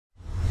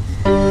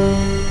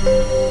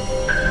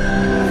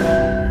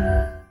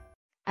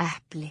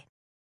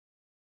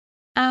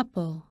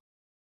apple,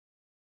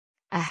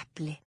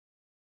 epli,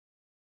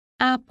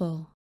 apple,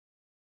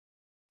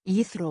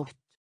 íþrótt,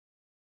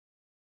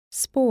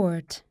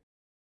 sport,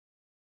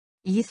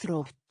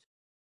 íþrótt,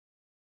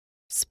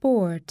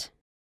 sport,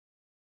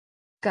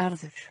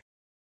 garður,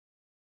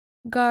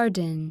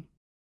 garden,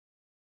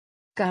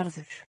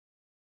 garður,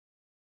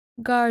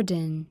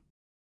 garden,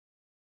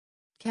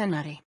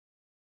 kennari,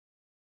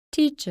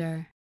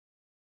 teacher,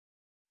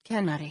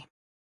 kennari,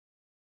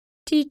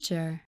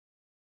 teacher,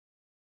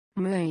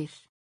 maur,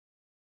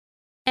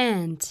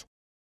 ant,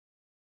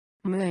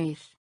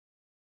 maur,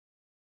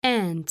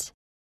 ant,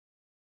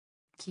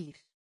 kýr,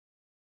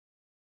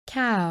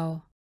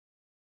 cow,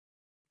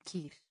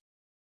 kýr,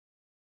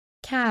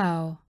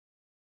 cow,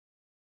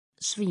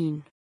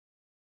 svín,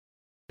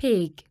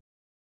 pig,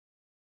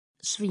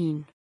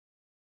 svín,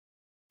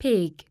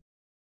 pig,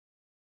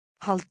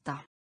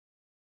 halda,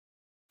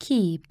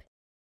 keep,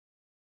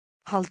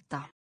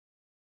 halda,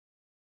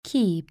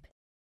 keep,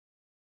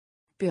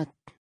 björn,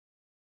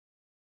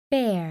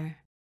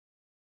 bear,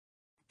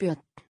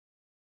 björn,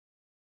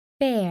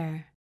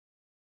 bear,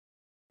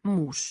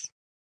 mús,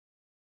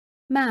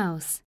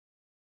 mouse,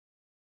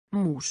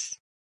 mús,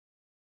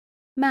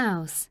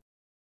 mouse,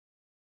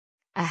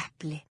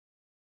 epli,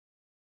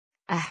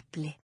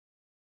 epli,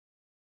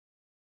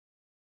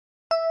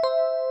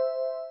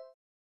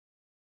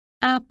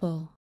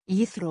 apple,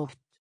 íþrótt,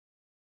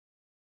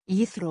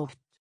 íþrótt,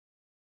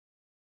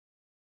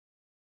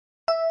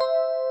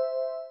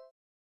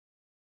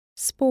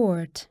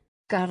 sport,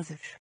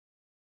 garður,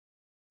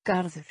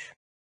 garður,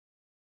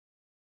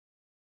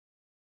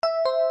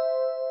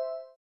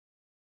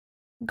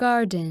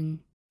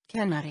 garden,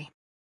 kennari,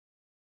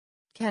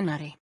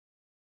 kennari,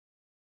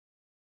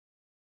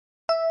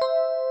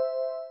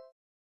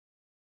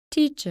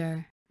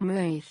 teacher,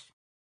 maur,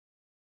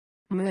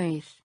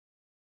 maur,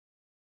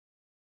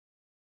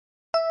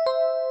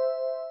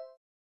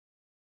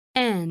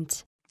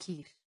 ant,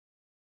 kýr,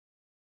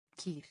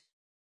 kýr,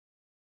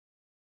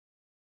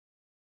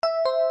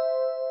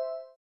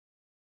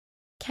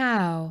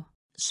 cow,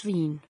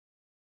 svín,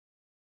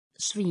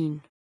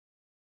 svín,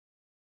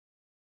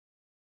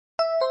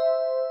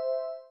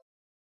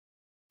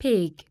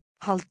 pig,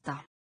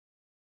 halda,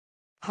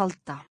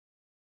 halda,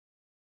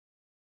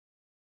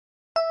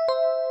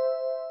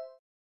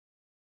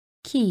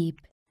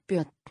 keep,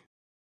 björn,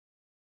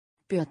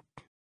 björn,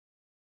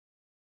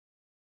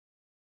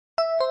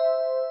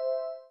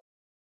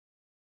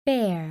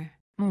 bear,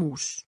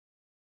 mús,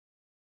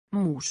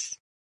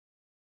 mús,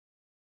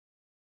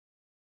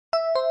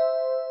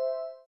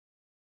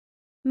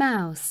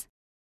 mouse,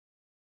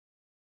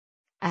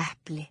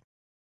 epli,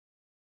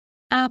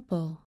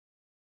 apple,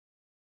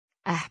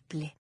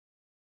 epli,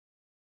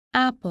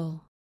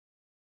 apple,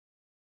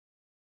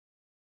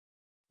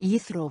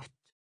 íþrótt,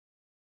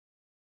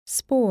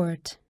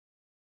 sport,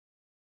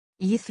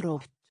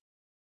 íþrótt,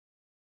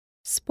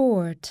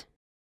 sport,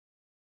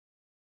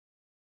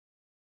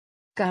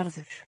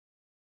 garður,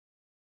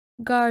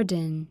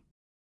 garden,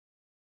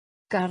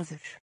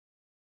 garður,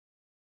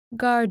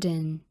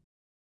 garden,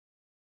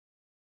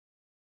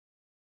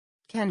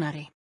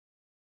 kennari,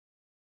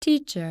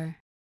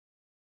 teacher,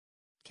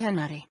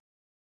 kennari,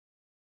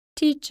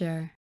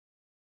 teacher,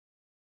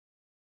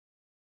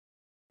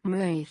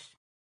 maur,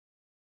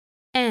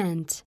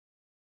 ant,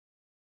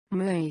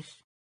 maur,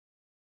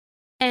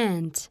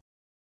 ant,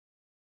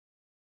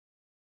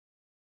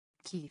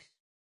 kýr,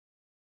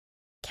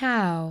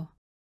 cow,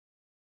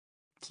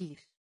 kýr,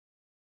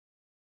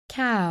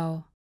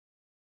 cow,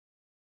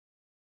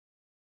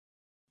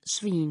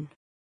 svín,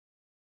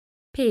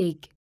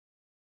 pig,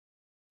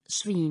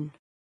 svín,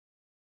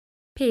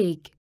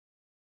 pig,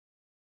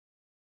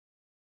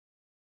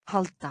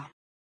 halda,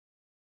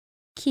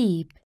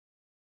 keep,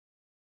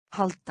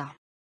 halda,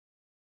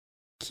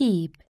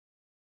 keep,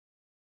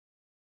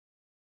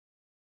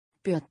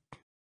 björn,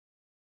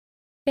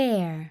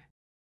 bear,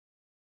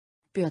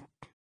 björn,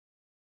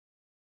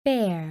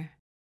 bear,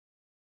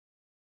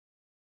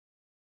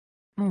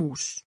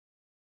 mús,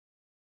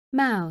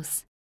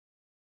 mouse,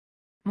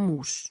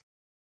 mús,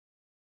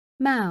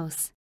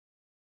 mouse,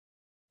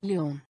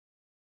 ljón,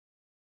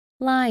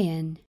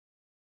 lion,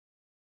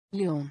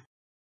 ljón,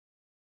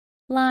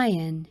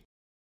 lion,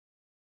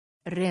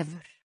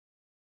 refur,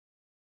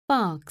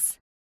 fox,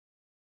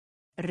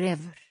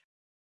 refur,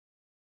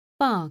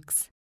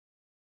 fox,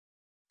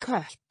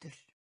 köttur,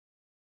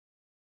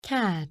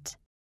 cat,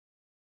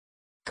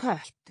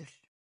 köttur,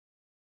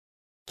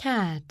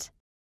 cat,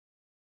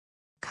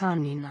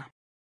 kanína,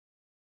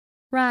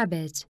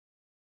 rabbit,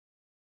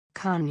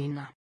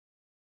 kanína,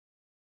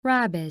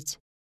 rabbit,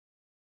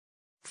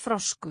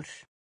 froskur,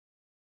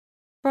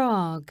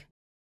 frog,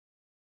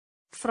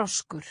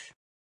 froskur,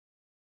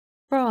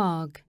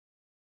 frog,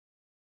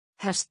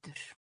 hestur,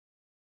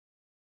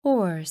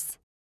 horse,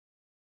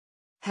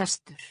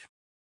 hestur,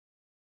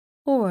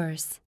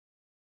 horse,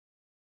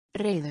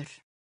 reiður,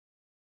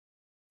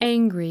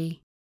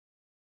 angry,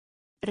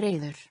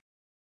 reiður,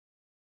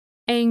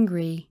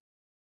 angry,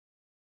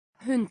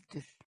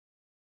 hundur,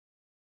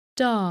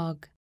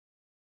 dog,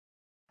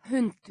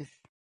 hundur,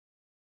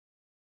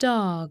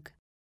 dog,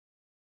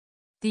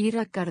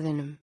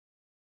 Dýragarðinum.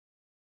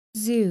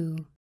 zoo,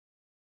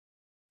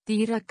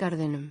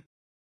 Dýragarðinum.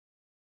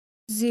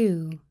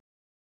 zoo,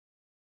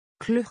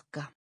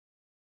 Klukka.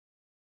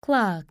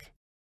 clock,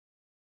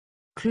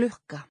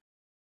 Klukka.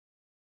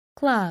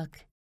 clock,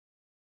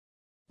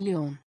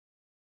 Ljón.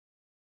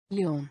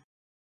 Ljón.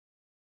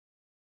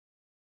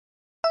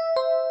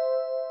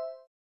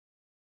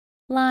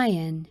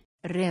 lion,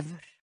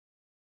 Refur.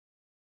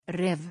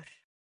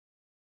 Refur.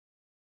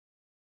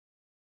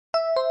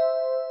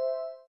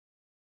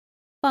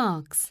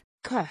 fox,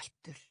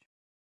 Köttur.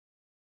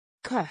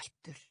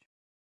 Köttur.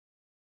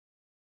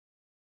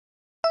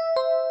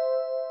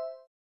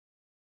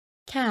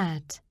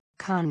 cat,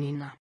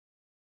 Kanína.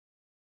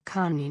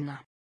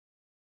 Kanína.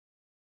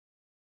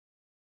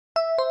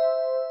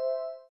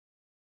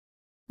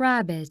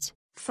 rabbit,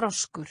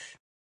 Froskur.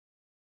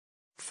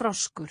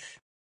 Froskur.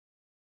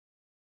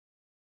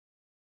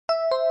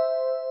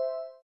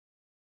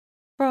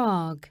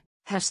 frog,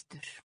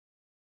 Hestur.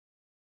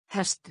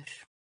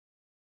 Hestur.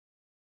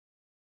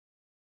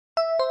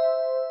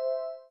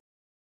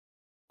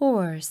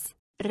 horse,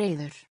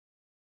 Reiður.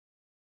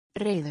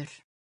 Reiður.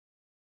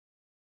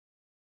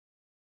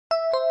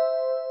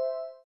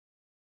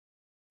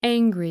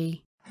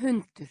 angry,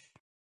 Hundur.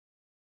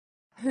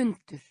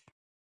 Hundur.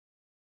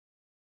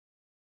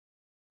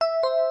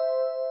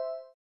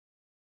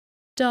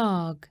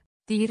 dog,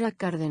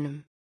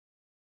 Dýragarðinum.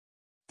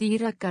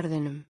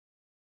 Dýragarðinum.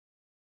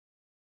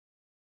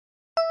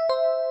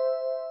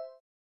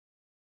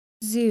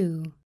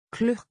 zoo,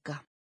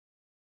 Klukka.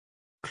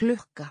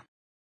 Klukka.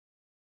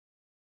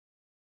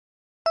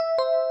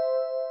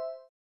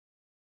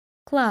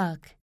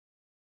 clock,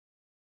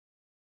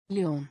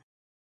 Ljón.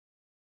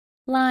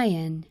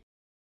 lion,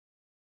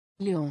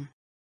 Ljón.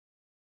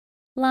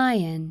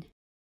 lion,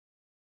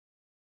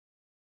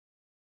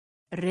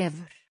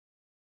 Refur.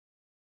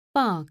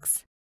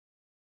 fox,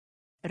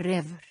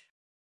 Refur.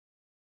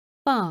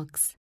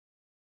 fox,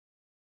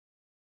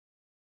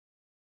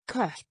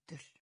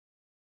 Köttur.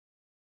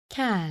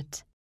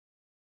 cat,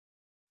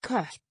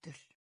 Köttur.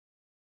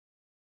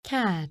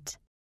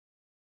 cat,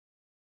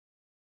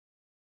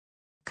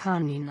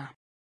 Kanína.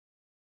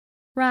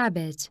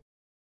 rabbit,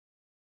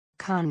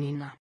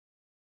 Kanína.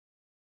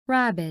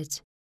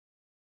 rabbit,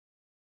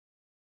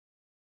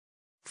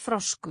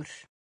 Froskur.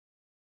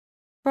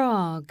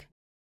 frog,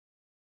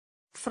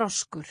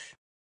 Froskur.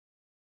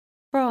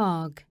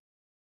 frog,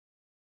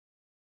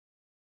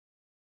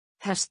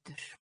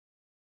 Hestur.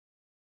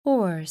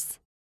 horse,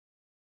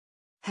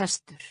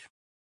 Hestur.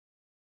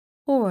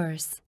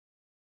 horse,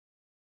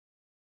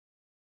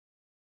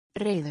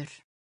 Reiður.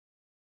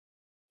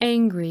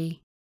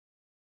 angry,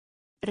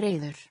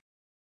 Reiður.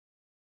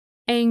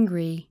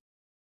 angry,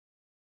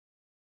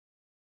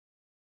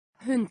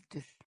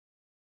 Hundur.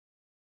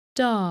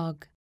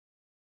 dog,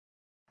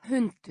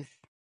 Hundur.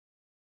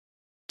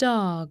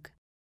 dog,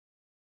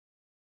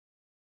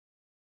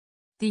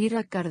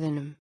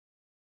 Dýragarðinum.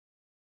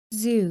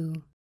 zoo,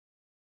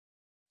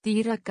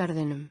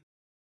 Dýragarðinum.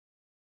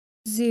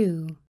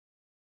 zoo,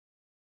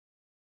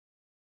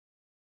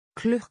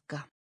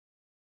 Klukka.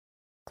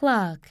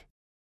 clock,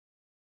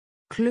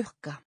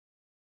 Klukka.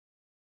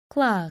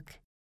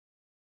 clock,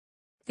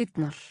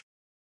 Dyrnar.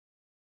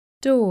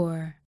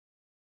 door,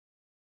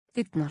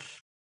 Dyrnar.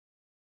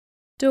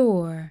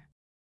 door,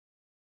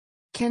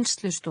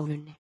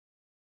 Kennslustofunni.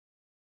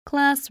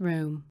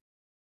 classroom,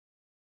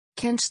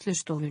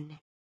 Kennslustofunni.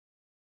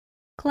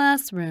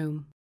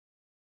 classroom,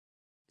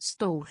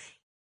 Stól.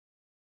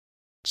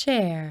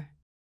 chair,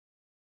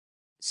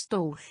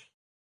 Stól.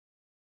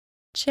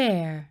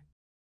 chair,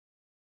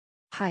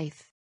 Hæð.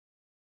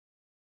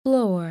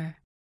 floor,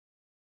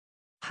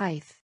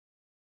 Hæð.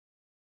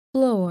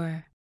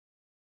 floor,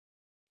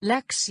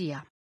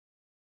 Lexía.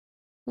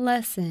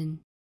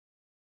 lesson,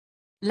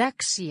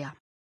 Lexía.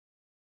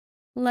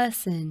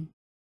 lesson,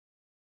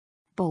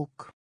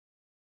 Bók.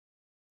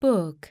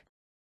 book,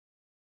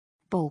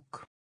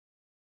 Bók.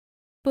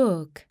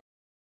 book,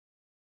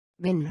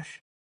 Vinnur.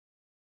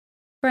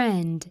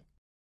 friend,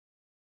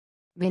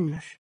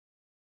 Vinnur.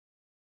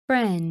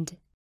 friend,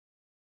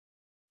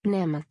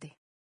 Nemandi.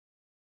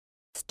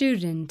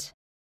 student,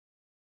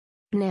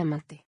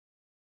 Nemandi.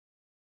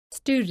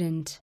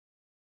 student,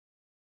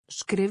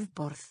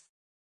 Skrifborð.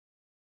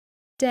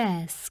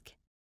 desk,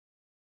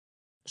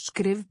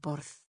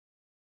 Skrifborð.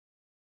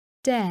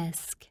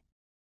 desk,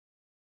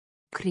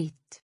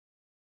 Krít.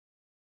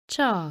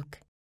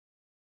 chalk,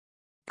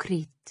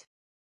 Krít.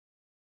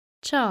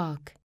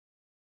 chalk,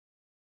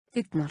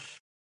 Dyrnar.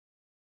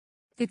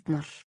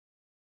 Dyrnar.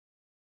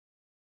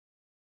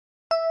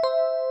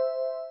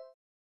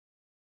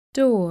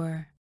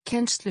 door,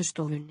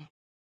 Kennslustofunni.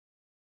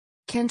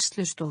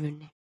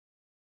 Kennslustofunni.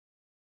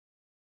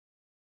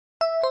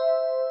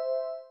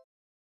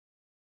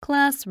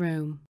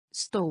 classroom,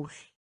 Stól.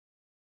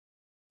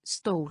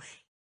 Stól.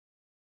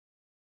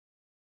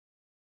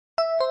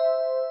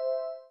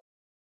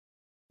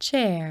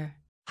 chair,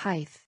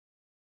 Hæð.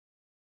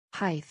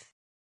 Hæð.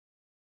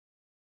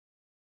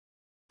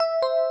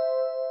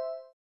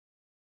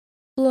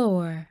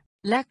 floor,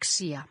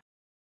 Lexía.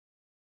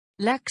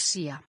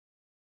 Lexía.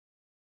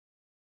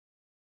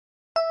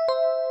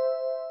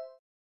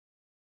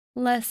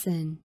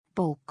 lesson,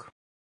 Bók.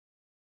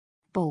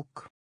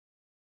 Bók.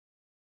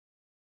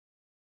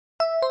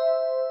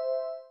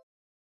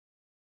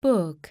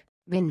 book,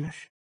 Vinnur.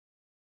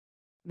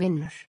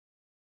 Vinnur.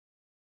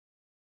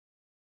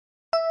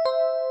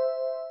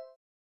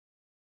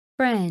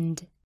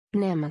 friend,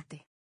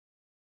 Nemandi.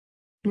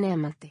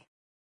 Nemandi.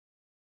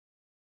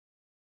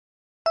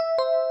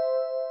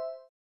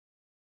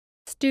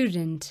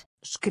 student,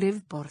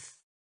 Skrifborð.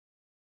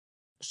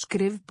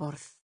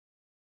 Skrifborð.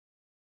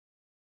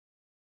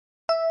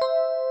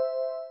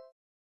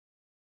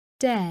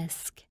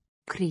 desk,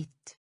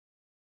 Krít.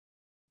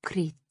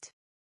 Krít.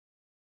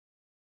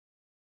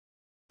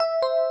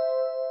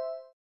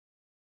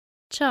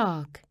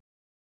 chalk,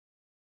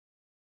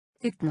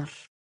 Dyrnar.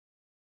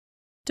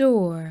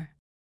 door,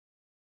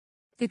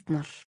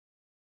 Dyrnar.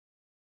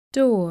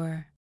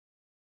 door,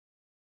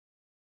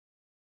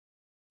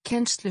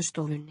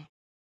 Kennslustofunni.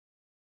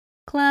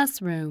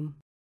 classroom,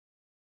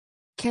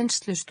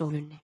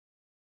 Kennslustofunni.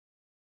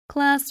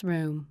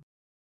 classroom,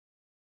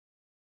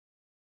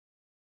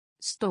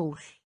 Stól.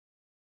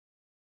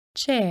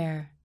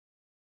 chair,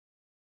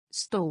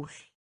 Stól.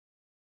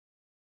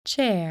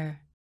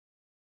 chair,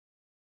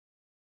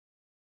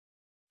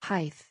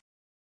 Hæð.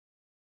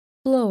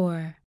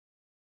 floor,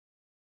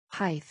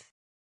 Hæð.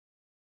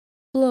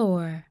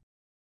 floor,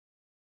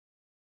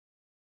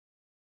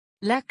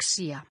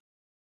 Lexía.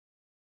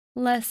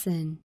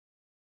 lesson,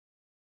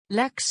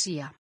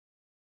 Lexía.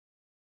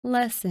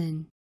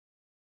 lesson,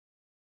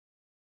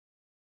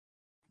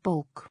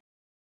 Bók.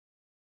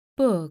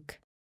 book,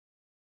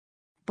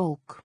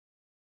 Bók.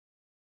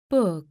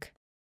 book,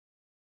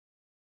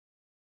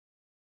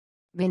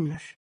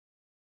 Vinnur.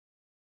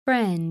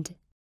 friend,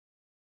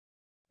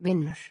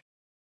 Vinnur.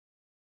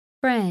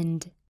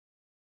 friend,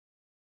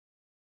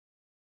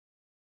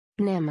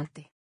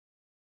 Nemandi.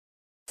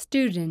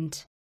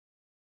 student,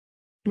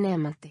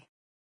 Nemandi.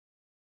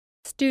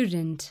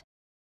 student,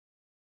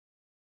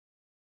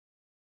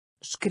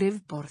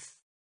 Skrifborð.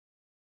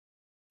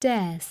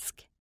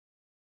 desk,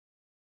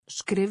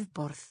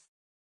 Skrifborð.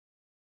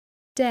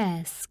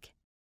 desk,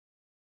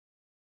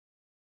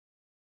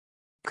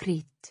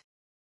 Krít.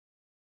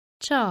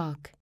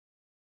 chalk,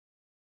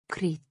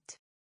 Krít.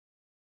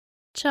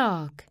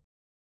 chalk,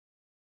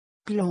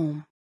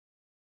 Blóm.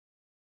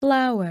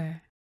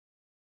 flower,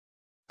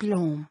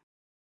 Blóm.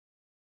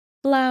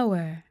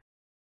 flower,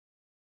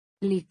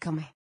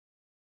 Líkami.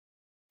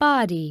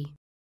 body,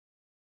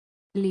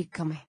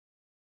 Líkami.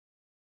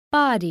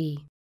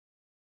 body,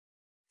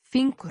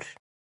 Fingur.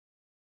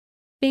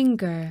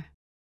 finger,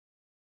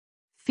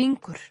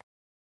 Fingur.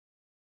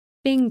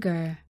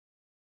 finger,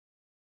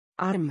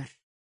 Armur.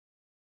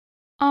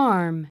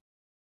 arm,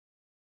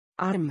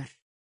 Armur.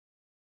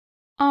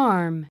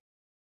 arm,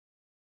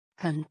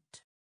 Hönd.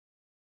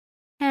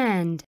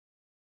 hand,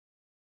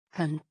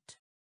 Hönd.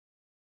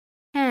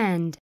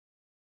 hand,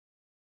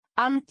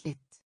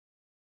 Andlit.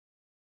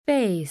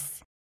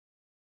 face,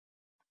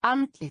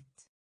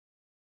 Andlit.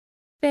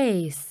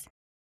 face,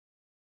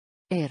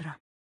 Eyra.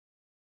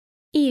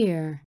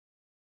 ear,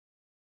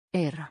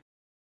 Eyra.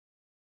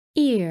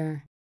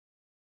 ear,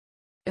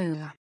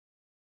 Auga.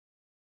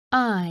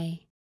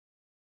 eye,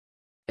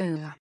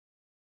 Auga.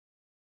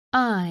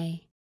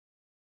 eye,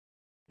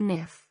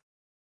 Nef.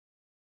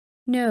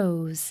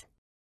 nose,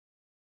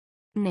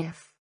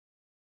 Nef.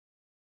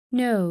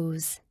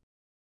 nose,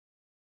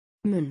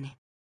 Munni.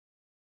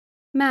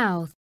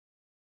 mouth,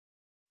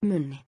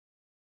 Munni.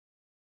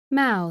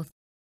 mouth,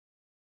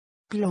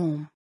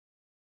 Blóm.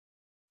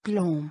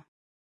 Blóm.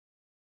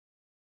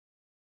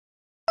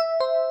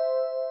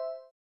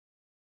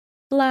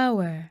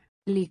 flower,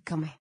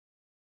 Líkami.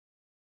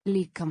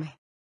 Líkami.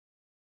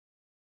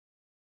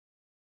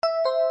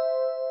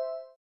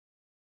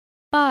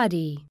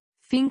 body,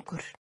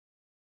 Fingur.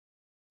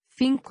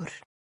 Fingur.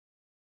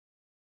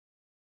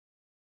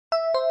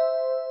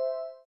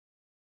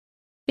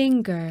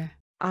 finger,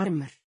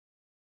 Armur.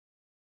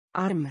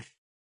 Armur.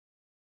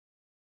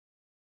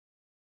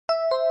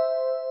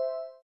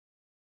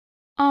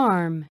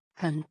 arm,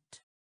 Hönd.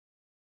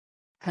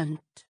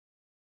 Hönd.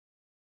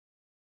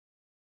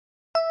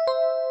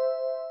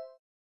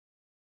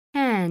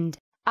 hand,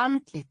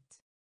 Andlit.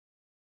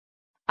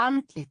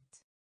 Andlit.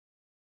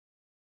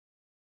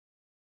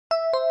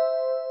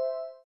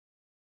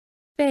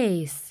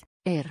 face,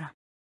 Eyra.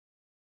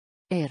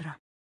 Eyra.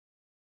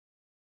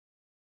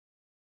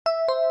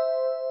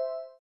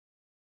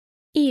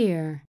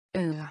 ear,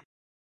 Auga.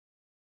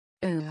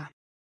 Auga.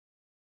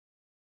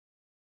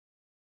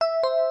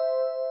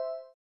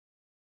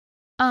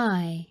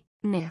 eye,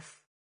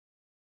 Nef.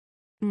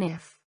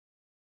 Nef.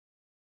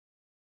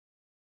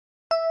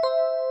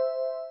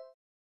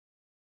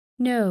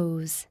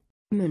 nose,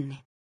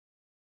 Munni.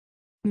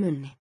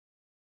 Munni.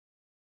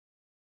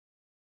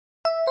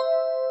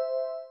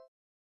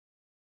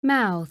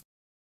 mouth,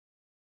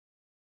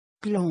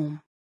 Blóm.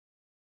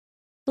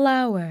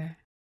 flower,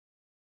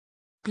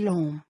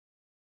 Blóm.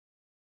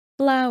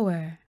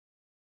 flower,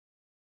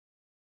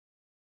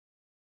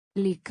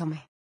 Líkami.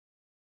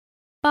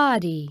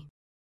 body,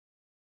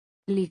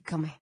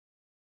 Líkami.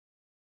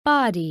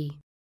 body,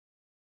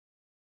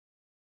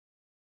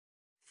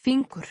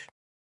 Fingur.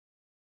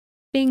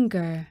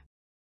 finger,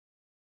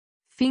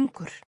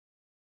 Fingur.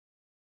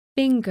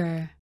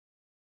 finger,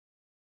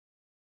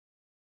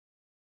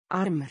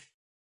 Armur.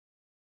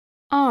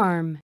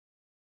 arm,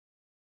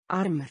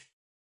 Armur.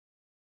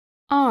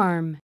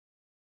 arm,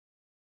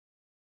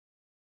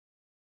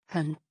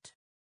 Hönd.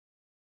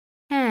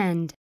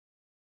 hand,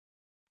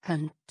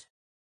 Hönd.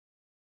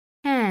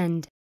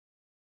 hand,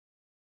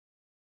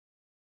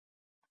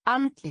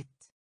 Andlit.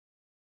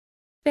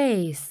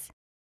 face,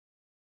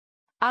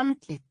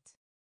 Andlit.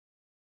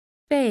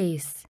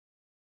 face,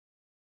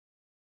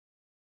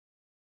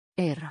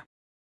 Eyra.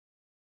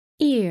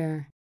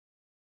 ear,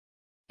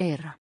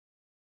 Eyra.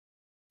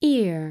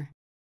 ear,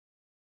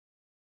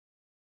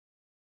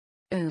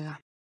 Auga.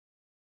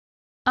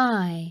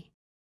 eye,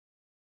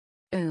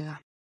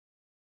 Auga.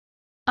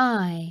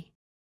 eye,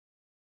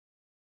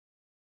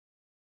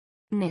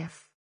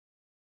 Nef.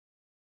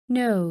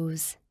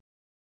 nose,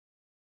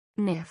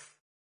 Nef.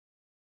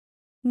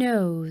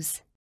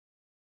 nose,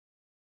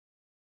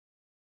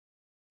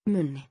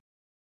 Munni.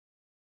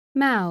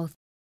 mouth,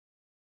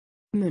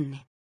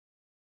 Munni.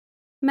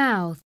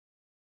 mouth,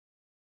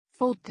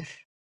 Fótur.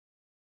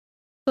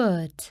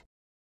 foot,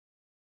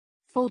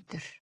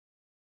 Fótur.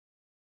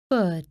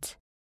 foot,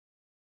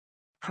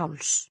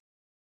 Háls.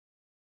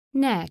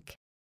 neck,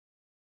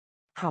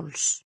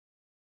 Háls.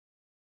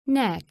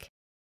 neck,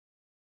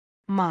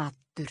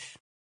 Matur.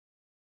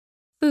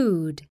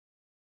 food,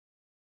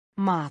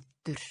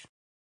 Matur.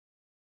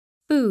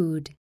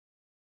 food,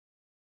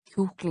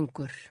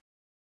 Kjúklingur.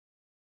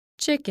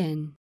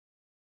 chicken,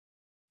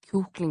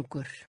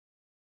 Kjúklingur.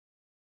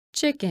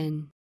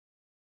 chicken,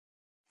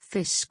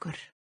 Fiskur.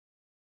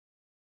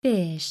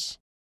 fish,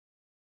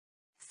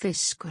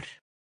 Fiskur.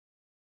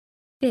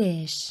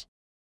 fish,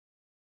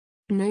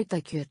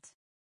 Nautakjöt.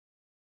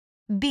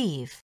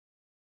 Beef,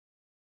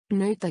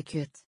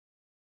 Nautakjöt.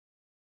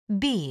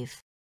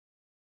 beef,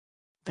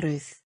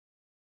 Brauð.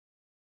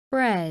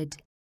 bread,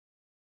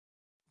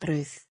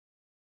 Brauð.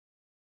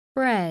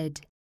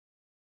 bread,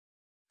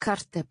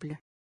 Kartöflu.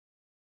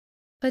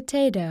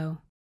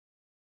 potato,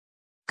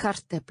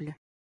 Kartöflu.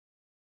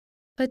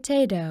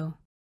 potato,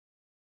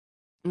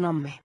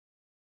 Nammi.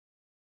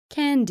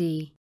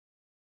 candy,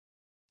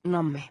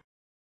 Nammi.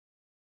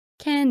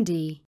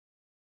 candy,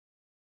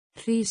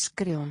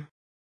 Hrísgrjón.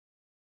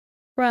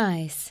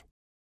 rice,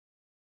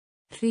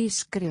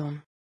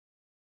 Hrísgrjón.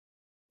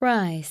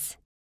 rice,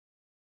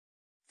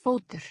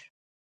 Fótur.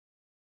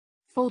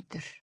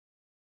 Fótur.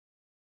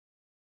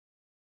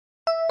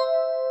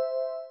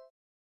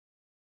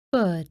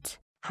 foot,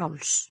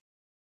 Háls.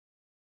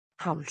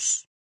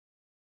 Háls.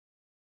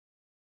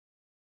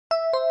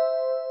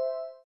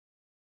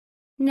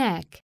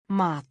 neck,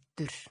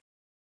 Matur.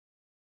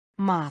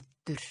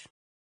 Matur.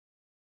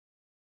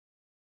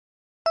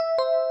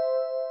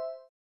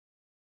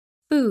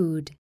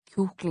 food,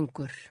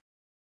 Kjúklingur.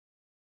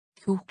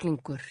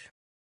 Kjúklingur.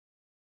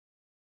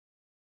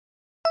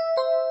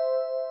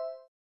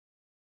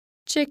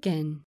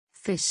 chicken,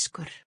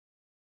 Fiskur.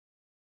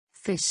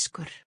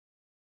 Fiskur.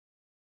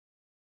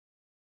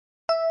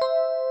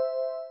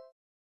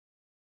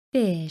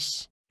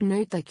 fish,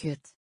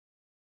 Nautakjöt.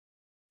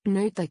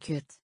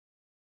 Nautakjöt.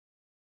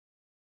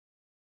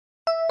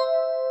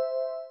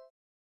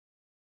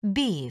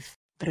 beef,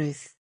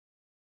 Brauð.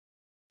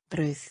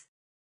 Brauð.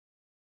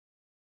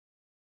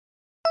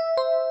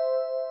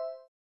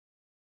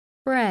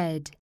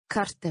 bread,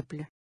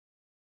 Kartöflu.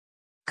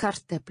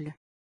 Kartöflu.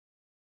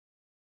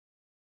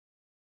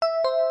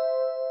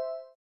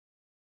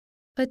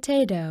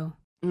 potato,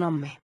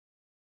 Nammi.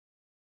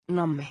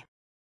 Nammi.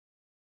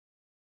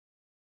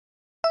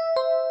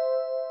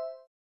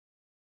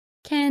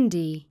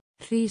 candy,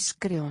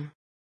 Hrísgrjón.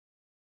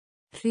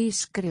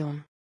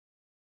 Hrísgrjón.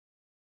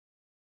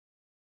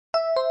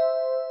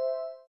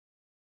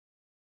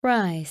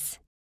 rice,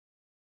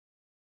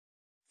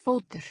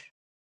 Fótur.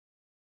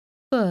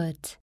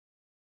 foot,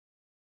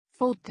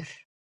 Fótur.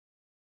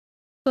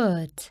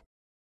 foot,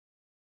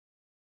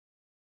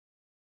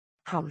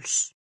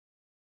 Háls.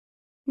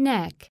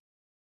 neck,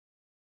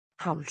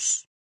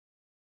 Háls.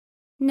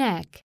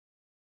 neck,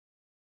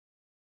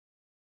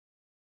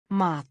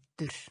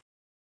 Matur.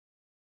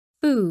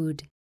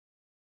 food,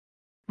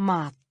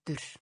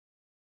 Matur.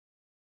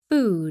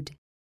 food,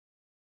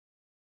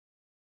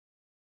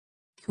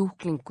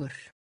 Kjúklingur.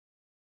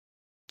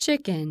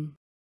 chicken,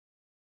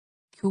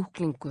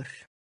 Kjúklingur.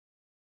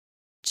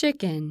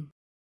 chicken,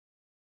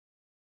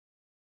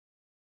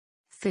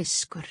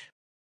 Fiskur.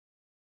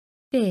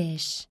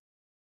 fish,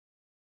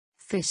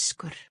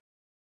 Fiskur.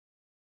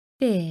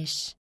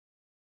 fish,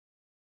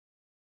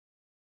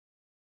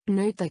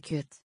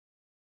 Nautakjöt.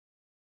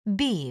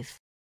 beef,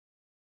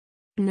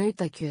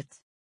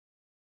 Nautakjöt.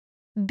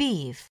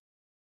 beef,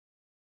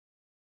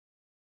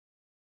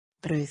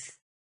 Brauð.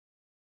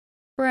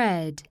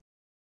 bread,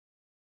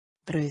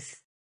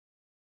 Brauð.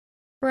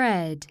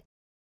 bread,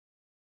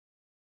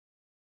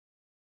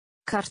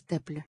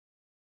 Kartöflu.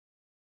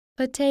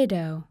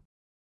 potato,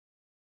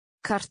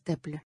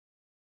 Kartöflu.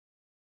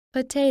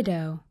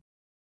 potato,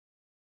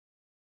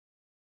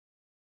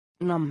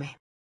 Nammi.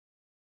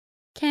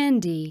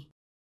 candy,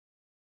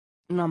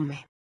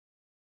 Nammi.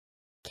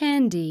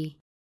 candy,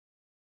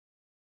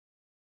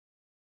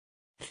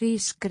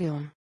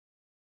 Hrísgrjón.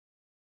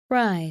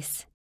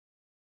 rice,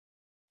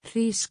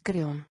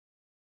 Hrísgrjón.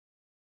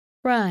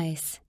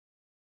 rice,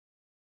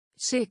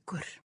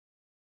 Sykur.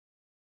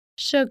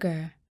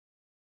 sugar,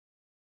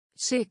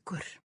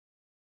 Sykur.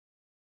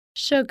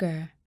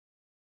 sugar,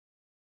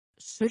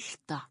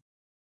 Sulta.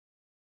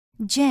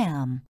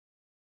 Jam.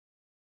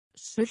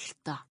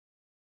 Sulta.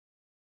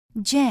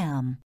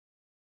 Jam.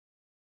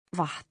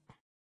 Vatn.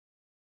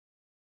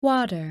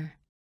 water,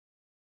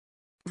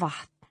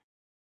 Vatn.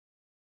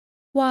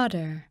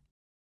 water,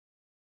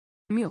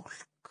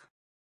 Mjólk.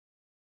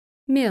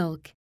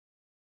 milk,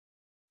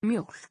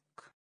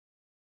 Mjólk.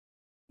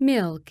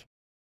 milk,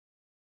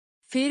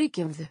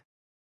 Fyrirgefðu.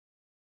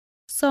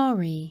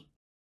 sorry,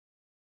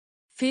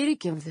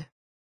 Fyrirgefðu.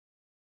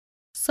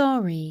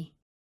 sorry,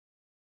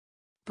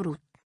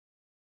 Brúnn.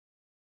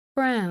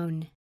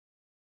 brown,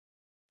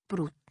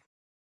 Brúnn.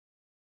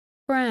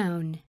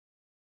 brown,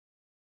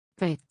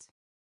 Veit.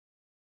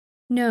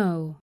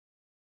 no,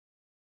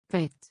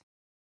 Veit.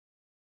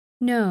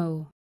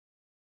 no,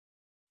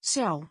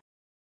 Sjá.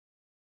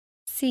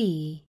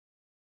 see,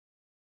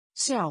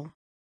 Sjá.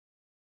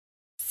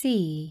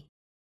 see,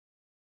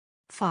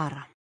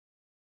 Fara.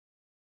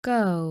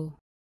 go,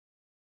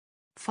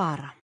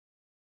 Fara.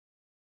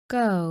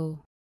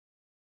 go,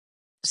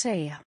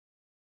 Segja.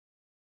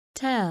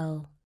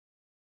 tell,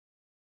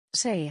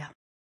 Segja.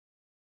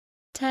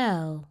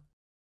 tell,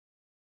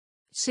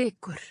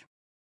 Sykur.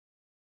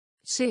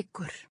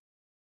 Sykur.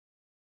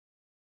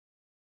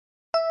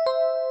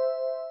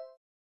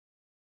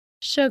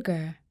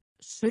 sugar,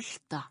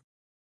 Sulta.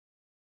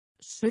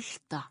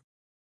 Sulta.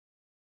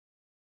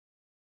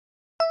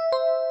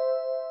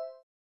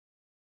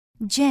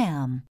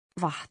 Jam.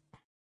 Vatn.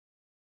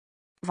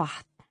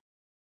 Vatn.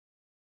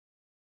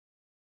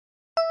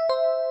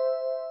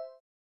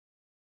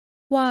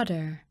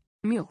 water,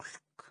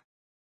 Mjólk.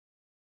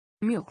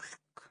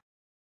 Mjólk.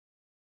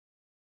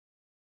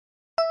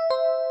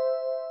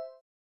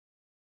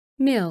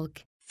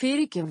 milk,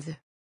 Fyrirgefðu.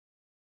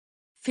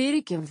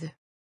 Fyrirgefðu.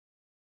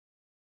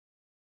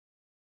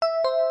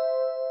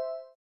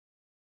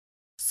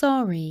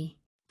 sorry,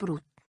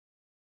 Brúnn.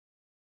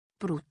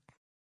 Brúnn.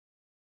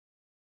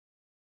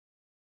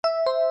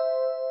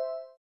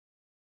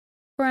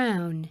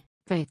 brown,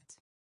 Veit.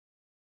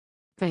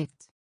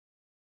 Veit.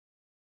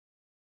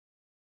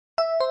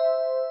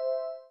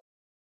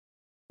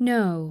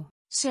 no,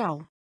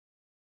 Sjá.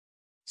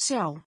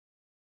 Sjá.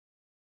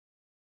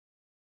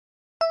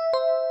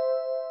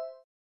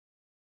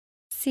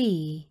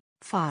 see,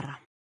 Fara.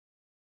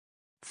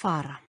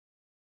 Fara.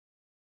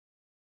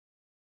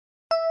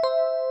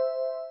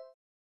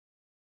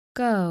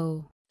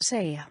 go,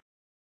 Segja.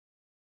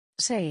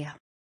 Segja.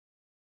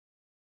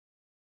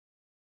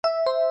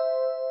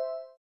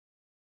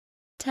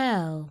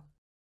 tell,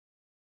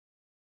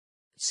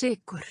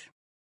 Sykur.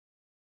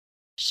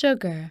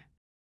 sugar,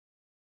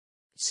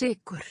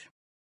 Sykur.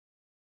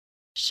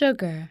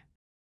 sugar,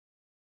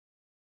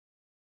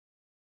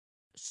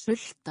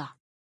 Sulta.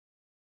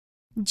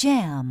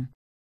 Jam.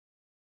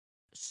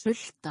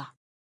 Sulta.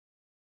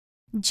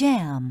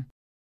 Jam.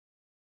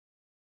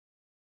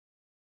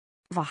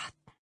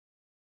 Vatn.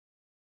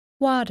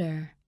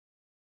 water,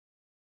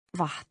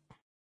 Vatn.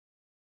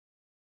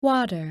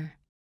 water,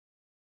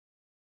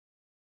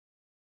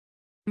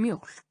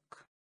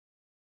 Mjólk.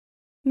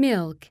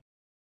 milk,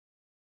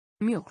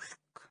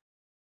 Mjólk.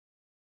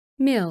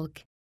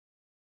 milk,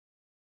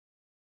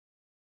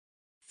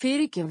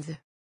 Fyrirgefðu.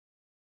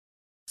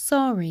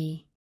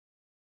 sorry,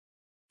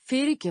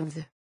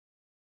 Fyrirgefðu.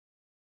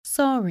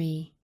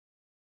 sorry,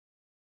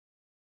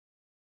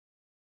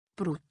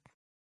 Brúnn.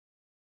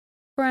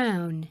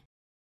 brown,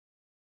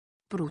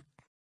 Brúnn.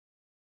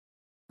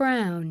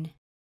 brown,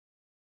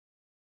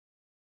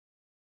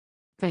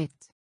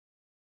 Veit.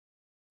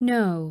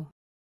 no,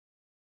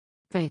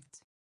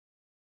 Veit.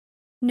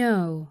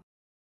 no,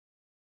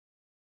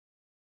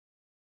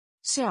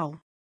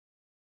 Sjá.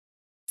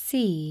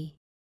 see,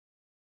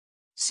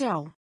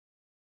 Sjá.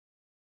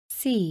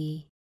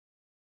 see,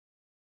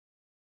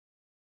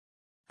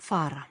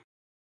 Fara.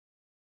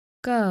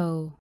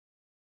 go,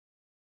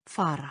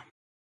 Fara.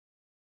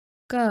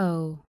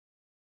 go,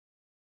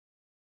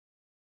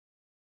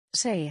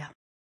 Segja.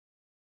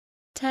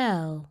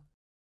 tell,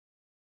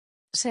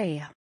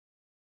 Segja.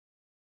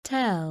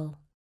 tell,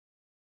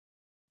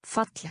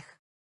 Falleg.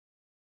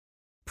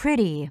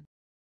 Pretty.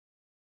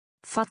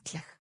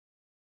 Falleg.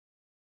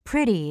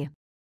 Pretty.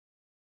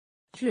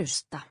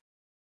 Hlusta.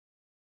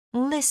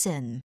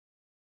 Listen.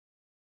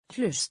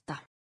 Hlusta.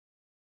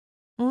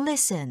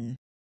 Listen.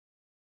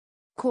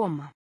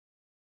 Koma.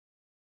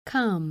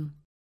 come,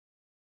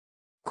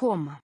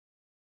 Koma.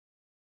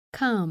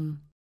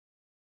 come,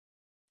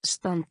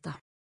 Standa.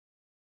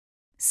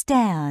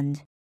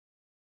 Stand.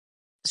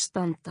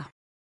 Standa.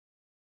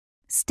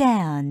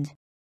 Stand.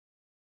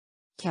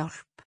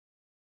 Hjálp.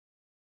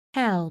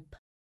 help,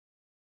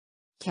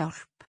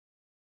 Hjálp.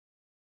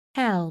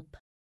 help,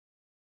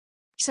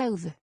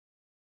 Segðu.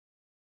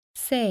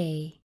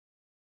 say,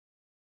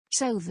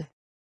 Segðu.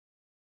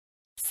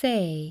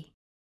 say,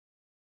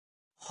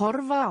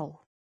 Horfa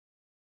á.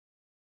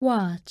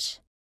 watch,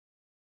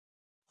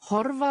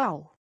 Horfa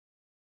á.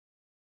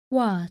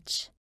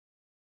 watch,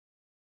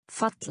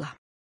 Falla.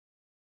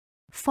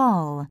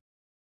 fall,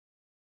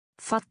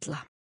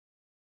 Falla.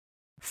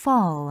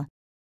 fall,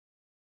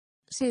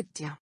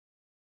 Sitja.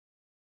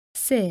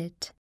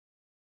 sit,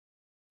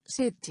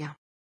 Sitja.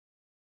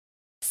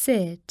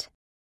 sit,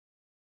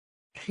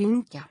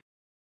 Hringja.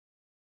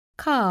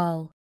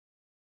 call,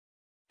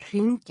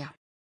 Hringja.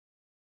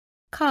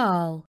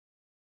 call,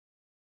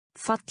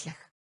 Falleg.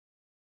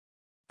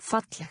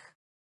 Falleg.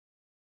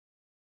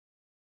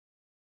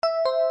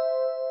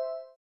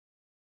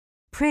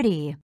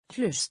 pretty,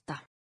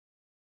 Hlusta.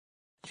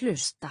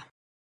 Hlusta.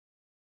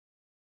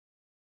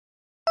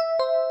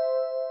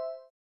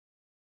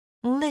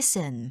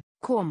 listen,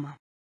 Koma.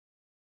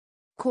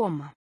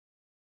 Koma.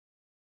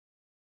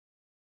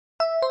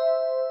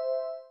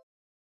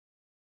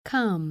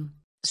 come,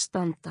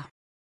 Standa.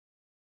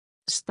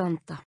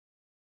 Standa.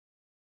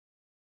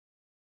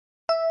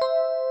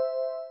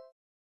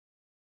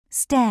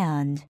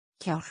 stand,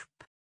 Hjálp.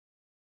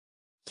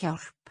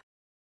 Hjálp.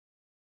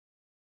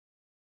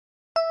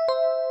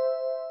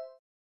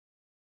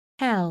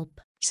 help,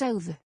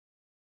 Segðu.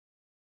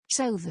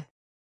 Segðu.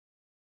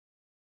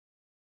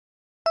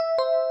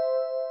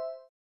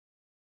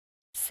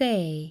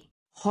 say,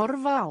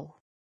 Horfa á.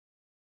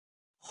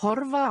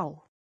 Horfa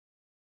á.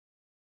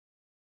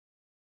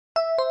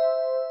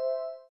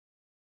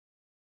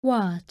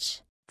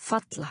 watch,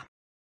 Falla.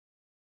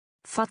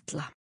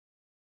 Falla.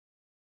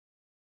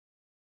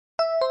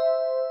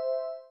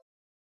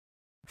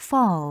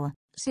 fall,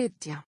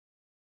 Sitja.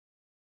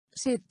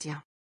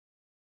 Sitja.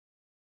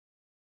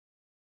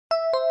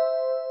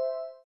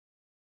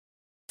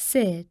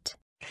 sit,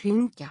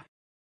 Hringja.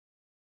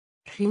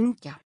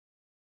 Hringja.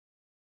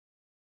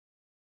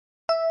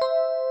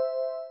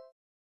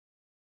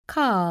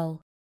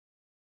 call,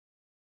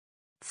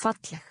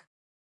 Falleg.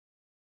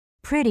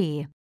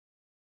 pretty,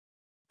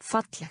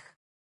 Falleg.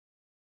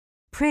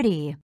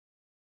 pretty,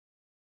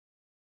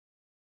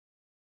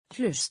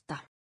 Hlusta.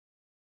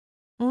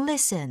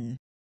 listen,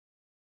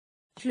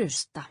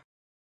 Hlusta.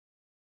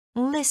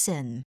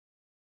 listen,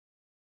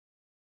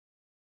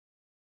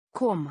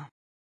 Koma.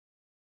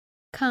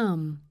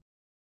 come,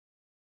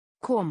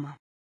 Koma.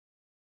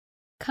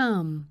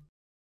 come,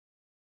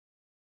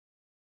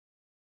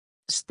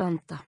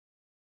 Standa.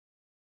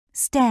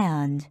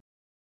 stand,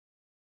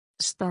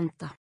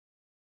 Standa.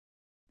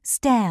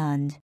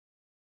 stand,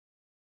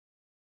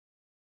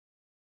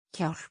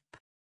 Hjálp.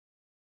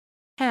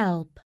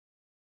 help,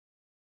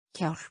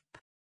 Hjálp.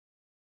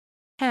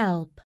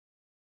 help,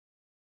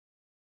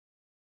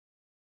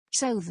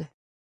 Segðu.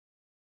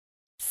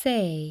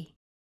 say,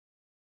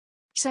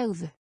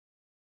 Segðu.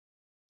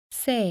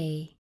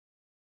 say,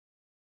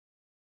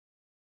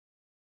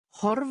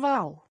 Horfa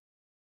á.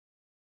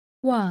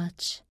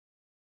 watch,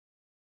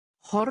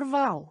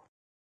 Horfa á.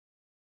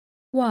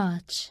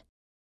 watch,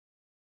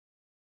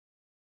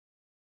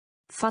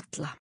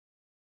 Falla.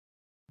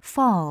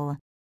 fall,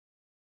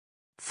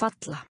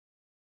 Falla.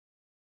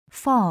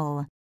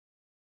 fall,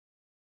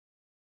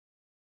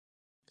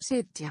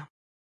 Sitja.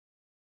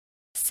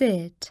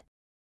 sit,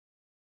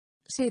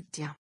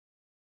 Sitja.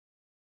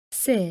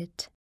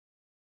 sit,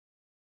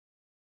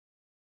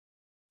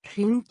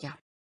 Hringja.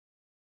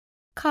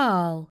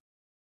 call,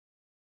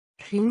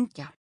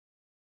 Hringja.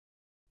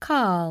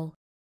 call,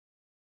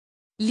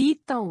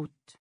 Líta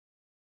út.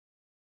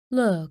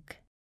 look,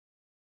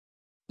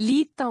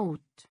 Líta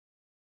út.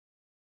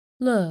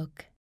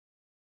 look,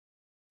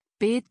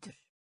 Bitur.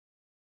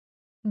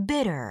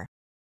 bitter,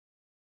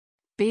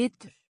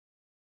 Bitur.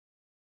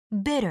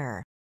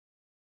 bitter,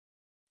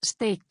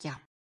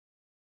 Steikja.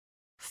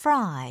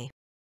 fry,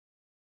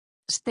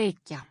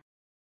 Steikja.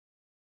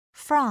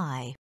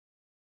 fry,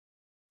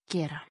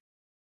 Gera.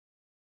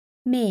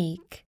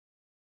 make,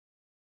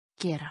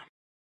 Gera.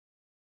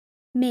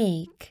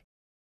 make,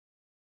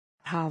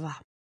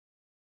 Hafa.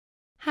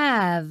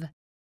 have,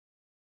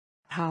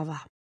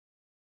 Hafa.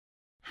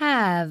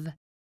 have,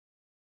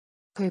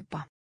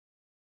 Kaupa.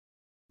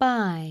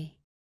 buy,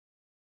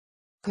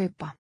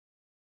 Kaupa.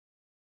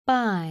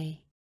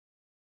 buy,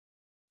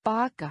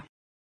 Baka.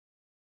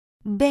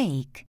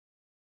 bake,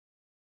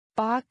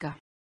 Baka.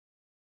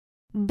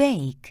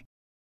 bake,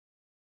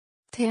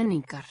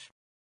 Teningar.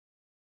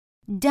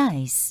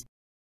 dice,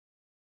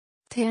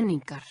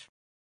 Teningar.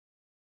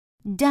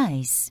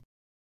 dice,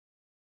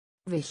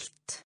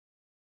 Vilt.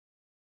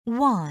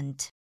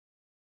 want,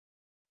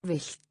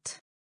 Vilt.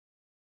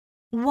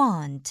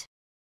 want,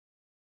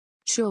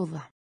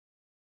 Sjóða.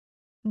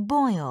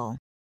 boil,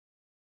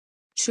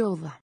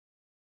 Sjóða.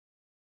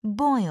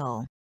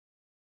 boil,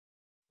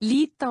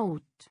 Líta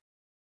út.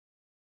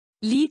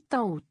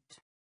 Líta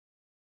út.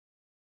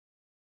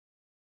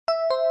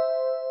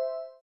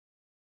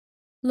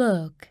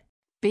 look,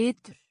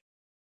 Bitur.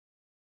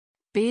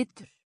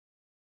 Bitur.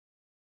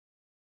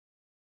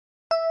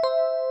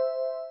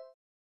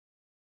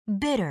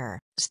 bitter,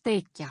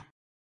 Steikja.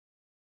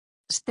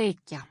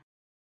 Steikja.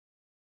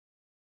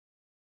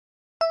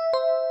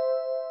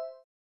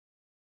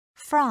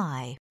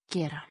 fry,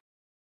 Gera.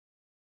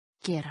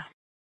 Gera.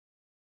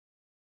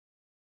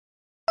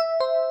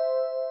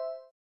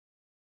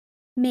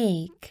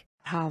 make,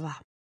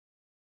 Hafa.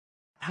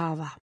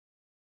 Hafa.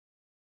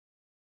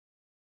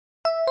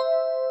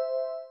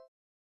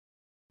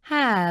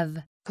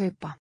 have,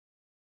 Kaupa.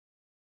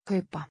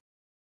 Kaupa.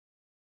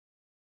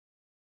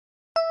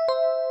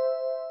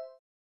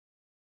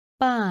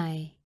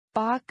 buy,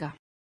 Baka.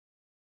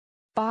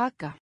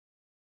 Baka.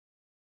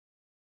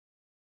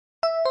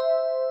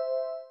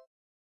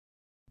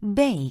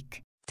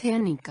 bake,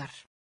 Teningar.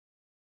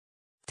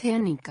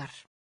 Teningar.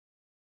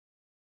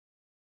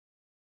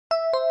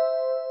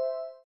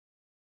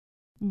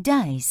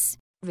 dice,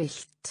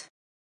 Vilt.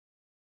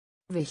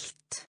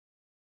 Vilt.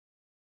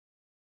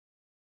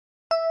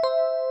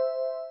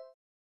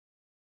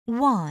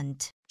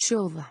 want,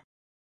 Sjóða.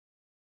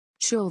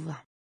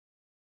 Sjóða.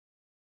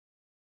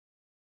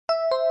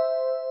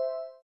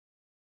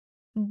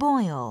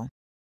 boil,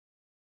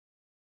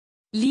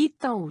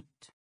 Líta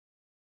út.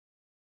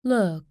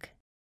 look,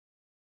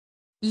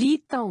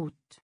 Líta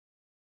út.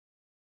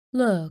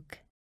 look,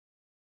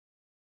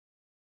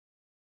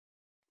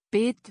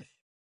 Bitur.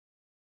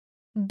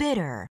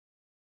 bitter,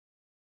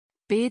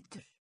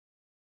 Bitur.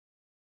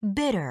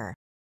 bitter,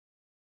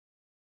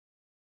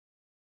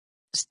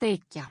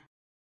 Steikja.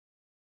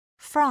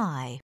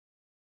 fry,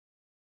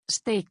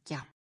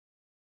 Steikja.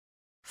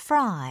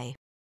 fry,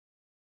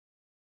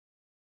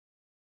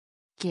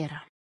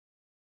 Gera.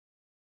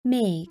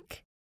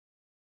 make,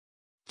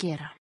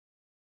 Gera.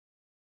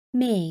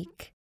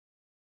 make,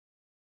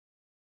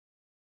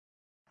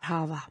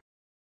 Hafa.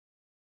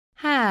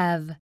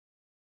 have,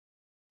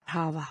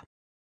 Hafa.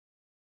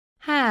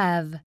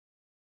 have,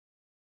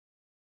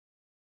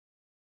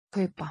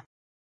 Kaupa.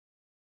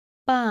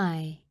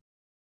 buy,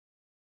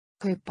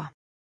 Kaupa.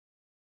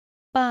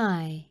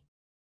 buy,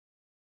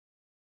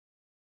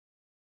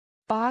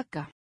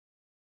 Baka.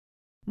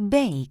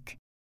 bake,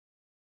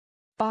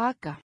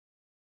 Baka.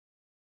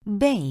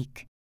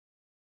 bake,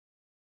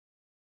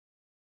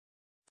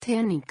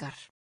 Teningar.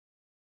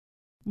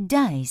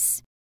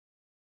 dice,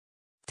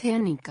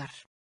 Teningar.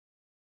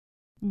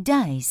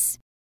 dice,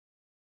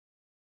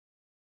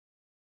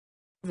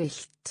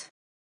 Vilt.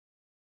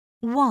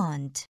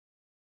 want,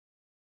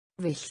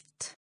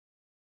 Vilt.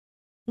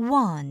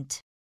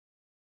 want,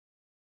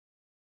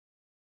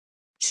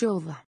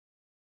 Sjóða.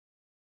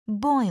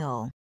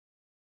 boil,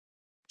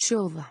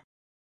 Sjóða.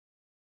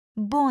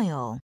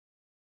 boil,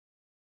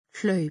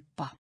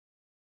 Hlaupa.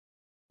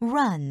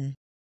 run,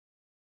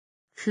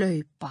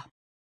 Hlaupa.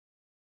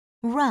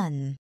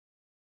 run,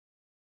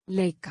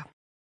 Leika.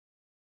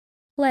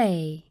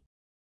 play,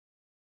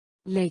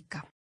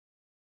 Leika.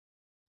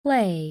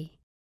 play,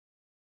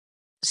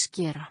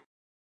 Skera.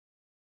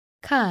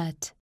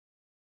 cut,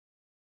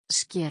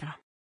 Skera.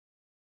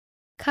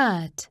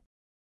 cut,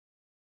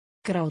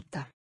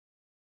 Gráta.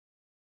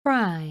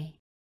 fry,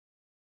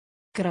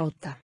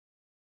 Gráta.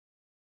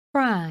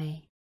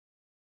 fry,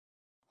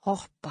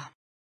 Hoppa.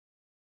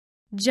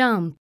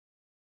 jump,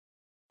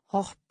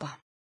 Hoppa.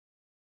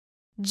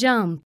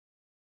 jump,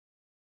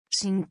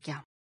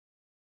 Syngja.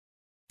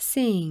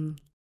 sing,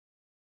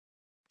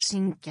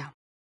 Syngja.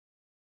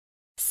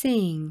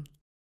 sing,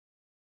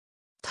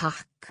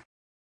 Takk.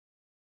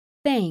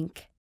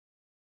 thank,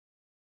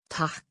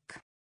 Takk.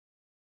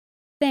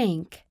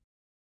 thank,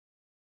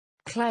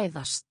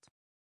 Klæðast.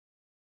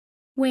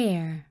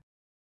 wear,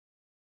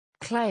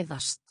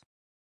 Klæðast.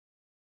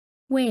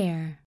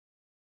 wear,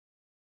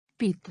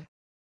 Bítu.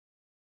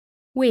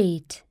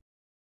 wait,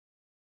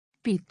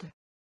 Bítu.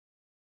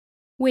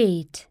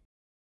 wait,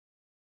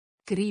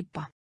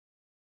 Grípa.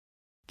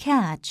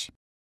 catch,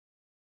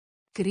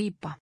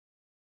 Grípa.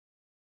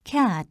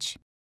 catch,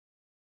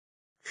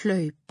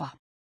 Hlaupa.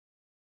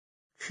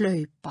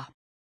 Hlaupa.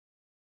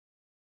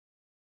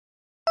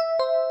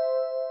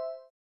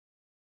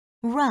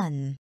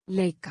 run,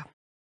 Leika.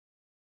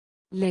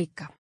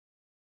 Leika.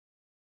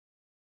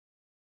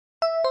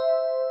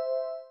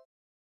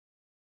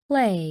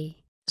 play,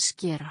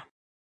 Skera.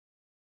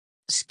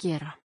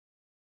 Skera.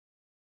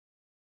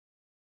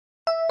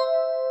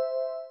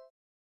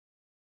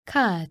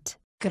 cut,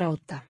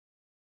 Gráta.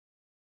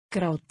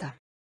 Gráta.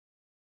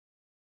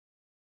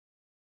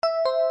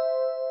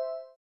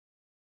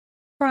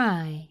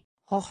 fry,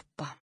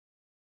 Hoppa.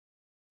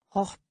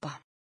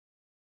 Hoppa.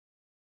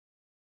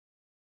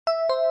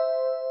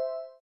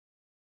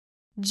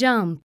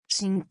 jump,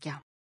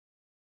 Syngja.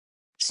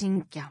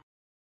 Syngja.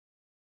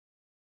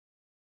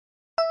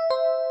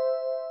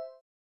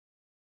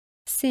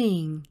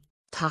 sing,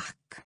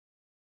 Takk.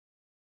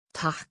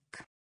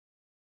 Takk.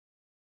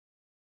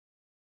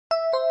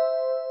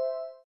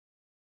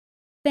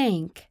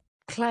 thank,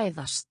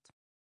 Klæðast.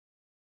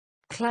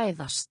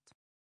 Klæðast.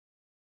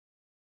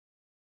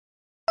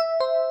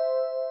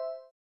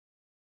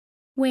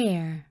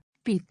 wear,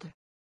 Bítu.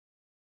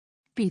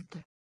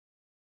 Bítu.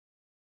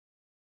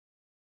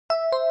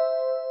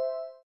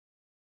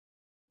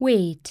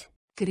 wait,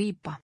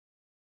 Grípa.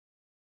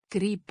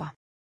 Grípa.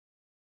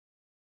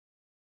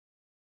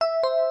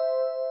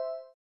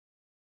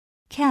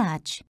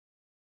 catch,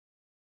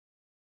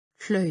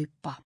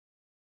 Hlaupa.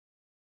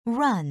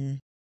 run,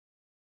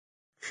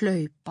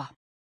 Hlaupa.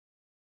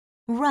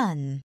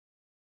 run,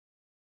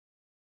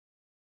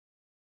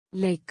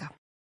 Leika.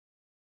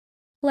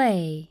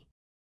 play,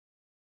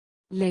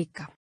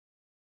 Leika.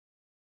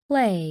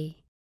 play,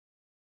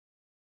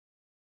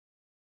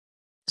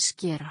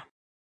 Skera.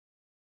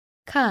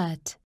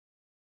 cut,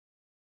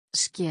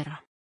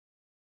 Skera.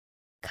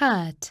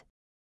 cut,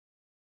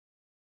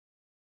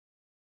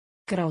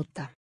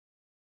 Gráta.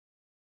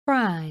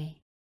 cry,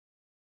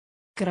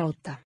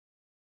 Gráta.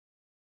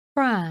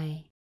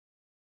 cry,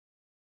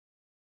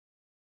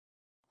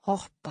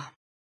 Hoppa.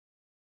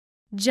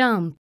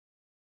 jump,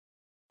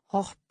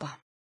 Hoppa.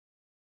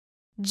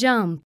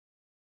 jump,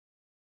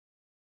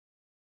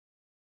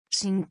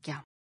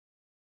 Syngja.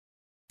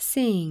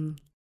 sing,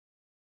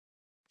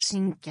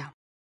 Syngja.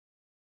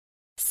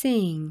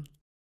 sing,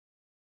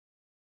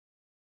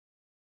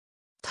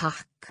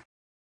 Takk.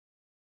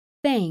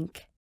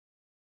 thank,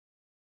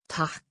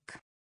 Takk.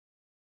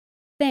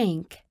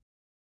 thank,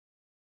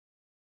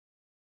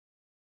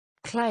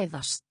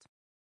 Klæðast.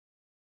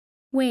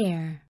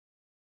 wear,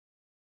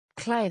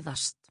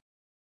 Klæðast.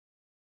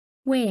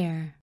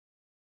 wear,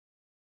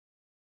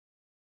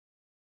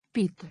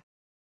 Bítu.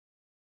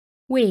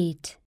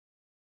 wait,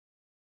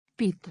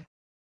 Bítu.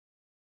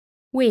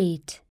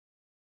 wait,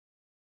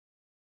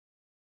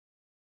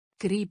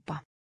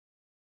 Grípa.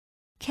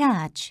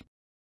 catch,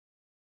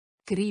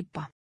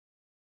 Grípa.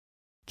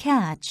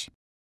 catch,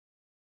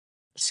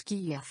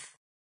 Skýjað.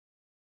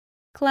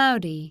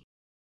 cloudy,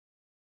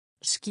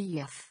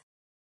 Skýjað.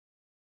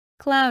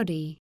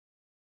 cloudy,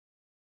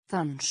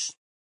 Dans.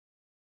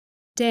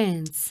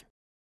 dance,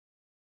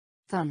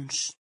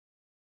 Dans.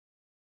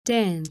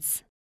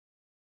 dance,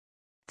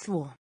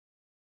 Þvo.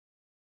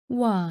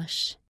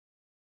 wash,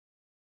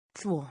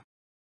 Þvo.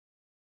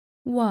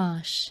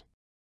 wash,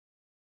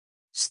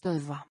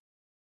 Stöðva.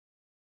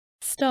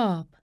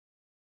 stop,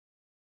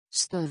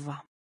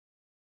 Stöðva.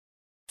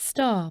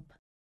 stop,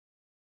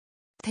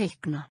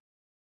 Teikna.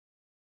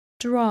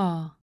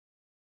 draw,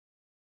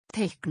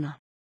 Teikna.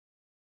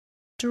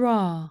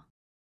 draw,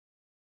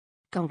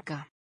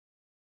 Ganga.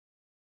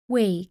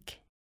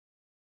 wake,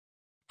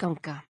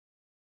 Ganga.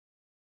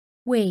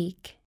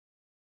 wake,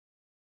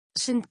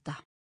 Synda.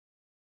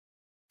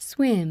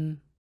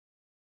 swim,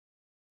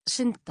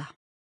 Synda.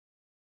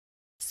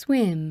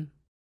 swim,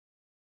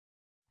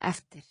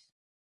 Eftir.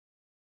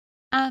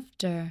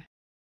 after,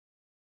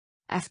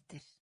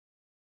 Eftir.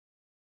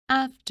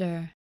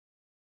 after,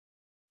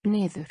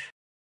 Niður.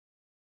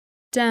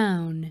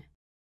 down,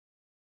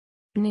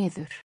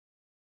 Niður.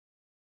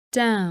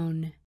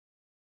 down,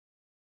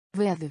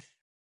 Veður.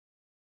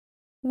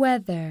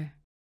 weather,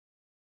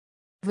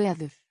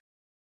 Veður.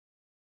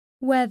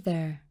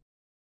 weather,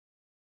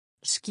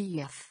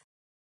 Skýjað.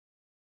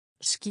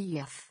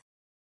 Skýjað.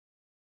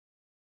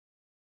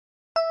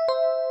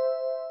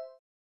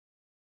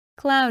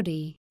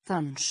 cloudy,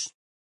 Dans.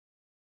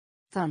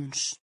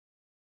 Dans.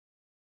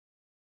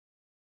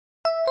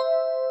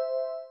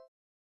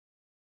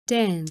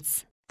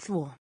 dance,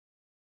 Þvo.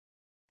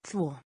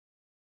 Þvo.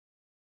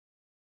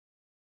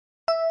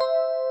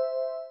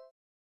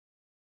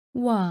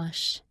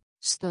 wash,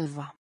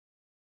 Stöðva.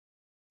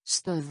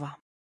 Stöðva.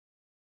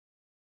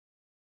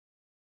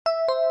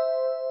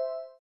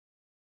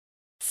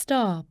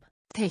 stop,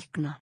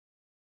 Teikna.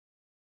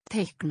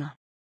 Teikna.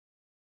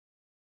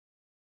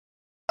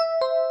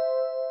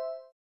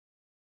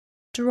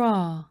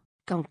 draw,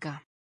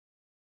 Ganga.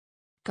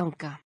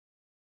 Ganga.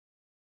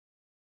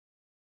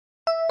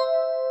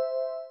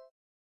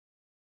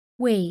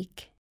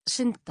 wake,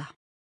 Synda.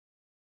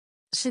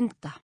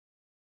 Synda.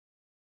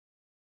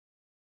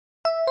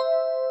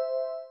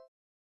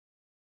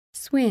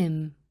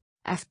 swim,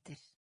 Eftir.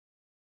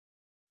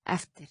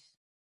 Eftir.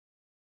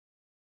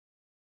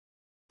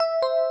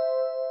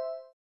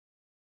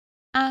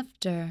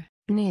 after,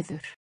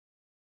 Niður.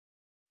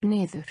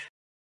 Niður.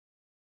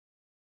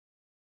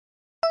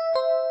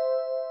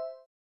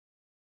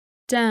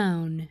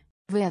 down,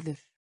 Veður.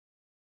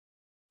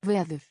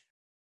 Veður.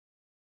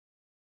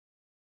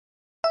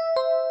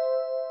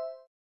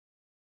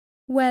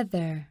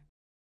 weather,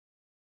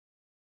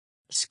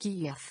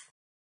 Skýjað.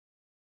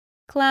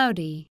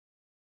 cloudy,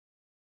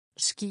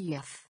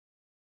 Skýjað.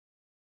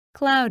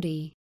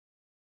 cloudy,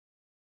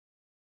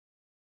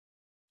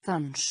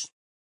 Dans.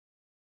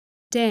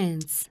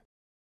 dance,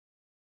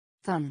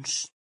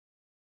 Dans.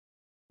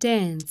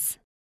 dance,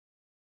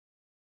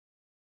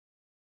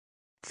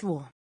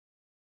 Þvo.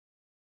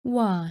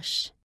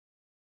 wash,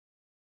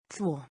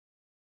 Þvo.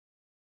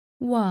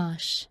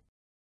 wash,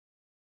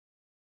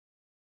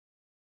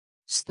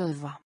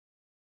 Stöðva.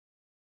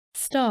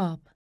 stop,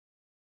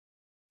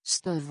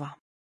 Stöðva.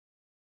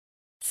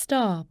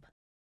 stop,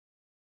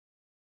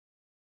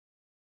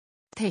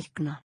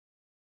 Teikna.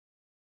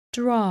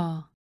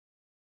 draw,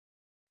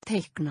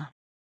 Teikna.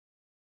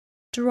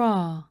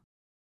 draw,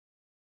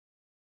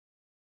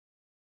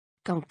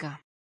 Ganga.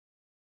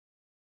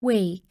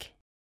 wake,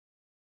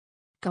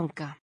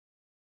 Ganga.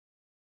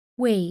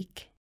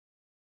 wake,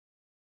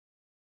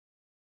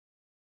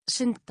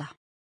 Synda.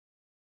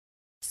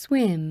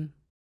 swim,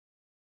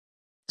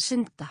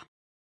 Synda.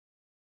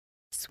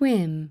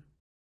 swim,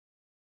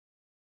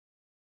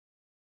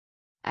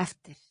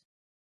 Eftir.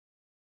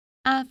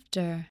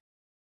 after,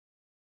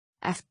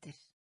 Eftir.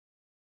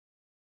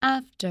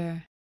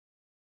 after,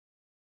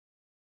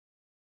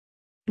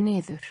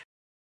 Niður.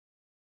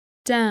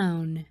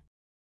 down,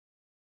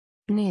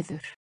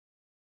 Niður.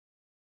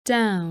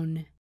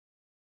 down,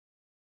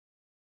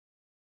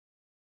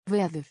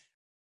 Veður.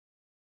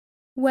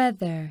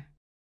 weather,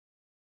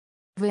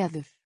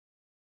 Veður.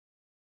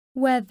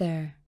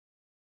 weather,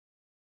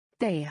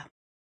 Deyja.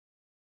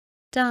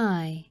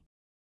 die,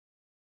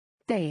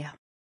 Deyja.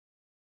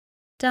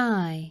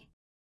 die,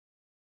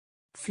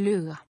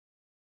 Fluga.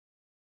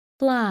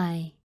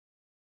 fly,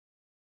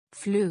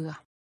 Fluga.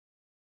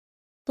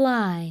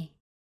 fly,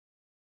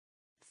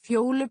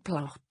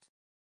 Fjólublátt.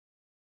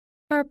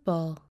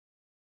 purple,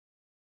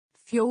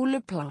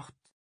 Fjólublátt.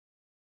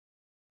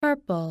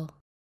 purple,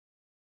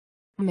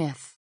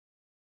 Með.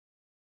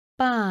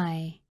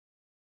 by,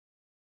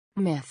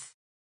 Með.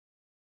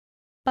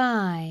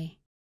 by,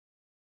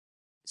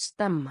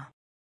 Stemma.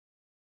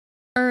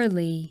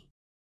 early,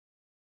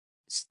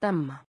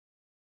 Stemma.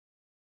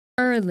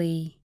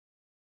 early,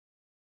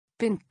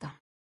 Binda.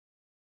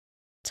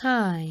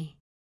 tie,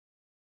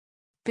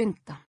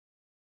 Binda.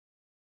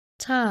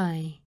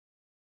 tie,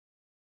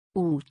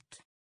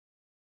 Út.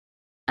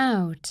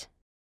 out,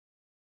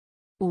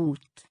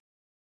 Út.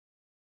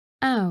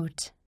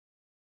 out,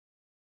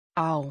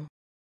 Á.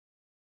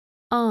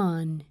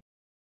 on,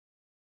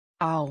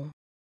 Á.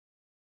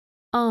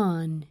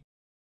 on,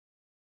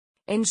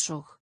 Eins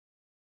og.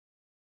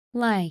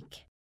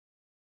 like,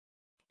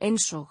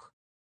 Eins og.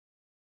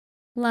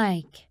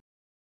 like,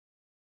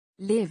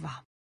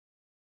 Lifa.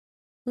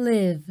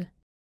 live,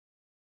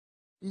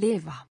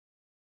 Lifa.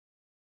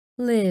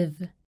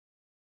 live,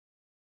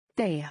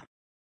 Deyja.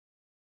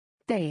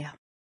 Deyja.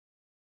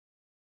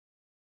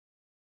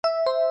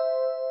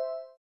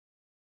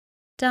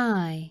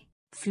 die,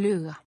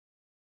 Fluga.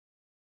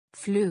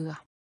 Fluga.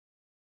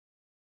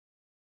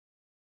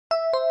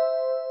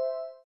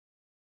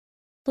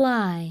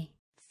 fly,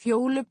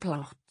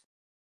 Fjólublátt.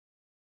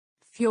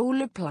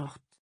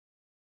 Fjólublátt.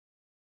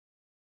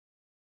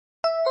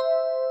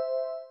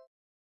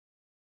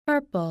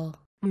 purple,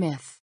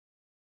 Með.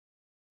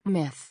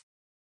 Með.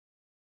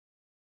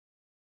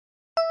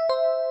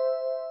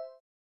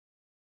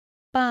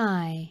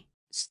 by,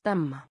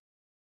 Stemma.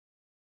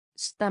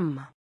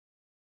 Stemma.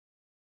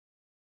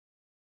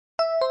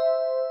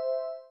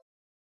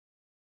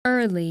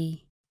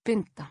 early,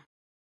 Binda.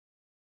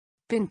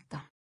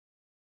 Binda.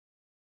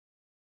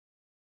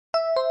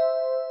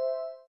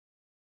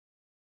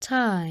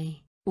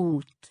 tie,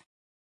 Út.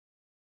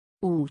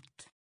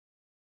 Út.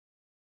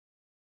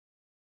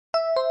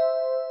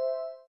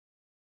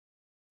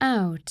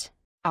 out,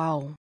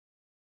 Á.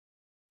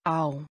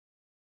 Á.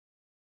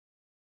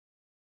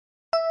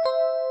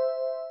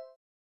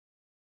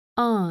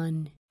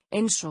 on,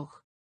 Eins og.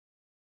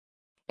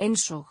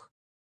 Eins og.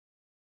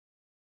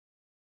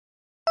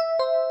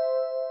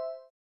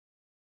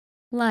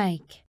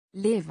 like,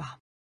 Lifa.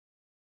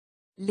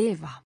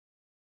 Lifa.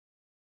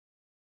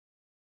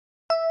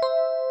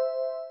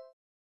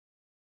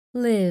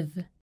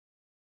 live,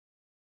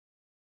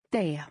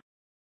 Deyja.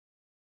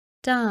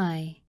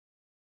 die,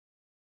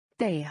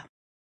 Deyja.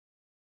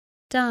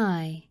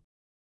 die,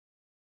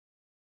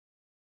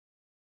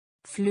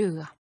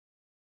 Fluga.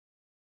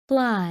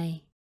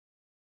 fly,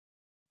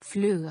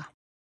 Fluga.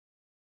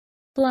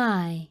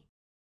 fly,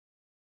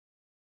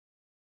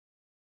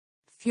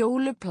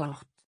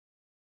 Fjólublátt.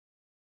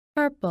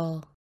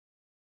 purple,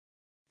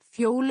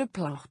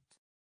 Fjólublátt.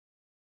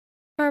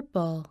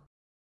 purple,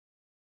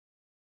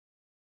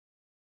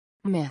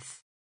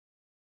 Með.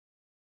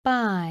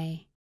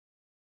 by,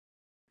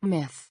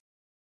 Með.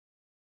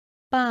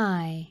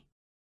 by,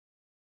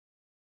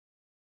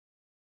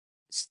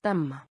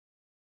 Stemma.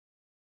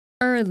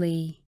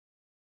 early,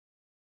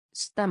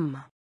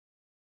 Stemma.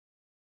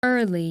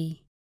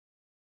 early,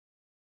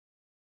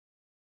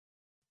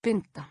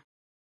 Binda.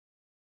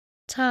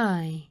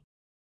 tie,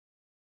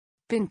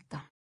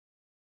 Binda.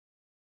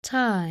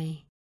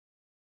 tie,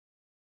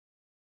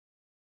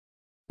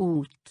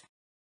 Út.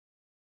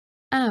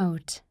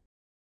 out,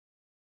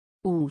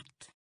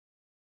 Út.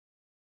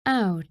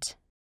 out,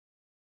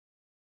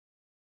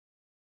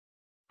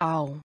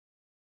 Á.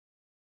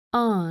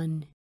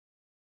 on,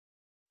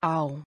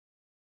 Á.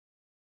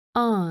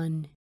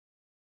 on,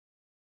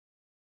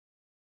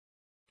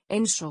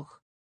 Eins og.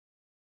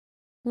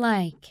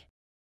 like,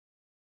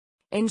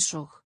 Eins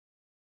og.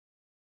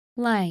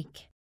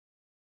 like,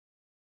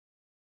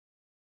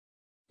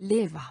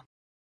 Lifa.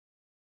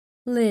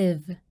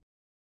 live,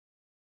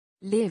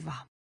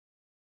 Lifa.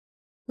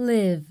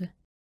 live,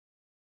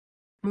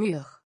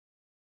 Mjög.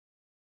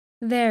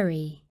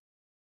 very,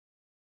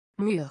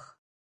 Mjög.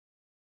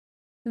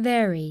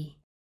 very,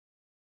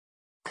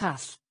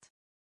 Kalt.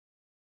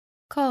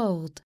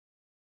 cold,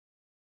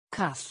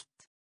 Kalt.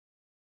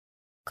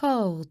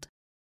 Cold.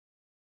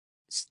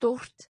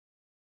 Stórt.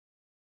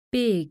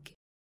 Big.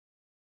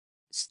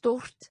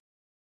 Stórt.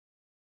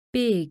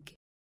 Big.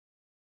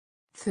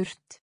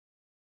 Þurrt.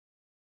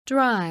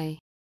 Dry.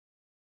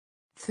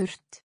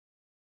 Þurrt.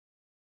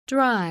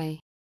 Dry.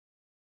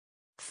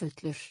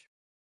 Fullur.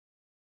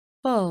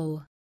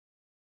 Full.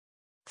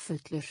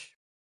 Fullur.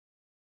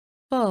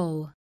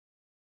 Full.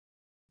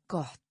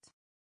 Gott.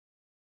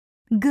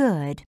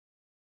 Good.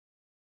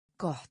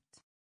 Gott.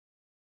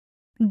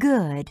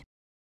 Good.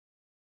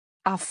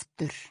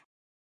 Aftur.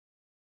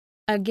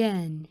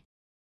 Again.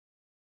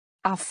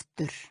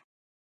 Aftur.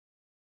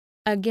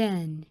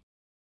 Again.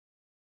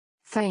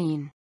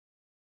 Fegin.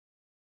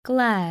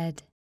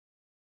 Glad.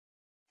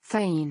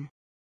 Fegin.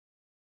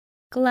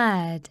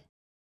 Glad.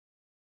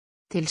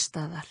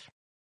 Tilstaðar.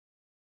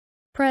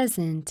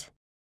 Present.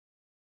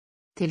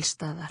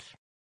 Tilstaðar.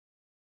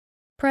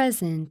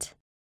 Present.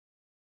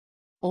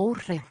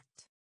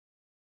 Óhreint.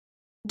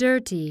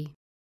 Dirty.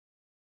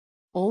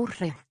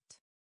 Óhreint.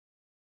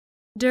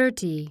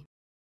 Dirty.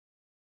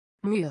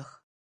 Mjög.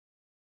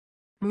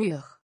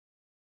 Mjög.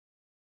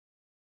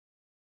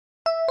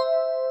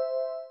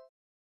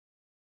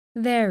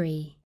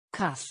 Very.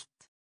 Kalt.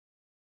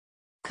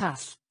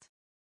 Kalt.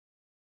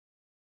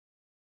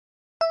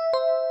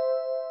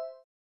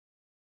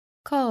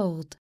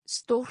 Cold.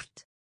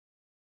 Stórt.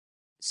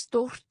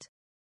 Stórt.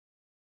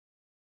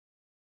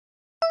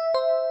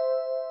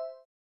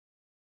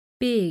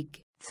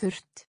 Big.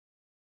 Þurrt.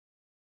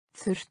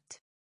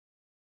 Þurrt.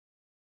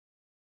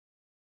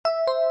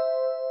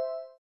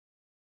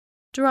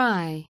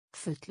 Dry.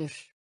 Fullur.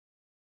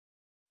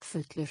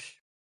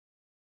 Fullur.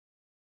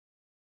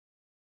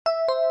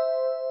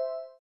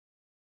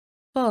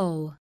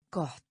 Full.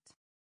 Gott.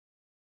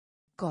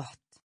 Gott.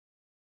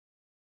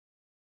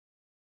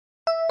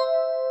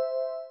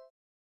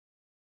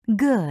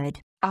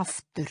 Good.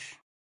 Aftur.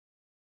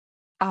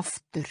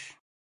 Aftur.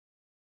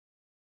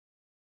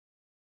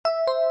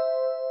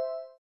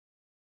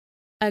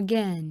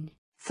 Again.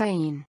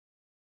 Fegin.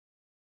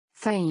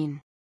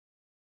 Fegin.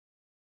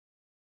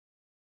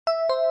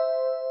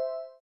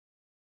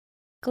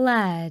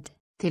 Glad.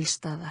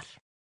 Tilstaðar.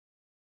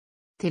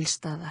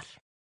 Tilstaðar.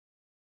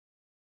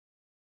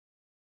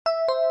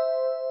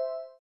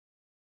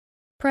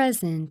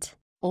 Present.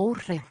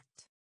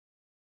 Óhreint.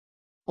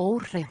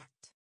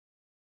 Óhreint.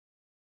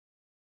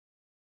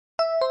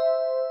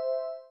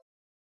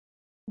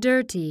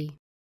 Dirty.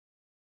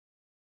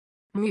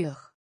 Mjög.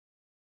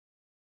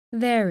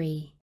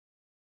 Very.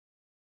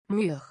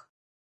 Mjög.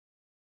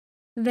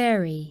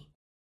 Very.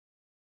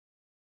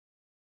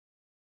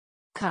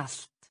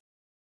 Kalt.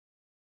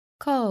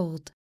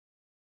 Cold.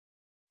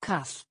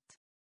 Kalt.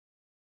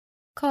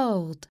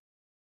 Cold.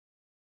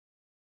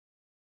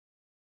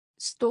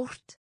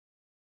 Stórt.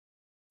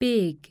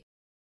 Big.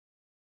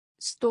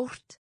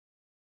 Stórt.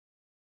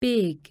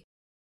 Big.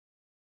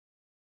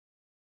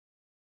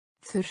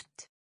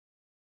 Þurrt.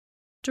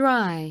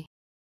 Dry.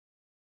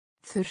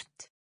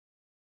 Þurrt.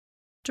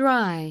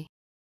 Dry.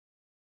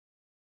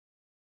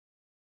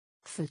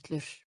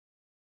 Fullur.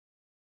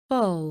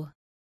 Full.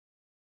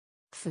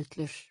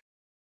 Fullur.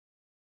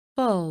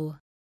 Full.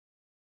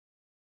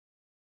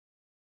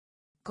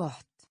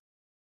 Gott.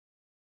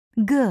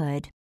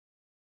 Good.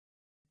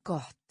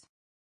 Gott.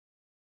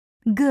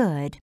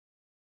 Good.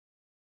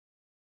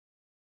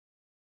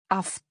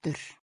 Aftur.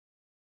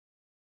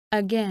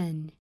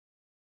 Again.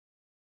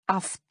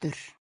 Aftur.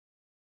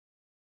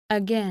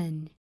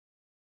 Again.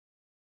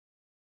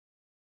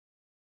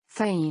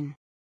 Fegin.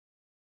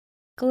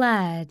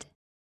 Glad.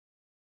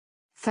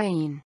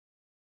 Fegin.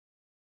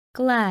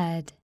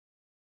 Glad.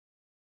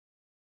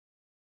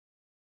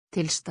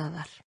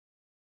 Tilstaðar.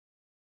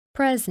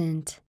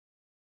 Present.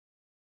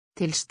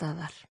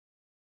 Tilstaðar.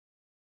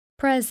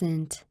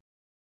 Present.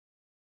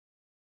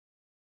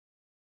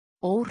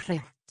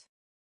 Óhreint.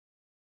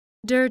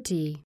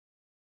 Dirty.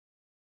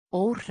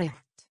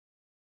 Óhreint.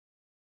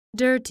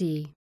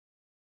 Dirty.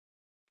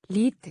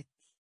 Lítill.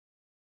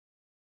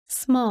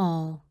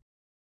 Small.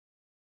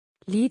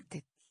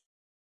 Lítill.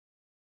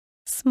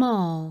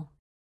 Small.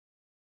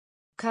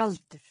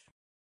 Kaldur.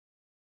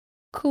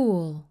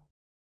 Cool.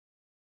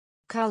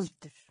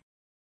 Kaldur.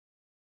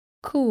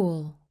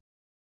 Cool.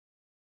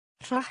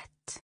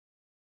 Hratt.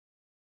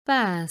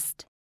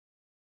 Fast.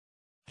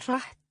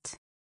 Hratt.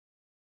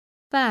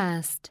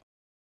 Fast.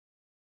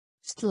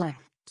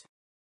 Slæmt.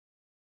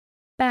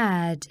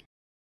 Bad.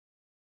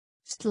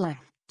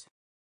 Slæmt.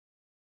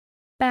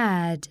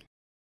 Bad.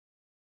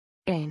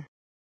 Ein.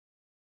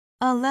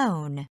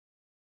 Alone.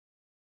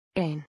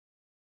 Ein.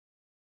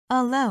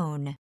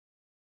 Alone.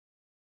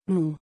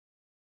 Nú.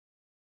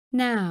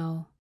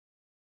 Now.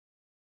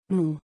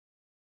 Nú.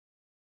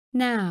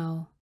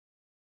 Now.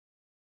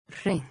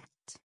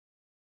 Hreint.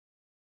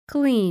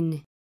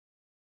 Clean.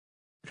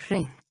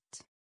 Hreint.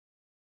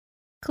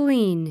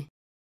 Clean.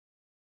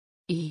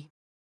 Í.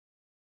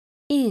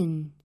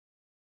 In.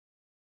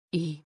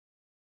 Í.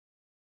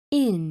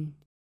 In.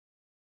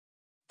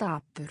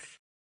 Dapur.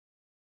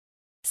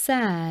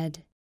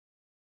 Sad.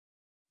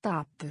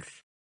 Dapur.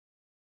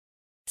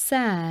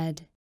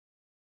 sad,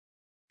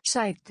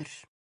 Sætur.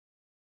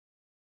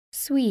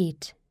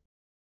 sweet,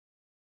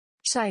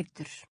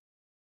 Sætur.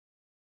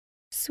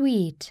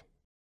 sweet,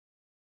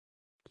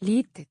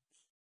 Lítill.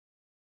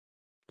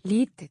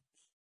 Lítill.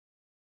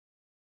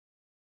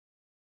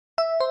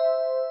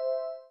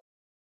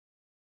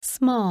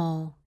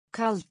 small,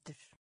 Kaldur.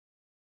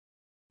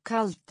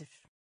 Kaldur.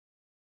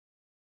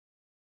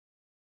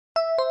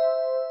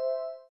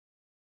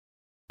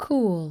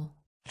 cool,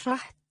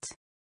 Hratt.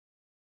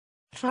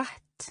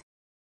 Hratt.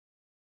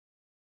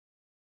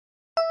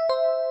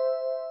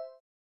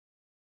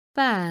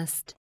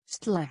 fast,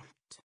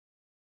 Slæmt.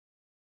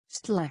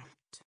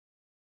 Slæmt.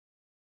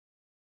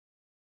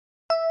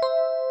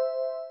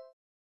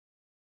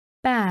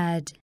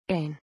 bad,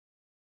 Ein.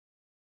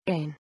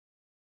 Ein.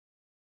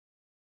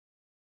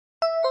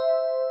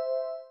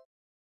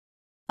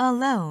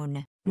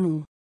 alone,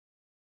 Nú.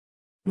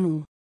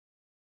 Nú.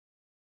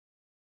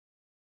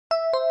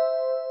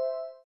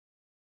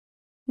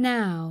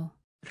 now,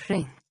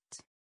 Hreint.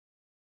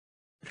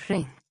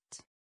 Hreint.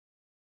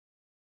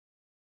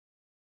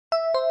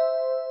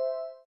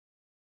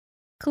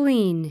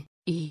 clean,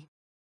 Í.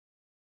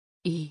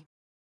 Í.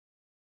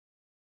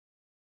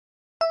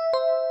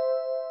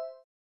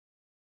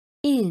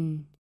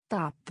 in,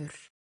 Dapur.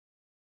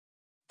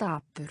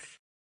 Dapur.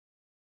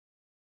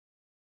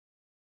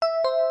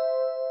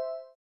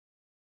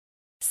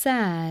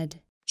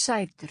 sad,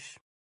 Sætur.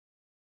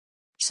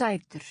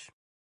 Sætur.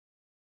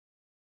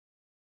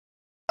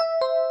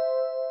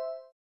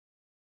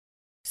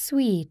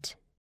 sweet,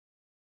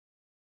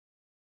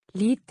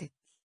 Lítill.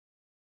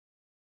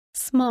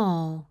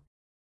 small,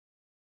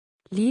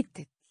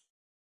 Lítill.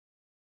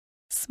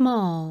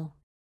 small,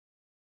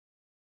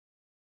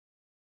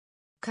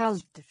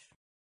 Kaldur.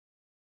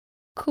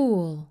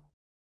 cool,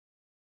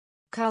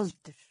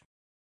 Kaldur.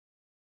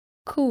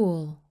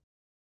 cool,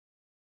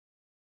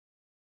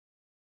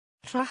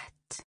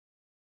 Hratt.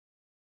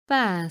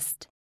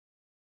 fast,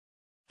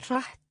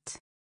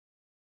 Hratt.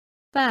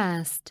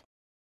 fast,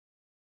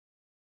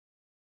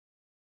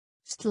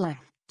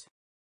 Slæmt.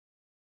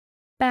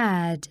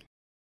 bad,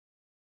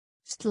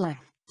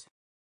 Slæmt.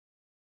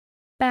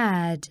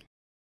 bad,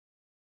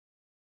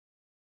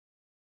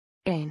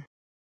 Ein.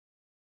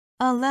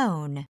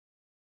 alone,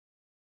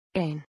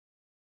 Ein.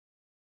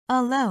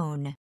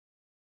 alone,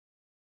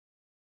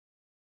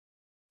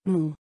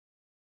 Nú.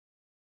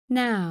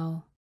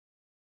 now,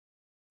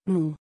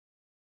 Nú.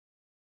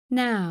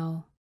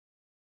 now,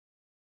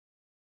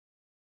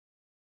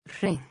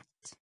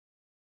 Hreint.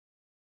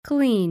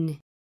 clean,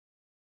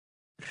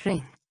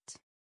 Hreint.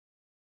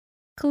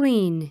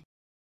 clean,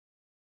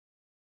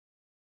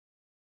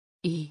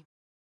 Í.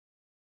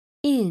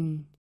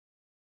 in,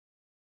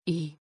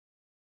 Í.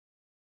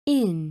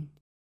 in,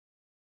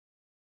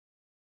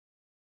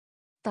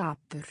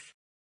 Dapur.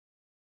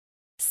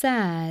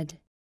 sad,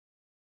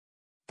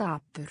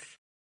 Dapur.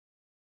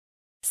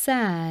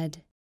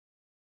 sad,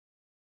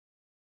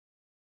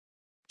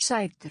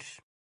 Sætur.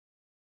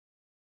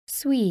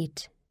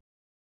 sweet,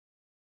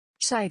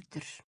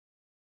 Sætur.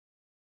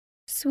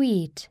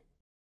 sweet,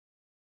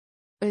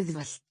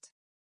 Auðvelt.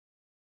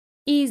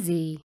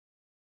 easy,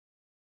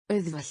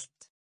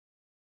 Auðvelt.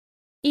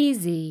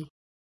 easy,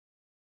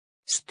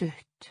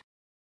 Stutt.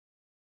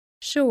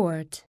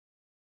 short,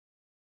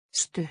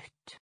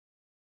 Stutt.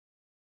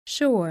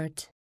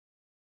 short,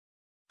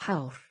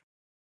 Hár.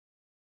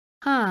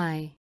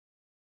 high,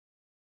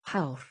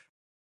 Hár.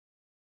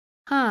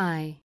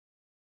 high,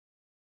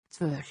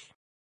 Tvöl.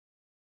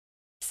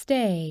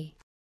 stay,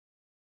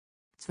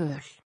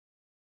 Tvöl.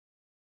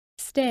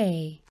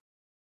 stay,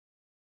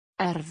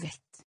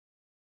 Erfitt.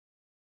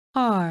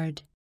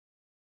 hard,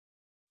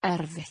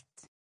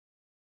 Erfitt.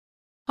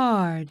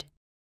 hard,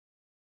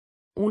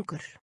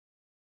 Ungur.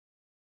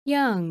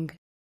 young,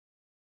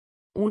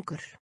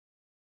 Ungur.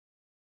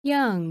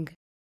 young,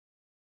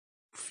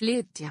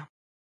 Flytja.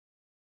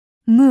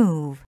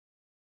 move,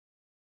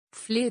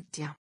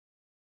 Flytja.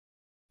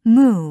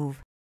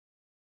 move,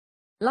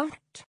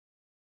 Langt.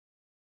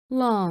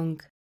 long,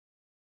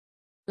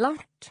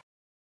 Langt.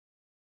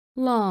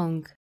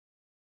 long,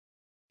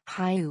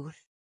 Hægur.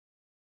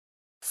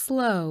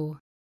 slow,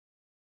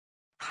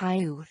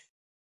 Hægur.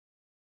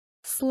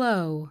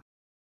 slow,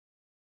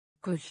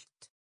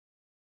 Gult.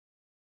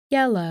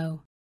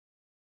 yellow,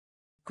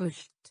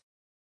 Gult.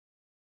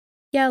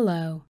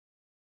 yellow,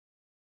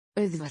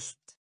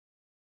 Auðvelt.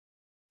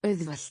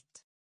 Auðvelt.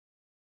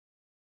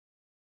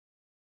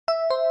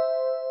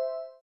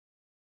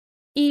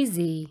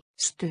 easy,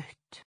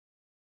 Stutt.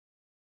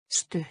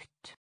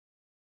 Stutt.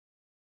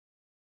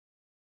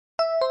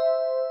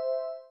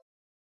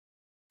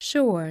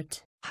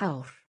 short,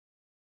 Hár.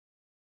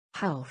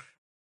 Hár.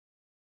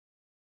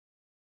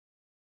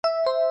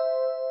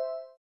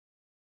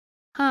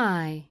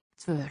 high,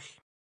 Tvöl.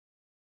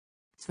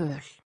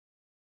 Tvöl.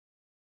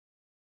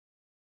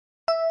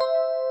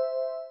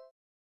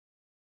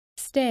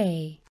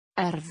 stay,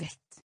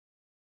 Erfitt.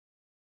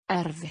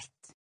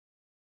 Erfitt.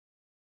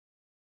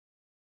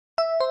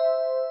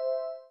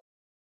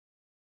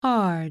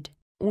 hard,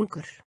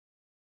 Ungur.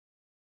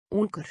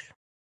 Ungur.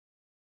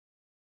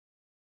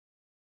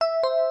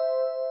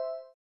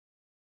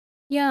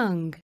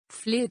 young,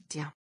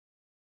 Flytja.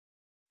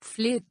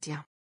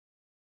 Flytja.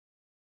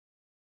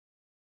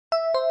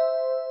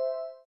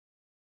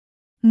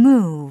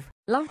 move,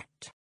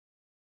 Langt.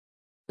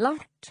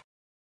 Langt.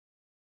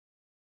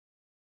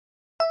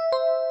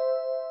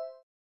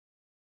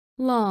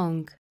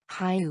 long,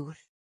 Hægur.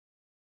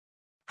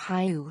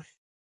 Hægur.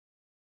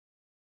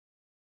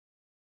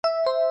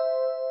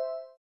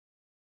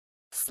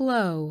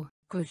 slow,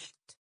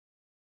 Gult.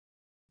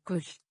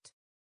 Gult.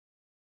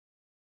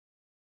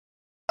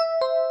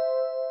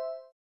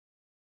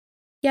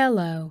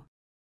 yellow,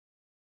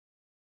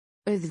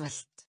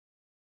 Auðvelt.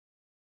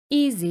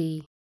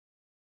 easy,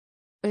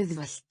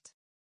 Auðvelt.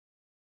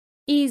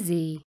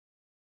 easy,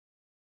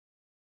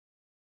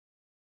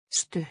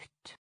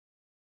 Stutt.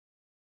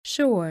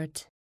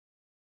 short,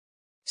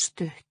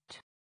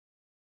 Stutt.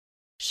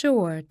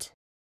 short,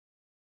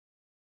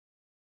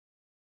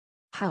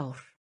 Hár.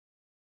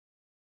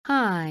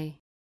 high,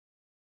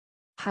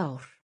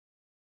 Hár.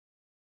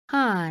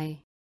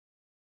 high,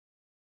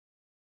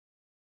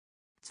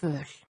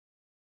 Tvöl.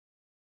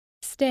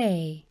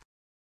 stay,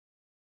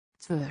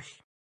 Tvöl.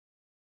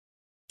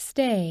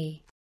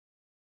 stay,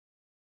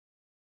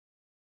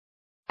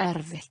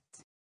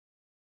 Erfitt.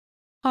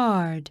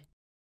 hard,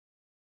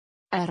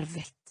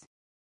 Erfitt.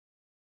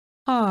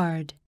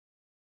 hard,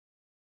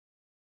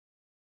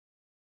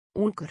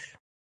 Ungur.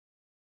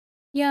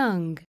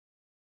 young,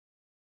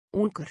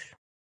 Ungur.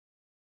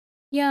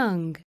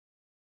 young,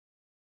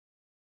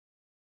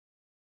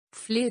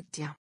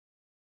 Flytja.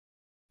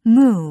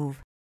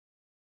 move,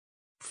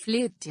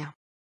 Flytja.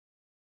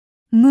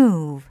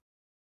 move,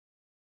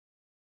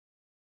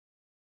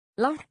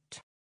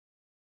 Langt.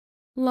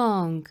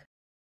 long,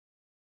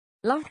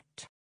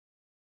 Langt.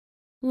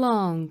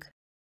 long,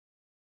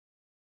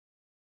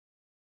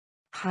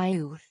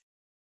 Hægur.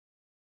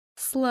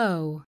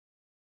 slow,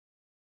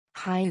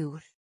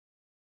 Hægur.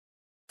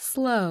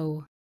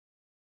 slow,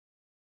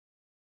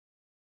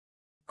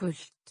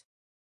 Gult.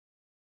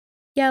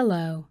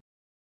 yellow,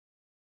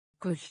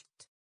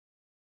 Gult.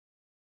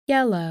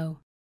 yellow,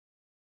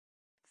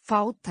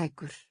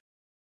 Fátækur.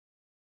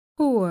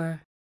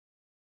 poor,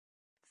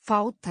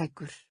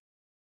 Fátækur.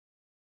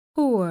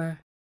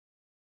 poor,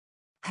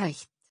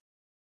 Hætt.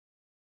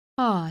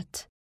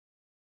 hot,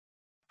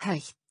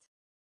 Hætt.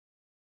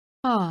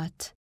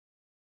 hot,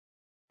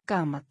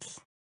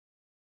 Gamall.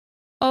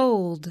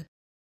 old,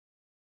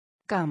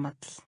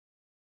 Gamall.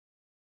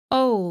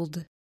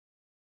 old,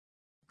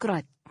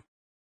 Grænn.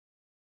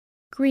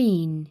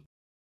 green,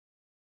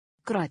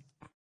 Grænn.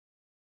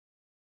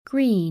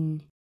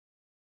 green,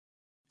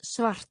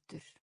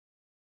 Svartur.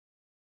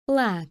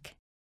 black,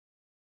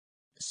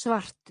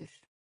 Svartur.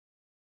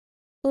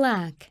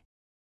 black,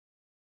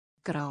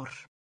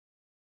 Grár.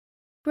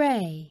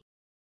 gray,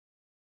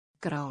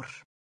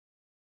 Grár.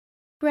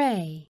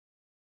 gray,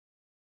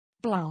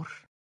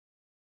 Blár.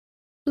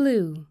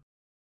 blue,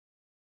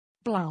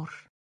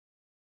 Blár.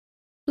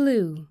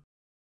 blue,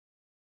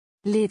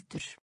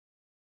 Litur.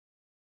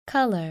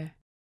 color,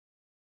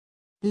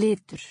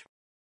 Litur.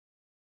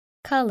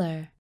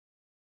 color,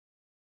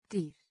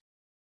 Dýr.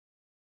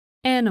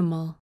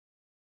 animal,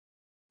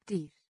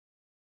 Dýr.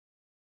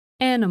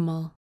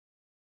 animal,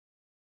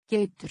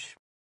 Geitur.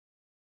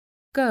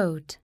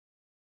 goat,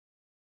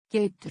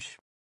 Geitur.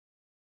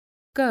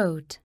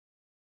 goat,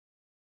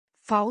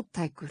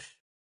 Fátækur.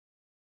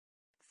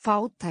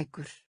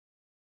 Fátækur.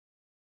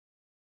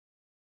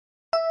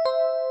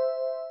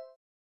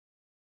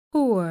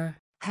 poor,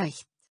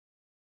 Hætt.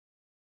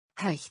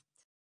 Hætt.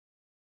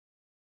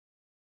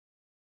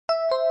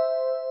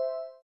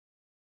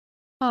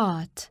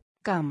 hot,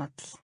 Gamall.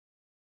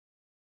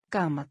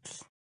 Gamall.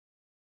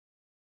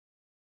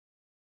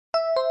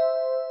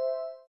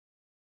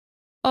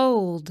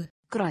 old,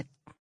 Grænn.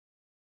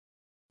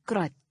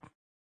 Grænn.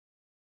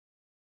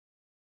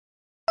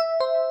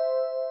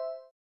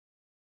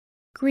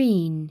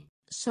 green,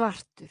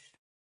 Svartur.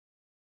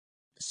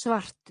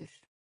 Svartur.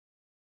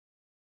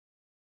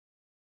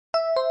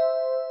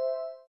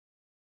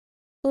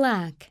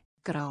 black,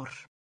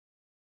 Grár.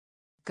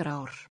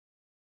 Grár.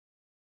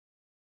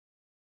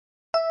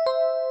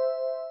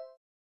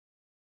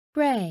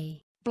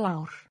 gray,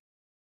 Blár.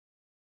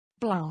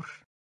 Blár.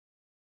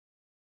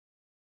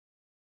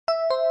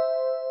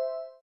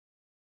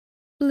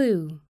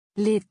 blue,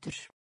 Litur.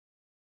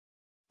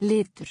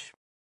 Litur.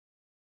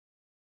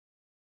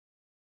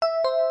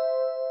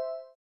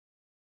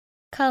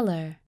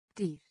 color,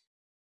 Dýr.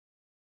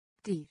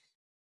 Dýr.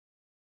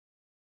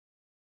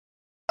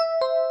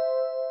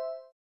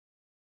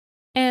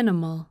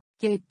 animal,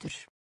 Geitur.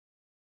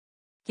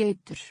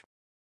 Geitur.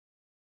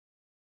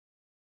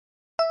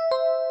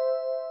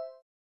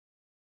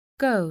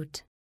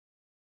 goat,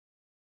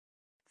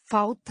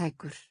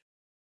 Fátækur.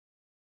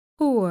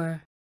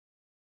 poor,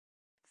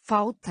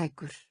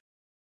 Fátækur.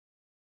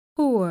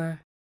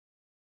 poor,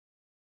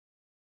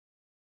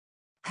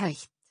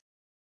 Hætt.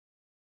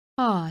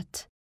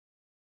 hot,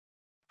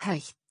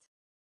 Hætt.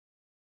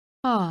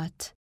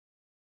 hot,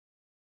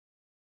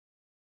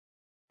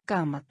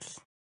 Gamall.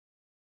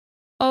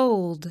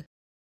 old,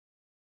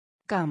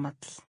 Gamall.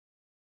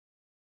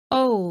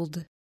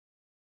 old,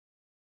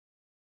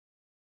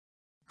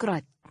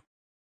 grænn,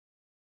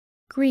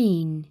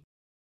 green,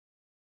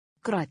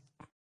 grænn,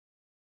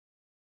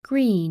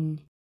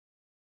 green,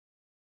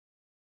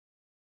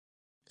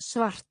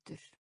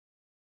 svartur,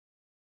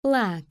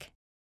 black,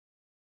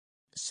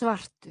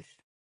 svartur,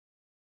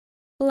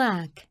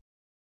 black,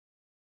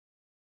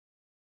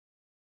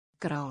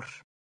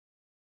 grár,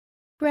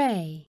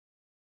 gray,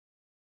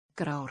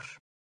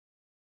 grár,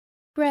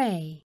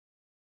 gray,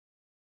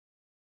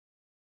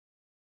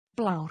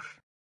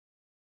 blár,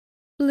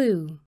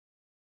 blue,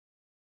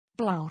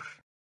 blár,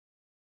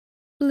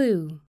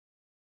 blue,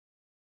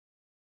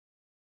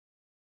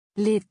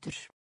 litur,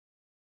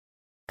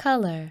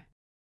 color,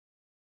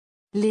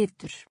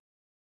 litur,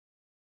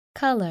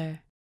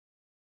 color,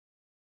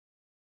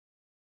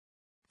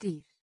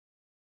 dýr,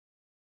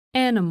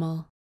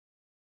 animal,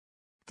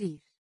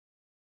 dýr,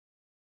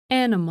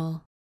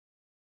 animal,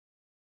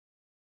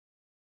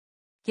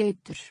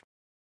 geitur,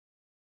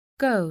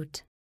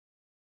 goat,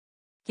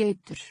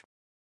 geitur,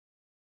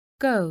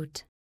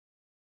 goat,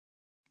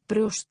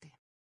 brjósti,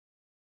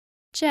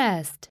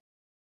 chest,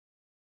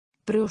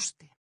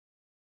 brjósti,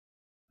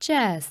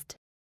 chest,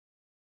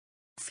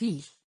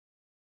 fíl,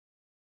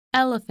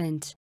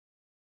 elephant,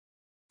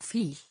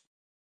 fíl,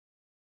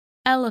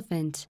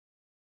 elephant,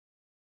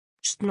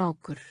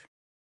 snákur,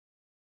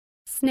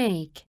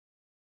 snake,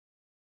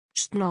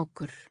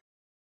 snákur,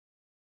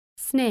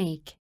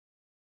 snake,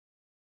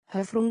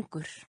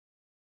 höfrungur,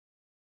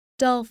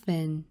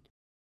 dolphin,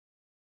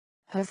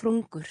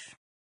 höfrungur,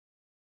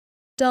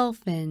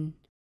 dolphin,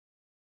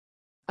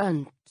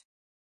 önd,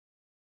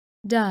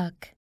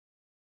 duck,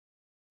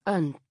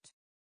 önd,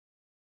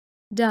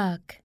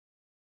 duck,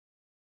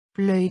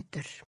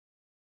 blautur,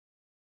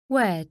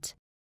 wet,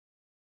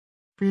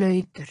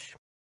 blautur,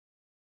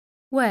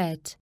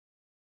 wet,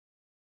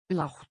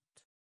 lágt,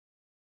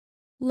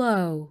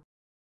 low,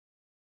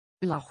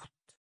 lágt,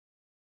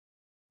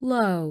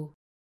 low,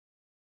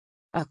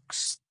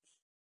 öxl,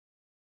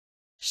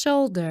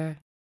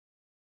 shoulder,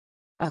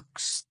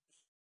 öxl,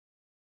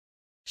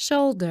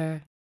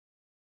 shoulder,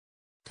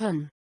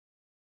 tönn,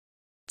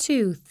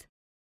 tooth,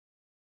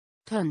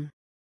 tönn,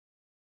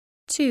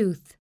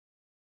 tooth,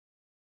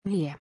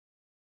 hné,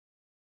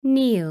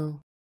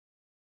 kneel,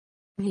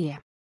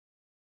 hné,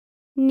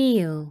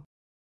 kneel,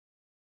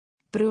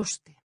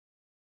 brjósti,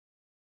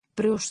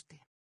 brjósti,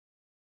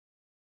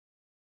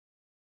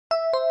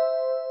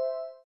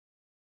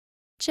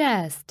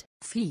 chest,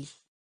 fíl,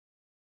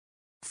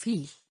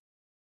 fíl,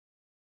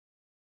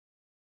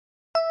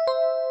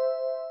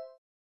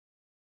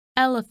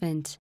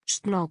 elephant,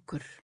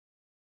 snákur,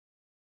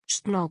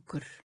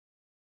 snákur,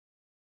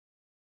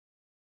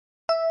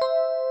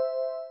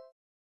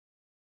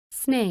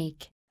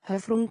 snake,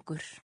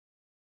 höfrungur,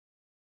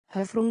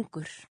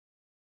 höfrungur,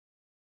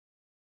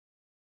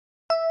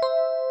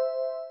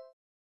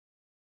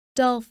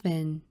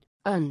 dolphin,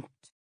 önd,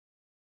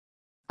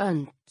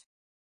 önd,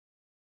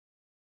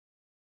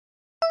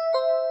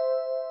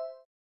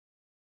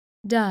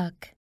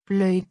 duck,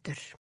 blautur,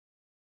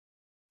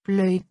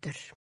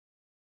 blautur,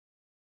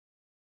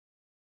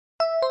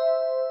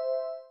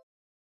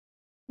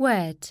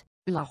 wet,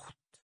 lágt,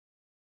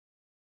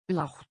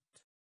 lágt,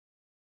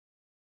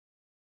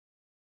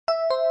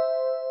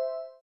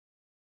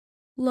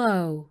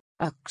 low,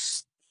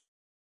 öxl,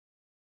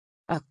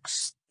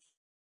 öxl,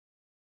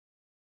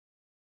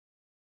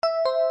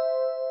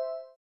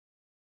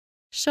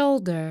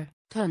 shoulder,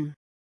 tönn,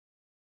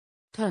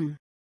 tönn,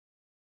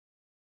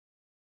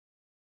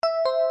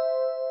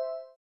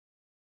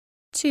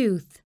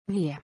 tooth,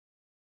 hné,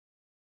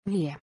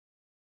 hné,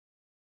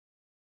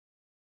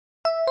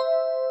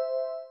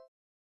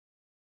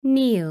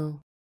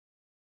 kneel,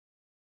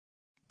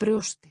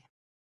 brjósti,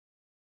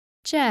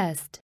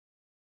 chest,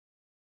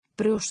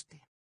 brjósti,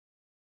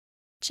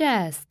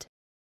 chest,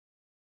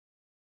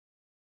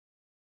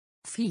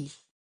 fíl,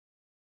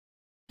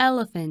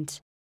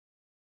 elephant,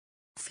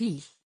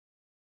 fíl,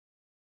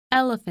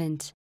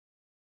 elephant,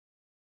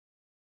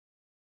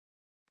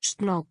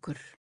 snákur,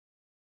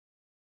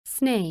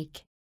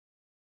 snake,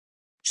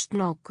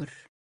 snákur,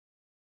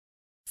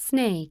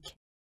 snake,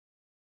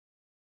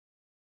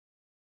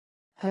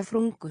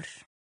 höfrungur,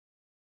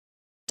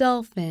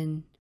 dolphin,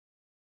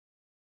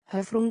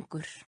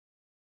 höfrungur,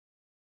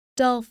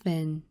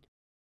 dolphin,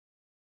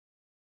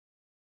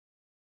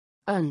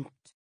 önd,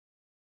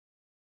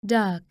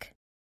 duck,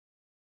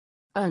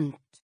 önd,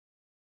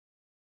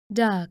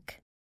 duck,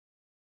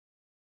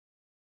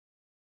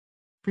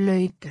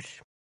 blautur,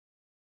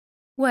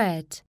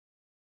 wet,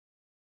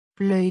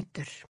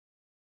 blautur,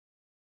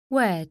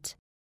 wet,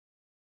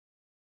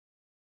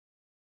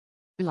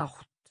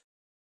 lágt,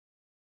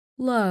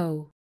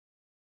 low,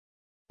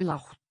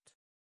 lágt,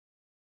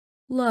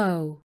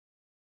 low,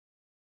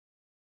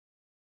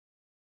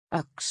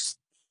 öxl,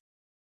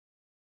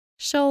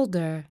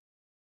 shoulder,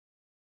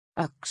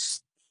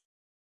 öxl,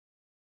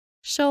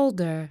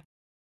 shoulder,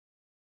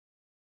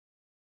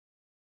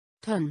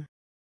 tönn,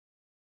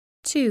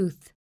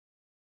 tooth,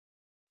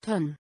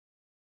 tönn,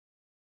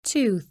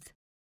 tooth,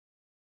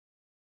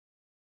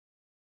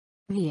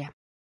 Hné.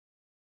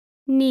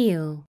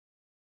 kneel,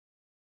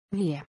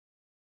 Hné.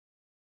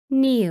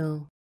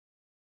 kneel,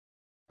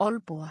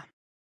 Olnboga.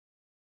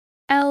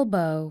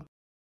 elbow,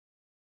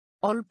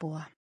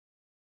 Olnboga.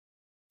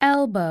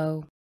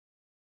 elbow,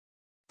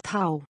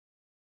 Tá.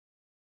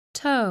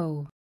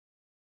 toe,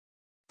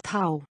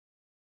 Tá.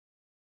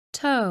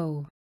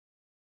 toe,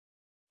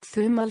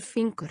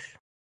 Þumalfingur.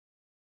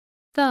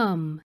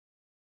 thumb,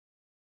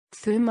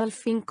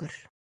 Þumalfingur.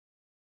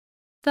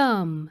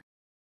 thumb,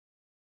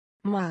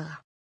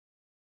 Maga.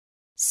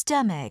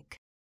 stomach,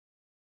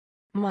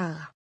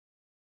 Maga.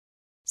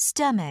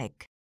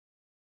 stomach,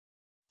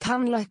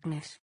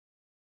 Tannlæknir.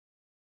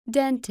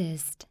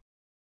 dentist,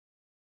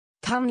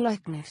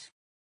 Tannlæknir.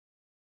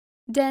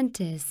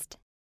 dentist,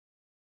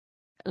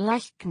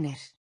 Læknir.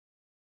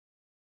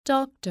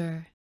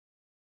 doctor,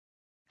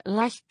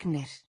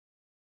 Læknir.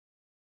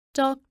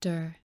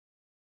 doctor,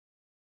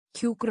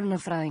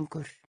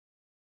 Hjúkrunarfræðingur.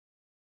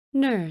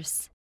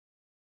 nurse,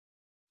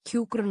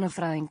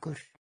 Hjúkrunarfræðingur.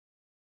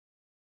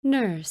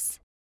 nurse,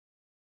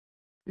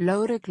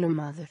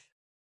 Lögreglumaður.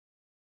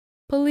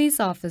 police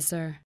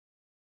officer,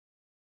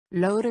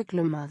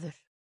 Lögreglumaður.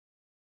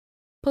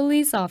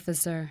 police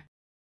officer,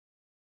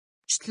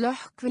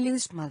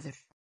 Slökkviliðsmaður.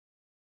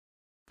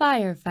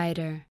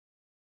 firefighter,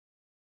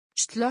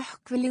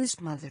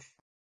 Slökkviliðsmaður.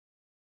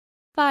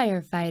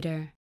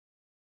 firefighter,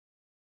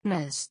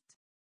 Neðst.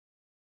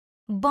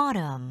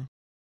 bottom,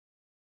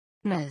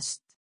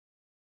 Neðst.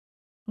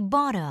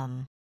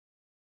 bottom,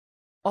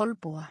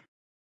 Olnboga.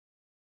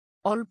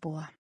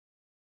 Olnboga.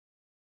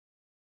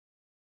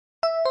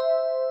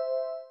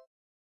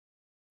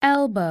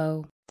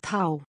 elbow,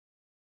 Tá.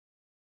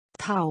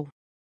 Tá.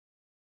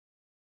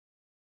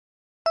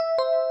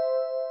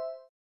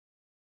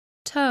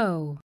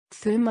 toe,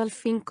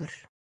 Þumalfingur.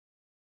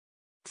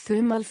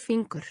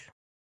 Þumalfingur.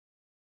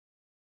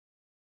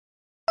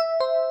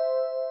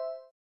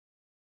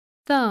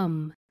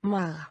 thumb,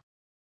 Maga.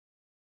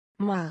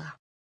 Maga.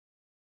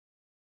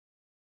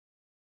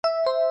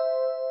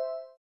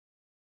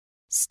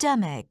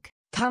 stomach,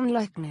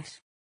 Tannlæknir.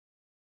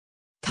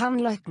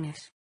 Tannlæknir.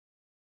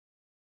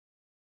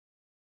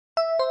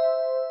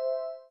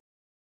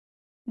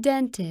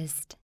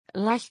 dentist,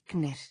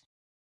 Læknir.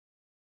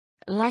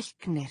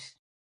 Læknir.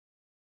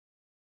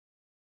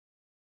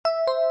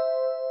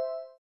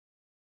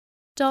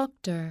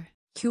 doctor,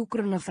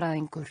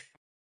 Hjúkrunarfræðingur.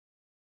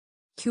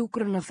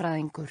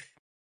 Hjúkrunarfræðingur.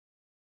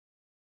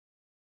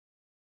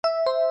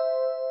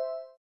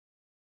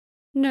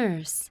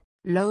 nurse,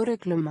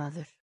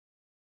 Lögreglumaður.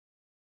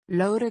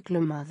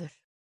 Lögreglumaður.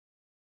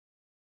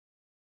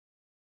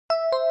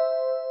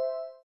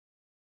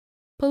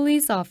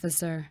 police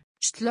officer,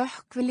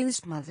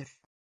 Slökkviliðsmaður.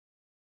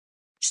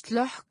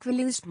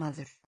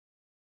 Slökkviliðsmaður.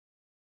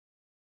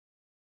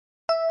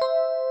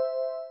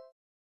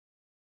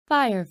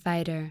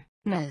 firefighter,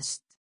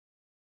 Neðst.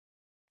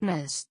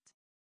 Neðst.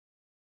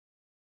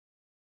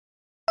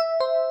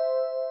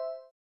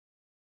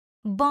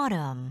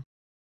 bottom,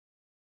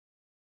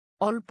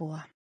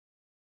 Olnboga.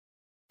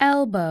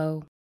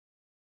 elbow,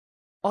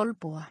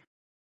 Olnboga.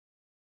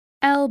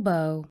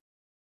 elbow,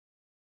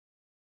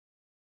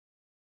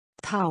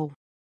 Tá.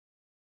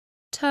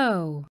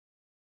 toe,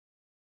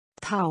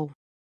 Tá.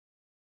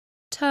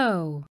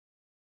 toe,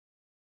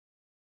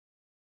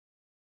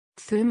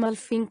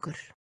 Þumalfingur.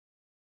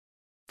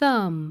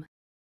 thumb,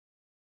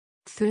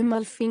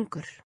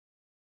 Þumalfingur.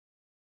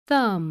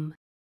 thumb,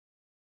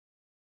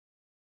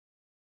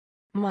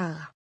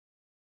 Maga.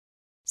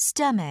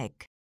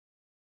 stomach,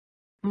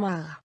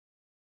 Maga.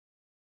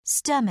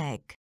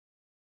 stomach,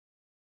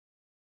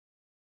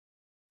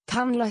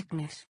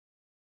 Tannlæknir.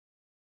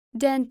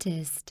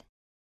 dentist,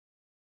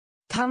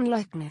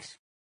 Tannlæknir.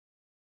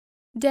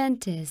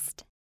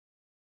 dentist,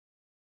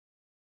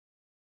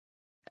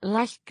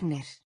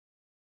 Læknir.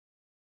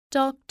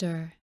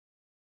 doctor,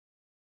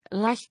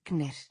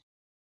 Læknir.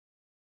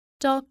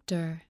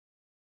 doctor,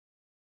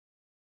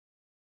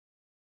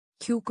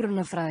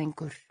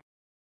 Hjúkrunarfræðingur.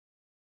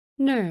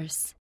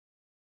 nurse,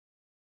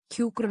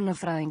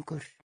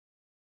 Hjúkrunarfræðingur.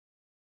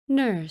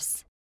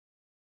 nurse,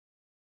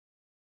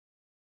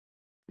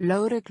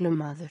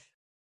 Lögreglumaður.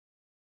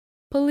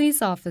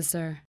 police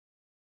officer,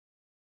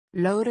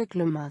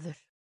 Lögreglumaður.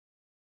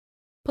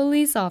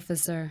 police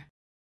officer,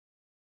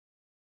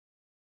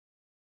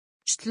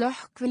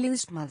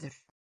 Slökkviliðsmaður.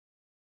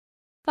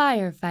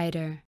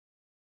 firefighter,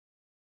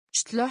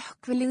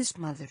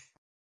 Slökkviliðsmaður.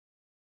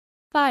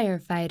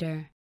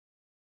 firefighter,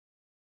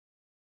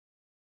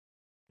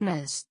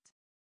 Neðst.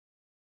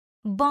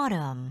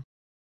 bottom,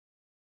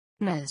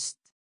 Neðst.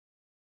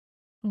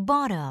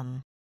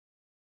 bottom,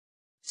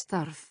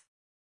 Starf.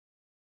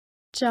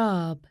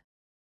 job,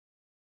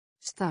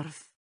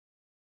 Starf.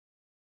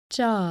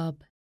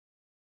 job,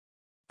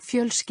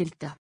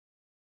 Fjölskylda.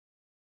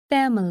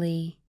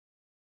 family,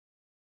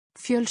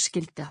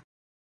 Fjölskylda.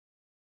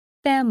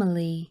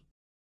 family,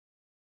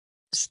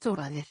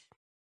 Stóraðir.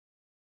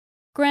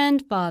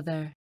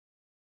 grandfather,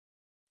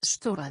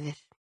 Stóraðir.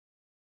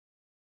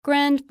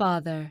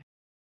 grandfather,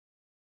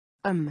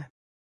 Ömmu.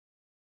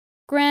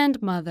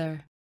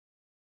 grandmother,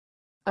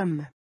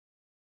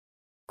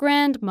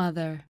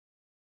 grandmother,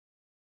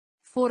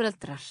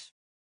 Foreldrar.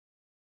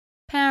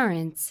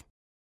 parents,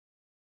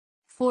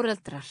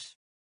 Foreldrar.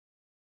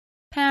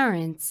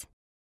 parents,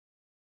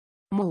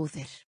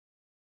 Móðir.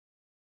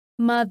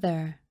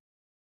 mother,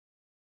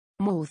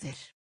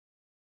 Móðir.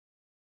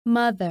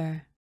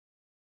 mother,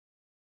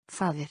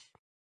 Faðir.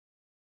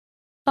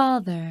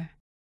 father,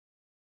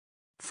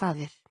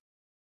 Faðir.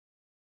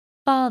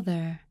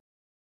 father,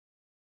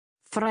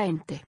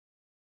 Frændi.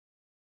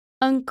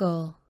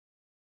 uncle,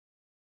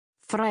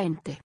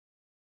 Frændi.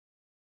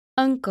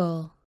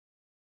 uncle,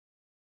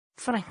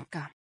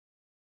 Frænka.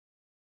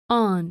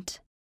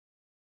 aunt,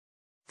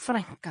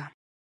 Frænka.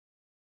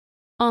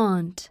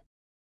 aunt,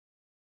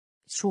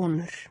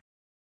 Sonur.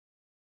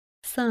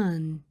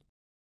 son,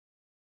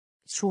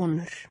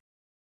 Sonur.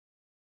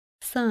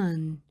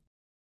 son,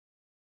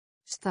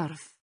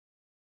 Starf.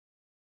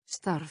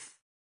 Starf.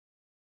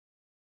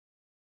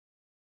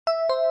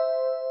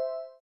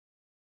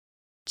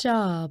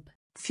 job,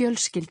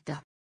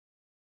 Fjölskylda.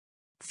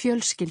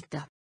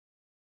 Fjölskylda.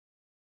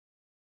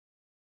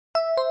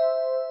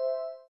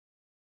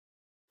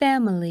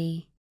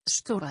 family,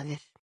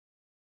 Stóraðir.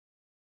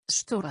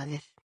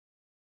 Stóraðir.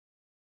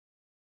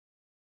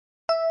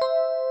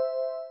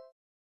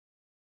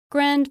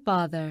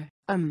 grandfather,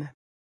 Ömmu.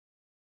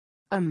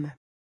 Ömmu.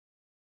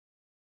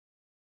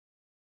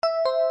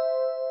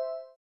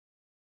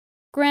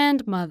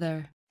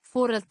 grandmother,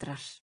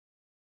 Foreldrar.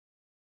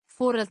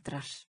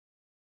 Foreldrar.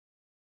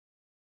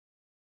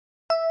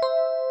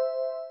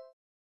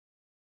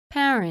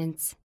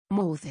 parents,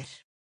 Móðir.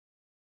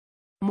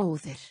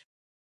 Móðir.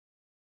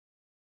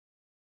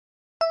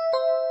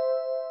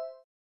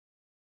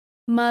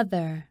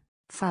 mother,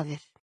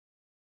 Faðir.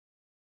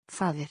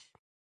 Faðir.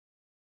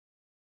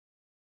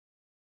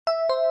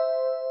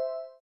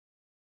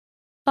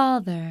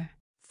 father,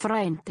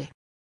 Frændi.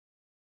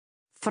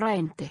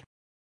 Frændi.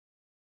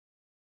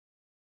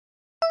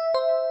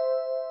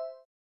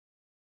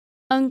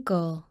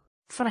 uncle,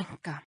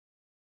 Frænka.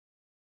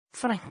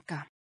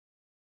 Frænka.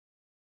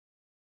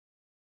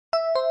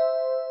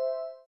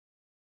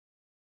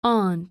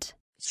 aunt,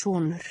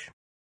 Sonur.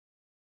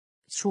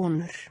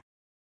 Sonur.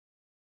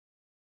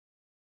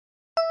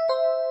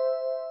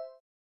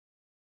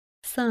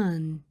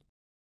 son,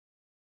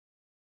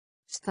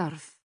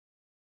 Starf.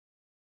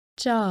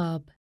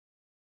 job,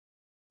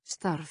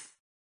 Starf.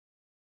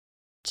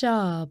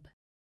 job,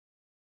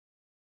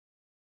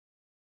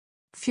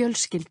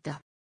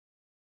 Fjölskylda.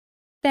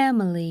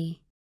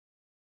 family,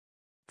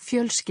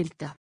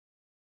 Fjölskylda.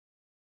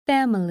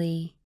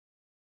 family,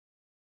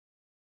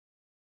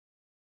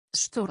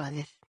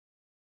 Stóraðir.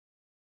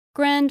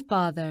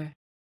 grandfather,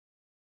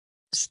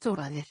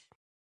 Stóraðir.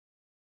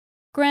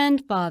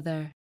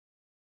 grandfather,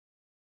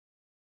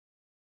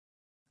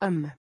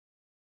 Ömmu.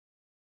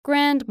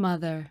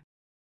 grandmother,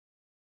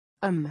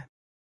 Ömmu.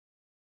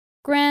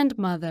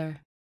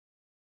 grandmother,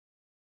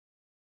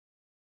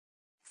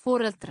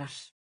 Foreldrar.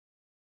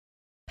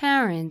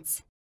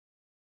 parents,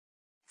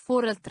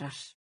 Foreldrar.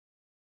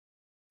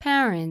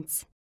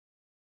 parents,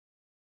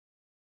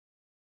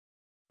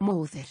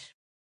 Móðir.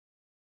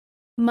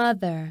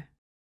 mother,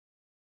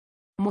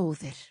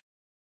 Móðir.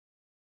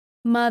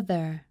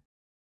 mother,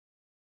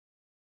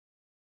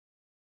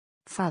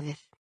 Faðir.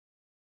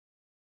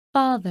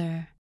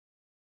 father,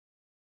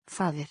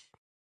 Faðir.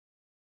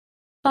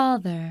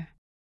 father,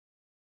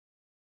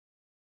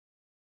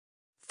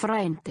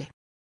 Frændi.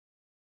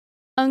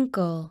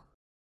 uncle,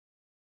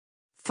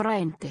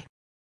 Frændi.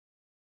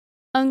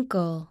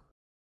 uncle,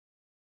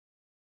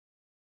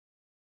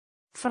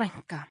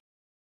 Frænka.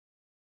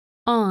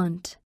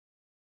 aunt,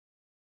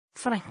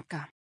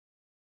 Frænka.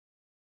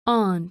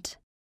 aunt,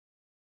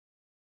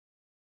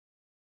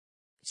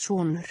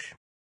 Sonur.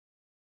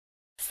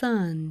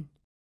 son,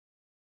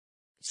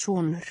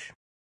 Sonur.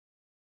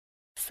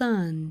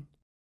 son,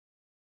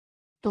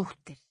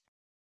 Dóttir.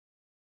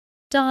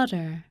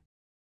 daughter,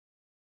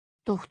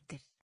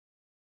 Dóttir.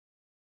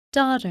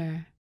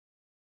 daughter,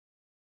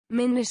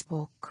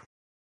 Minnisbók.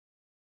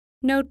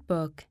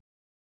 notebook,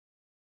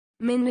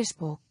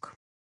 Minnisbók.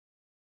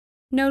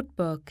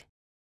 notebook,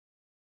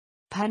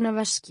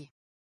 Pennaveski.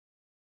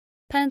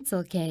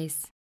 pencil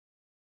case,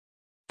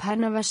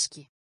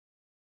 Pennaveski.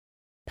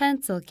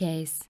 pencil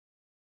case,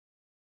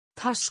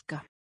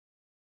 Taska.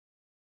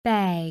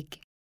 bag,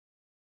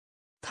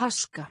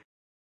 Taska.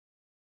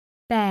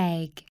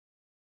 bag,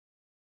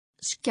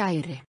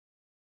 Skæri.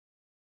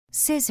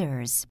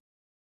 Scissors.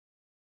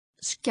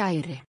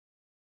 Skæri.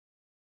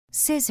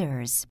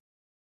 Scissors.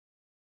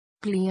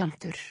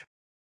 Blýantur.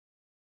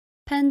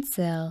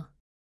 pencil,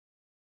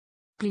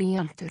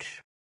 Blýantur.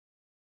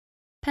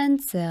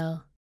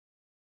 pencil,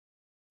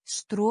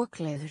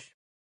 Strókleður.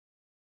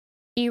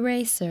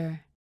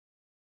 eraser,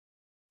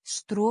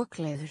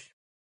 Strókleður.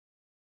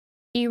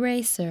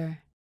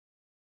 eraser,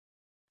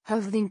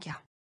 Höfðingja.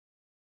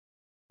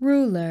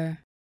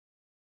 ruler,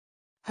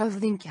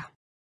 Höfðingja.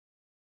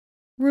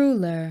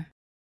 ruler,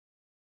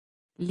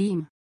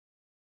 Lím.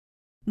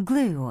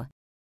 Glue.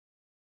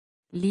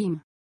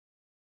 Lím.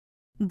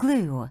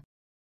 Glue.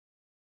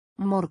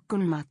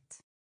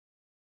 Morgunmat.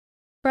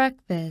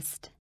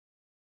 breakfast,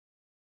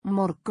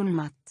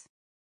 Morgunmat.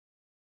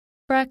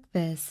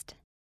 breakfast,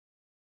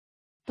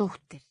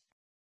 Dóttir.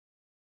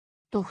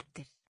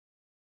 Dóttir.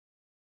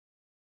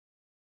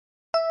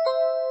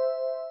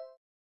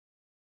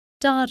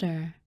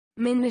 daughter,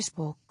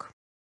 Minnisbók.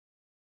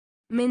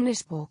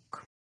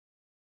 Minnisbók.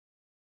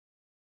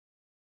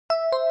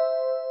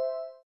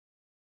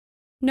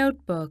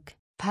 notebook,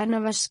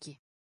 Pennaveski.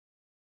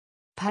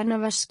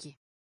 Pennaveski.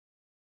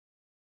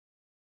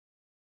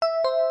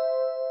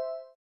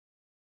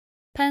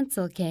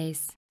 pencil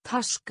case,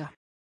 Taska.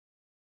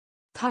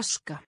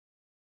 Taska.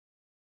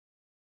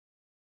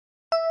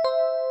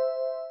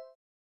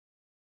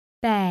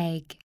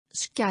 bag,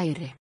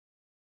 Skæri.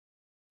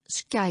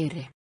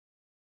 Skæri.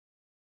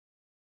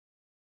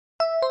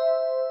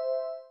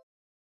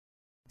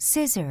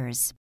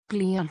 Scissors.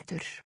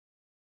 Blýantur.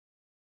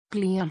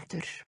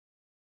 Blýantur.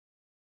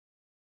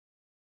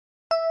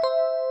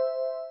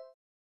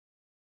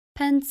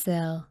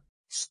 pencil,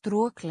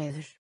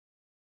 Strókleður.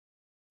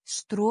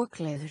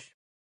 Strókleður.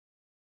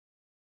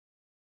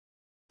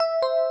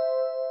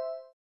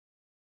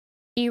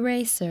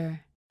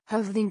 eraser,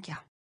 Höfðingja.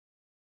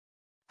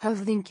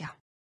 Höfðingja.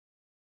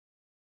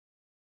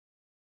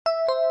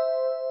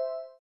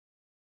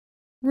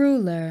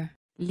 ruler,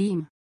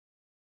 Lím.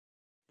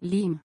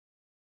 Lím.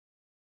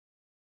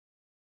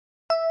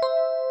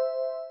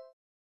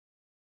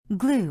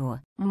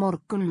 Glue.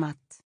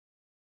 Morgunmat.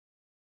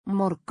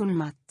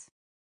 Morgunmat.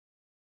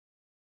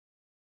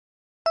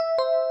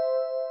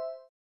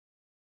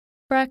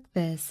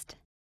 breakfast,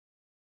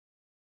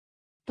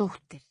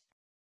 Dóttir.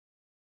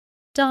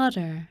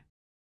 daughter,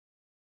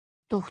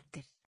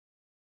 Dóttir.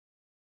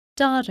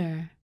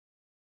 daughter,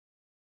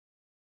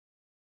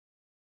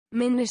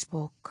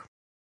 Minnisbók.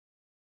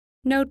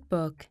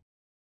 notebook,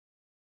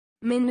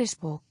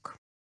 Minnisbók.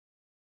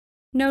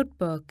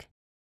 notebook,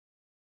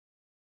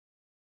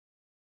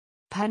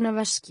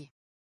 Pennaveski.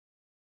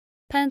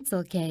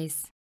 pencil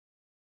case,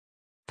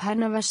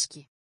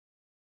 Pennaveski.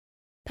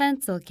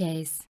 pencil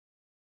case,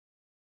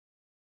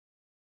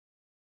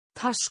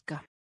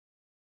 Taska.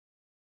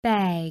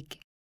 bag,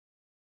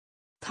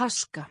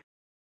 Taska.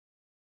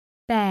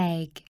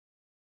 bag,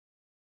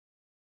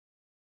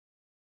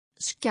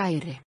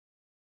 Skæri.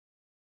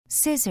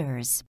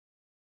 Scissors.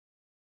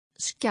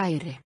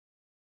 Skæri.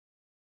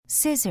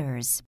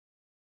 Scissors.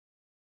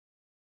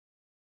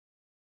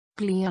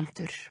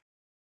 Blýantur.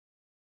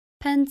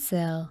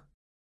 pencil,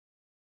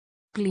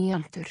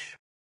 Blýantur.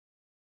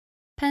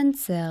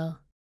 pencil,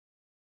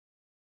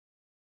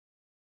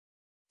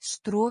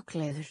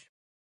 Strókleður.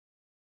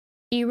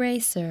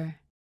 eraser,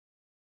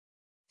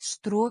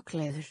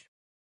 Strókleður.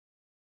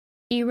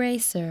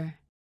 eraser,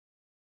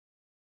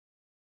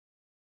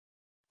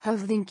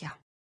 Höfðingja.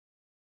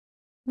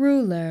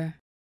 ruler,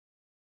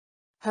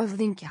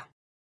 Höfðingja.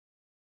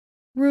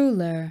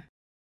 ruler,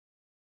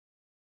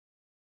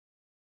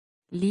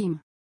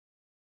 Lím.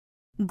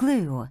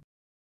 Glue.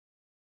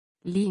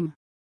 Lím.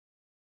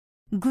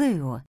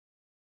 Glue.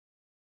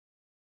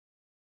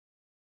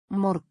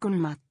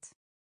 Morgunmat.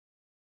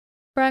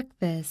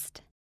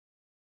 breakfast,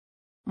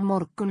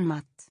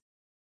 Morgunmat.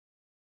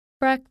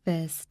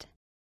 breakfast,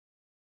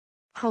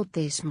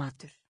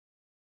 Hádegismatur.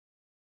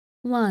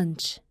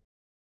 lunch,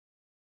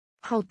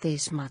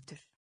 Hádegismatur.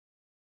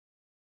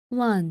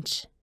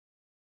 lunch,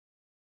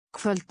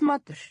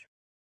 Kvöldmatur.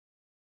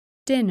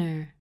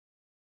 dinner,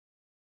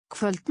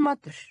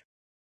 Kvöldmatur.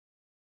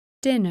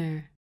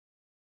 dinner,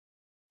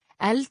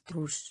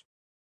 Eldhús.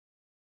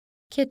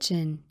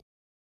 kitchen,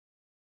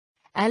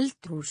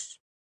 Eldhús.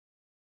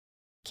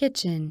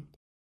 kitchen,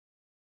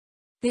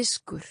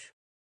 Diskur.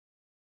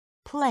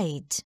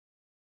 Plate.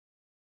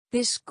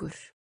 Diskur.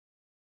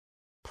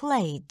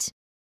 Plate.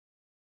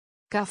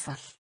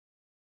 Gaffal.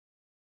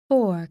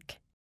 fork,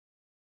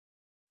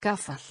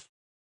 Gaffal.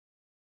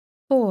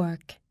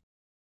 fork,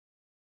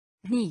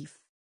 Hníf.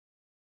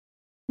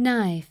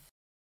 knife,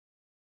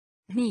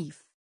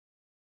 Hníf.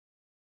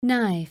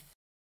 knife,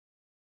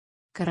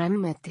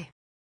 Grænmeti.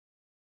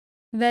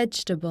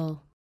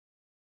 vegetable,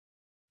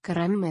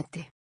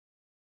 Grænmeti.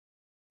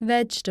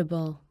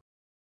 vegetable,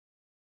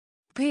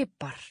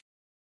 Pipar.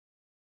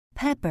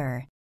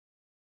 Pepper.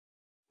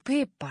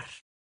 Pipar.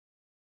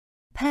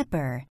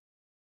 Pepper.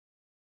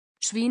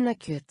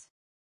 Svínakjöt.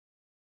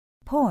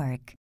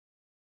 Pork.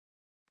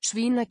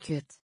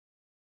 Svínakjöt.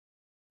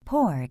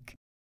 Pork.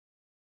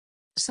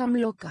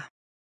 Samloka.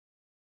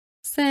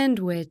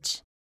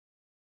 sandwich,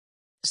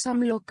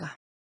 Samloka.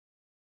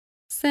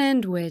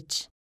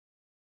 sandwich,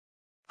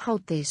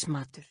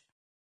 Hádegismatur.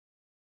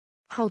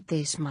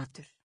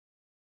 Hádegismatur.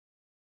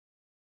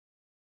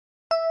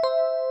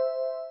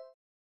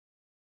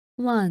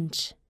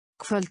 lunch,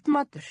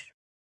 Kvöldmatur.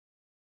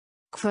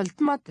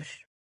 Kvöldmatur.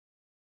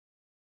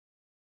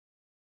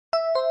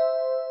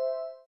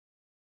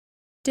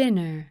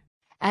 dinner,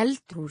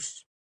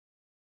 Eldhús.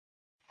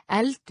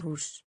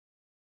 Eldhús.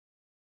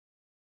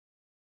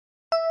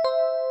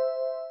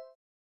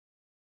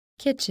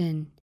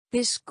 kitchen,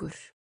 Diskur.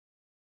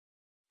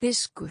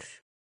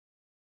 Diskur.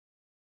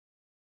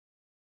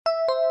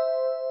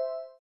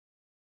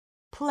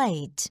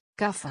 plate,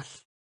 Gaffal.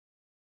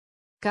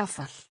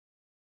 Gaffal.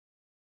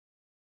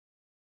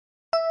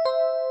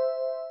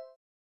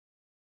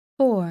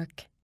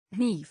 fork,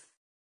 Hníf.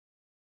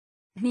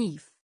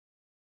 Hníf.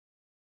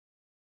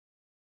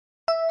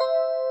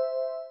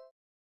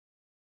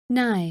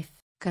 knife,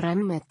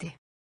 Grænmeti.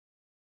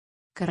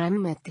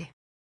 Grænmeti.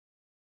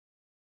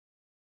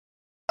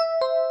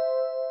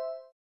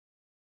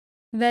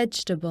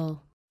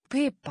 vegetable,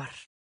 Pipar.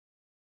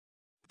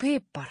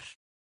 Pipar.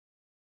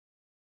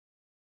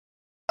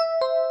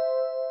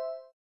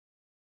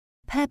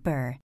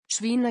 pepper,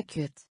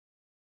 Svínakjöt.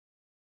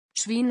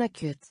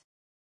 Svínakjöt.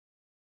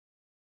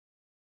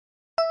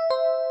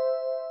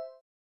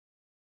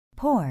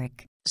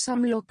 pork,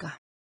 Samloka.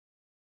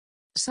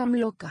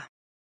 Samloka.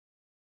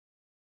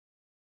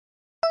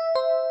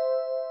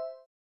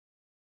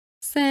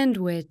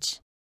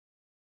 sandwich,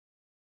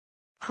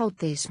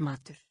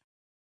 Hádegismatur.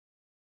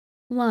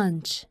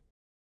 lunch,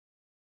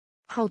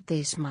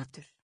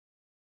 Hádegismatur.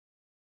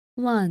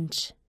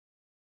 lunch,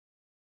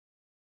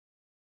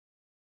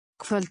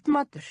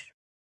 Kvöldmatur.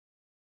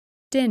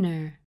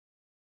 dinner,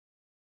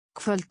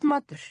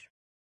 Kvöldmatur.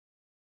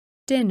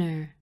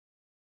 dinner,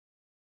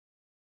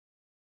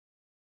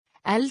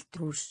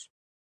 Eldhús.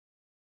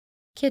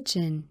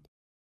 kitchen,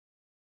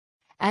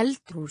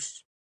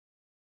 Eldhús.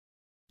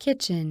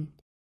 kitchen,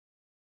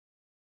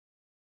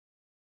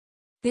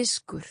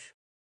 Diskur.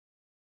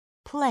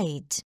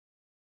 plate,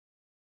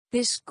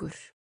 Diskur.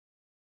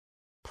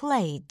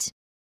 plate,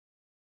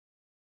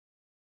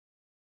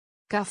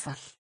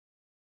 Gaffal.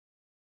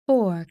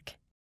 fork,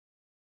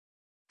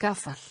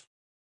 Gaffal.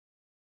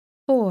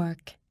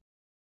 fork,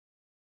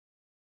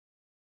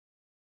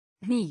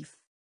 Hníf.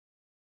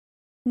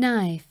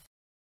 knife,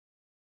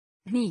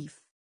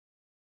 Hníf.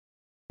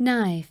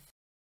 knife,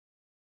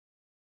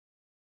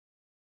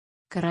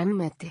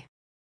 Grænmeti.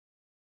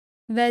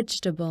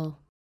 vegetable,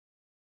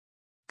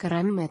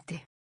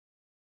 Grænmeti.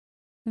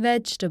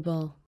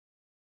 vegetable,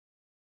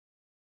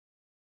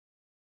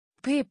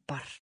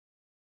 Pipar.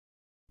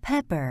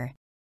 pepper,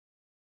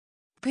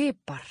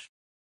 Pipar.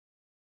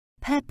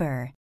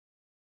 pepper,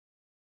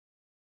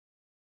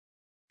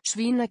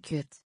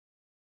 Svínakjöt.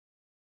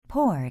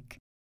 pork,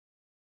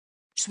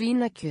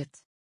 Svínakjöt.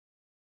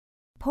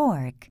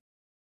 pork,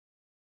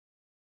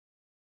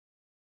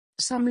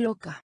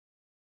 Samloka.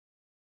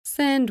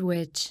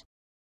 sandwich,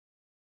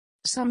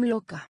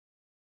 Samloka.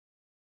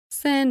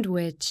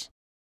 sandwich,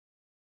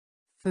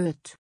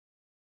 Föt.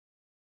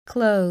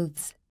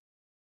 clothes,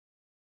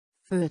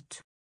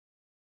 Föt.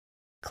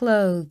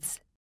 clothes,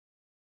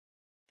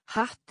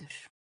 Hattur.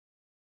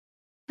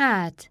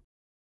 hat,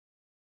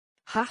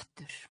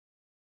 Hattur.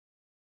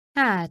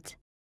 hat,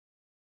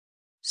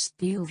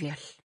 Stígvél.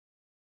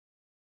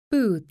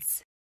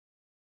 boots,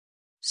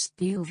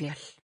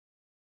 Stígvél.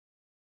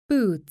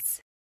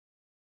 boots,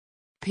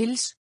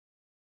 Pils.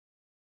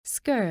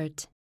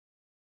 skirt,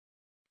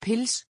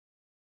 Pils.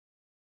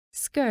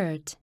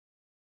 skirt,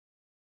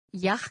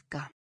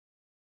 Jakka.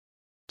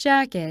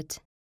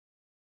 jacket,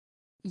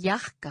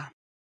 Jakka.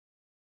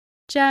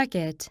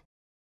 jacket,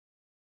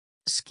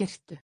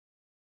 Skyrtu.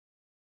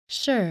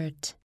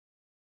 shirt,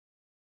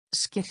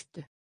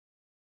 Skyrtu.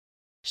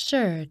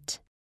 shirt,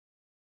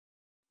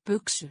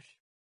 Buxur.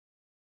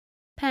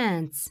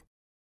 pants,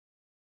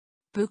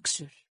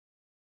 Buxur.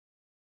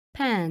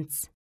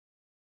 pants,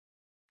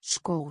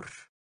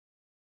 Skór.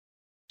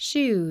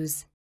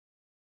 shoes,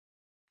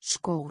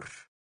 Skór.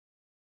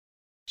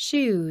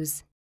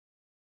 shoes,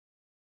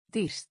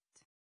 Dýrt.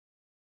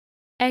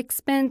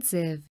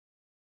 expensive,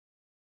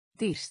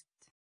 Dýrt.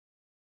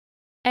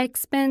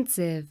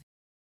 expensive,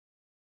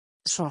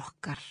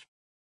 Sokkar.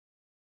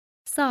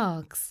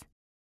 socks,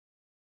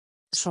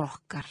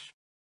 Sokkar.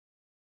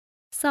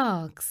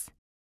 socks,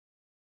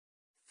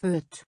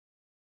 Föt.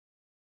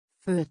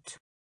 Föt.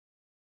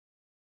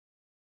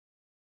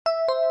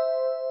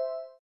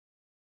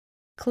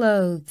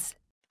 clothes,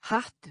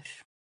 Hattur.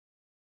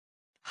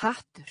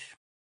 Hattur.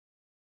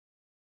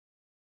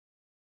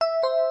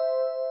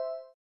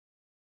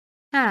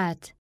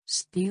 hat,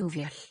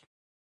 Stígvél.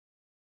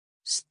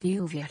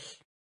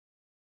 Stígvél.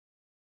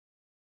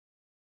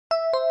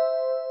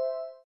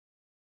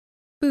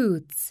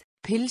 boots,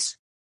 Pils.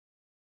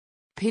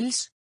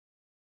 Pils.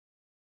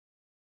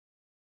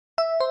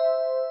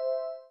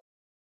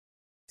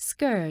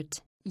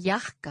 skirt,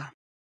 Jakka.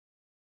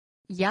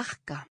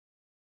 Jakka.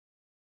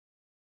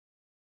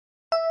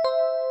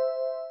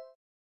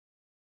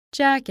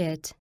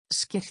 jacket,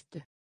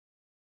 Skyrtu.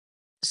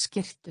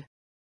 Skyrtu.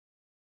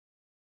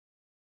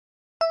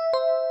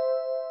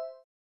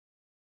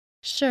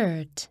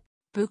 shirt,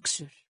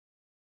 Buxur.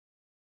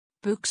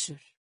 Buxur.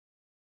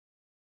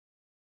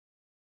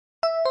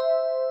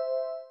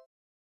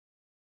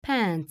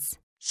 pants,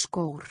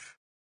 Skór.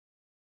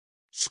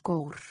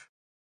 Skór.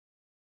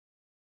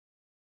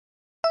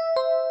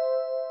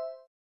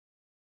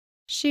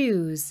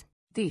 shoes,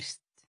 Dýrt.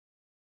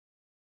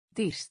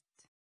 Dýrt.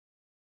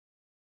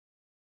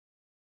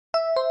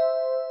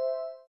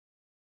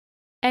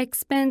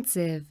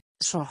 expensive,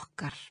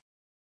 Sokkar.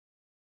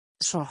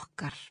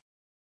 Sokkar.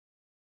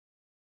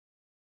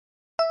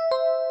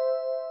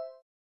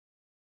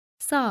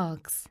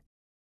 Socks.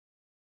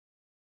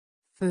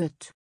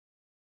 Föt.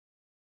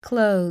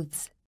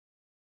 Clothes.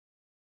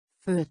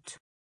 Föt.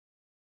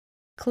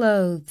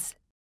 Clothes.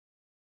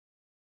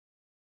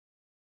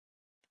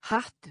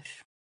 Hattur.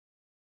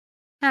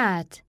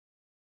 Hat.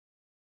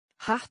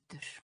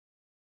 Hattur.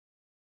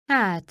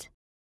 Hat.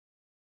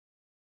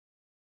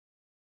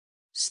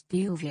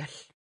 Stígvél.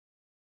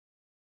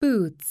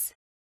 Boots.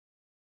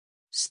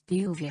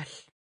 Stígvél.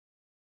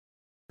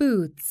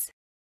 Boots.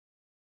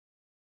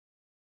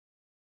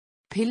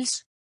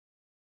 Pils.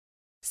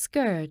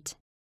 Skirt.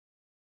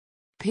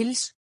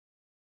 Pils.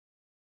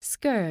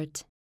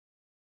 Skirt.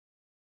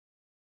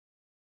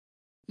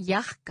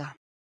 Jakka.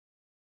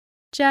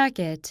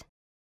 Jacket.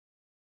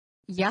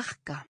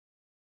 Jakka.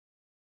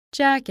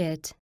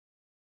 Jacket.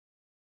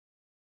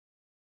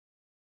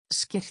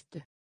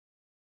 Skyrtu.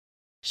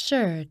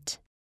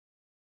 Shirt.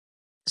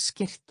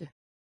 Skyrtu.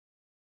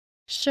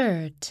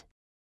 Shirt.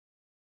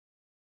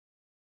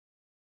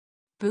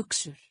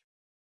 Buxur.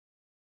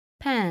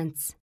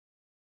 Pants.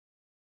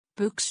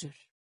 Buxur.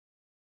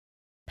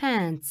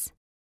 Pants.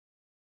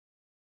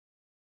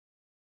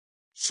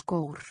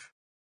 Skór.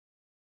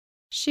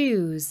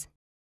 Shoes.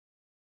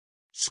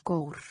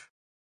 Skór.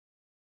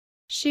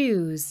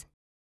 Shoes.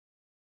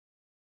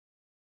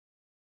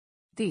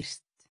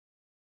 Dýrt.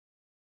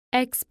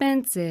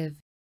 Expensive.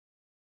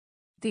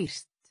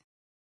 Dýrt.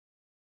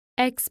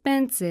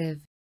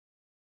 Expensive.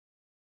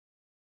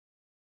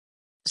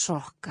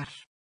 Sokkar.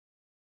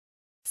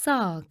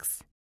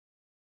 Socks.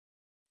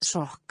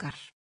 Sokkar.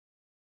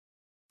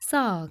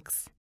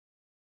 Socks.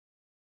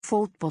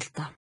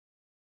 Fótbolta.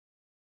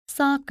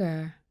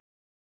 Soccer.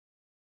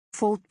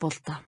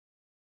 Fótbolta.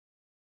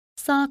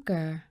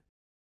 Soccer.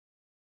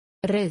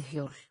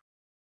 Reiðhjól.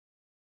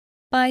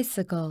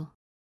 Bicycle.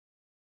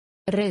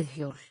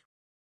 Reiðhjól.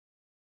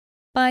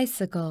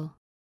 Bicycle.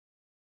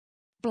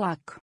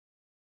 Blak.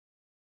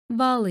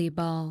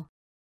 Volleyball.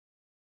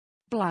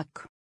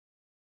 Blak.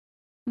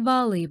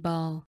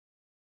 Volleyball.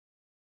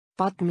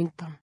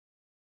 Badminton.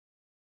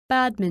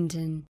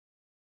 Badminton.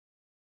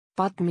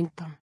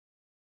 Badminton.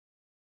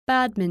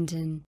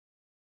 Badminton.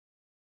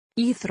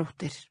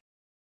 Íþróttir.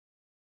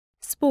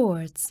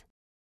 Sports.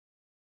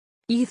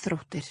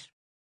 Íþróttir.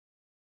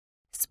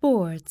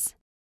 Sports.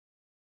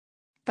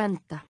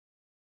 Benda.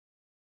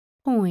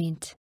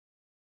 Point.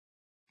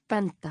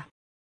 Benda.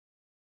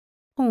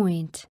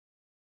 Point.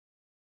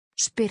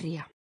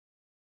 Spyrja.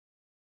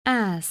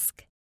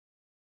 Ask.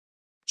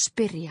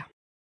 Spyrja.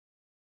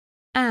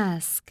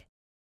 Ask.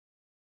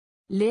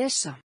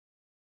 Lesa.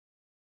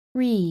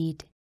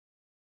 Read.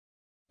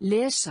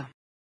 Lesa.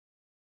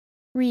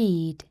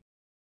 Read.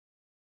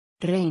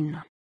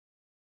 Reyna.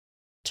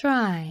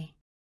 Try.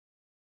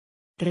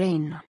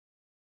 Reyna.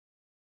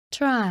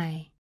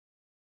 Try.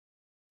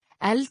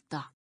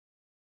 Elda.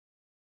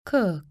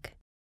 Cook.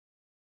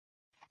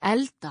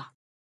 Elda.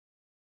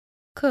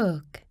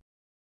 Cook.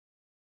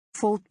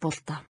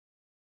 Fótbolta.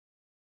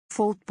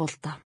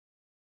 Fótbolta.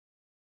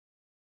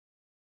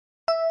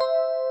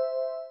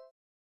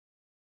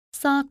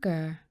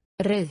 Soccer.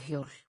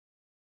 Reiðhjól.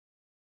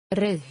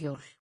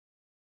 Reiðhjól.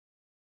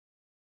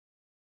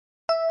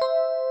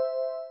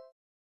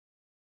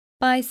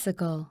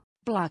 Bicycle.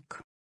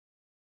 Blak.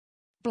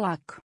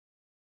 Blak.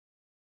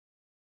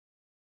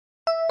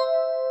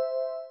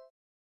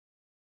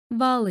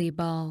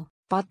 Volleyball.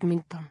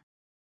 Badminton.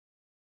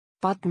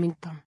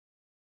 Badminton.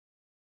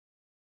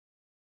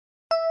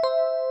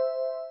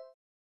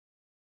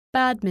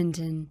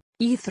 Badminton.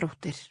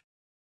 Íþróttir.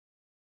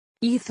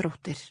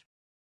 Íþróttir.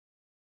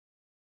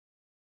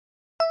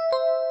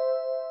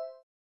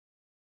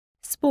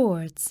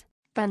 Sports.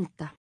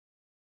 Benda.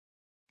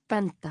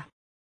 Benda.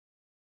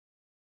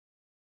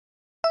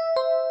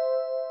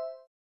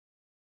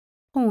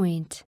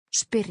 Point.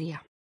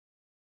 Spyrja.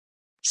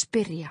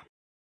 Spyrja.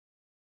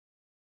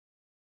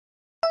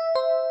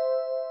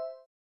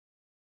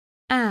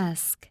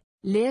 Ask.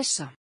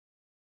 Lesa.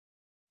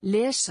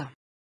 Lesa.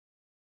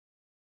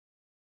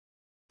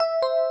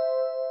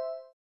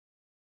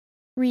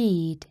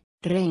 Read.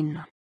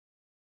 Reyna.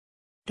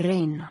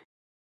 Reyna.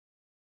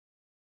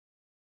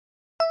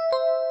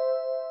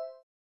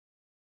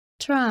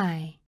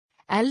 Try.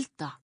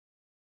 Elda.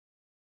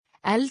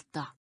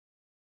 Elda.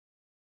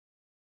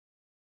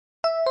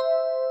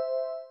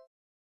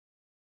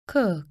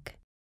 Cook.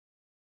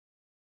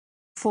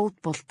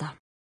 Fótbolta.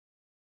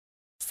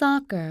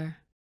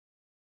 Soccer.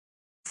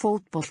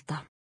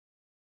 Fótbolta.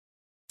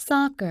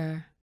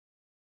 Soccer.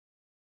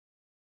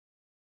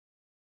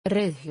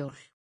 Reiðhjól.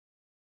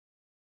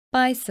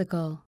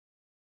 Bicycle.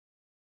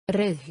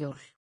 Reiðhjól.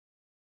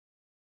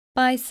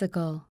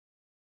 Bicycle.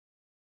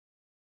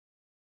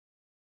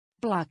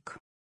 Blak.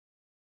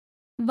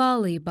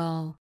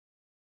 Volleyball.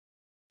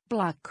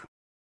 Blak.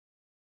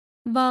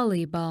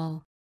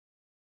 Volleyball.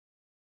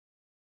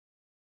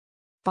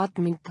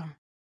 Badminton.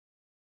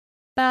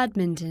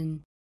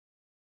 Badminton.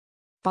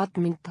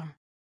 Badminton.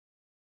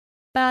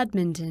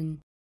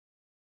 Badminton.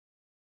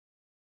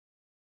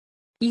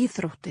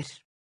 Íþróttir.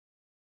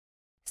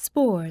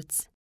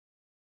 Sports.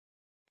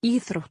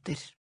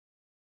 Íþróttir.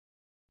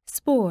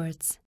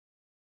 Sports.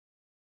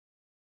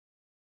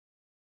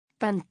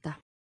 Benda.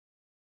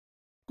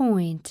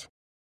 point,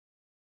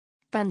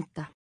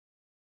 Benda.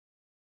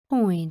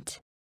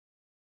 point,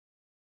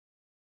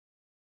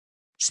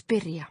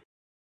 Spyrja.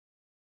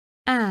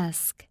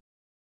 ask,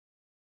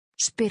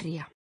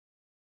 Spyrja.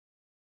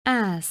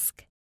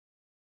 ask,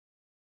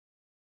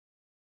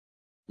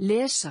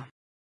 Lesa.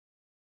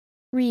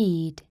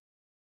 read,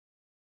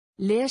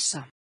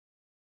 Lesa.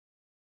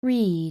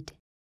 read,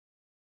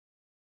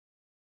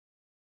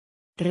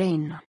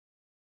 Reyna.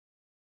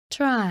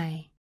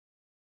 try,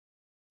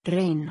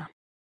 Reyna.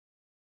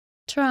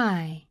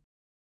 try,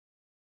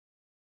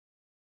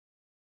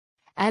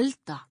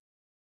 Elda.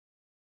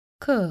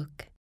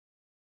 cook,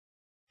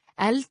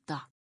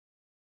 Elda.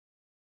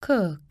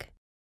 cook,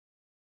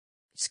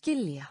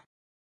 Skilja.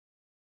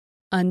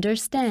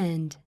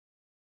 understand,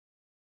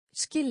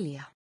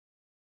 Skilja.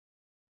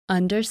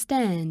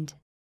 understand,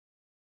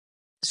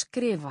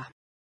 Skrifa.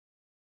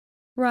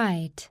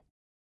 write,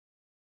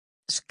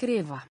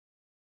 Skrifa.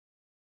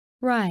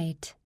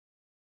 write,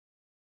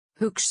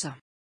 Hugsa.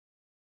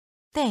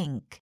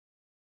 think,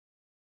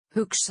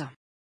 Hugsa.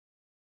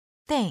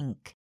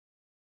 think,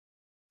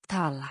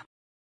 Tala.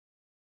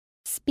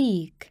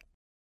 speak,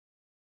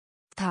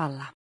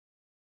 Tala.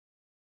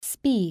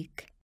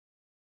 speak,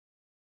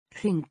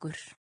 Hringur.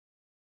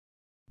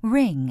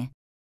 ring,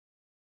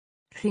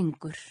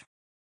 Hringur.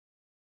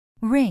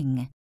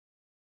 ring,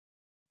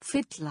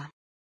 Fylla.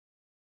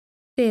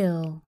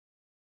 fill,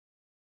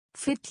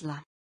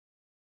 Fylla.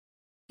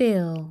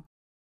 fill,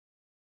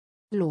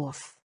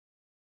 Lof.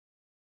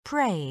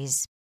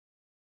 praise,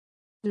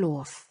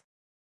 Lof.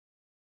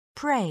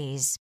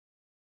 praise,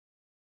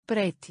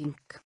 Breyting.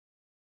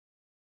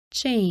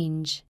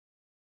 change,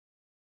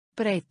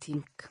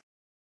 Breyting.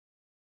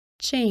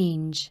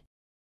 change,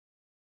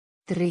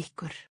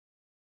 Drykkur.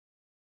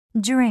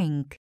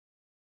 drink,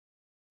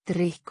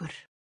 Drykkur.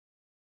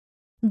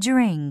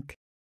 drink,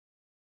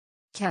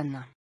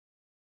 Kenna.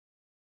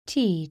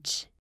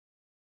 teach,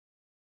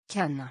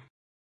 Kenna.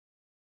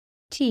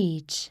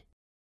 teach,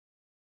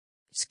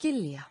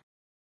 Skilja.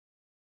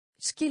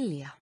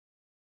 Skilja.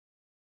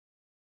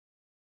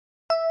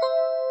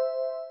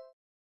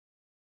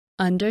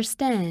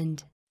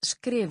 understand,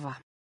 Skrifa.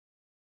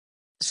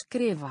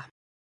 Skrifa.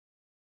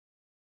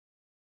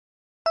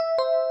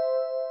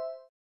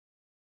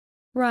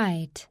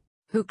 write,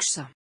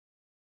 Hugsa.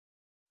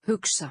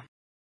 Hugsa.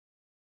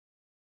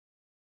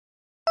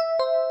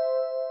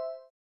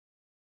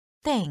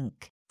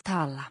 think,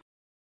 Tala.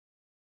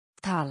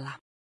 Tala.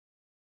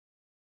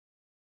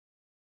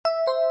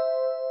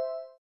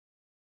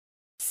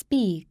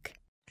 speak,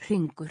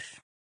 Hringur.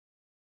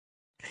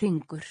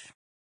 Hringur.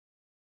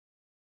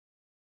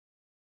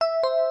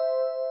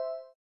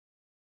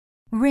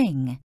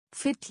 ring,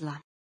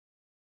 Fylla.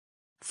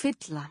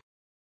 Fylla.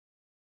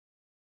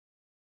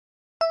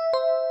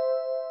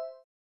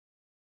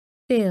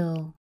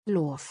 fill,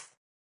 Lof.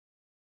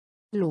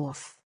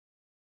 Lof.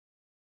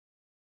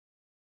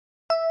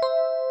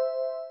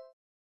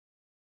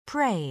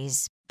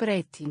 praise,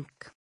 Breyting.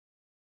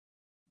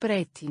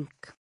 Breyting.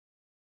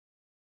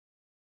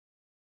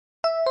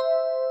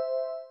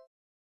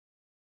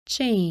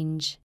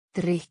 change,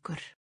 Drykkur.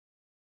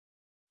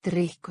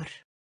 Drykkur.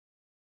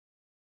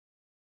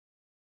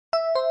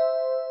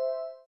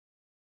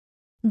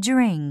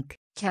 drink,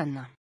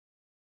 Kenna.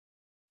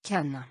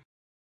 Kenna.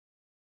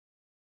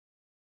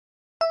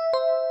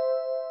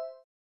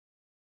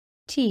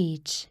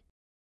 teach,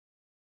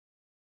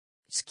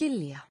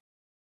 Skilja.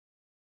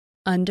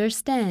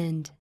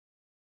 understand,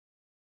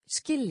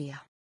 Skilja.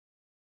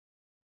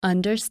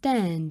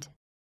 understand,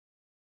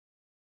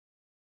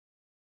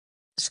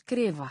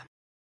 Skrifa.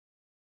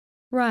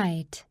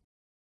 write,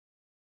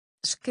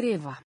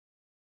 Skrifa.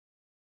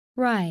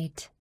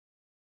 write,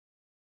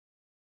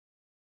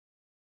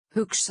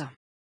 Hugsa.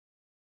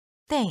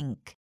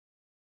 think,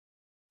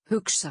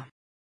 Hugsa.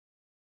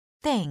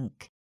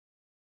 think,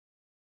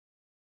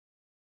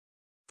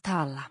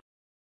 Tala.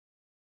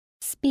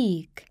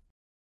 speak,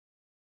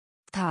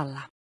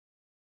 Tala.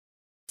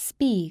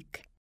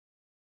 speak,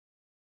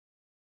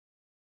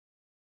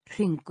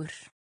 Hringur.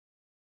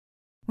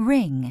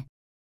 ring,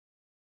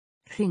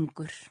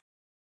 Hringur.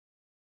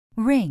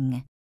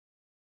 ring,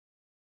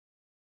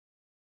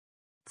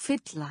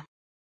 Fylla.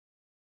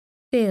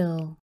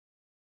 fill,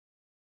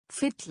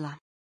 Fylla.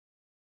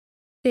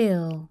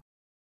 fill,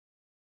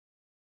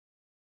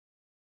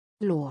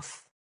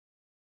 Lof.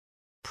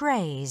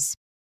 praise,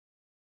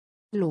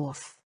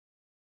 Lof.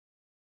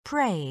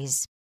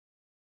 praise,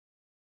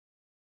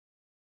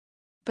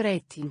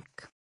 Breyting.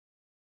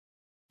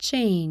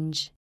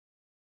 change,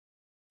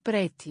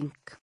 Breyting.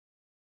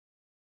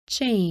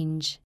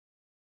 change,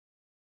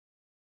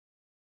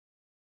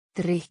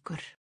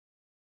 Drykkur.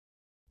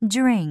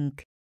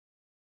 drink,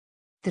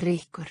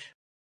 Drykkur.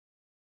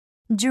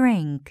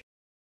 drink,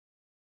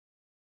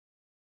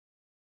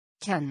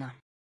 Kenna.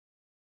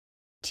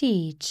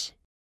 teach,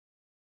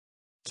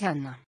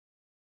 Kenna.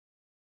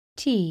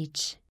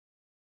 teach,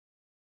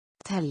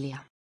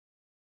 Telja.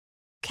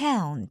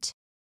 count,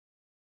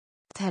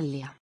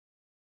 Telja.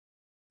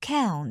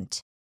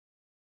 count,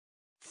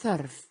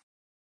 Þörf.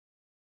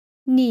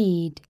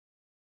 need,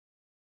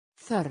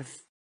 Þörf.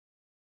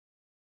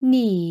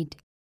 need,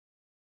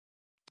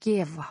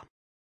 Gefa.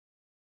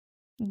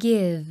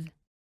 give,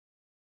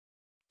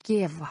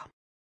 Gefa.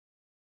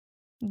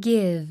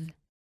 give,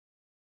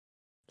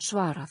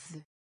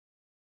 Svaraðu.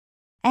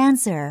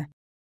 Answer.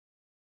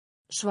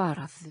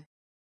 Svaraðu.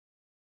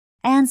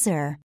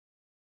 Answer.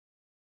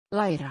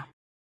 Læra.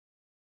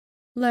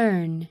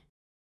 learn,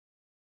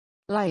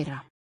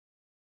 Læra.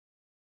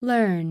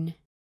 learn,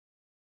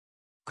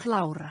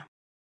 Klára.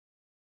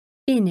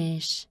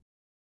 finish,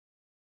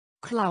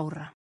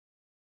 Klára.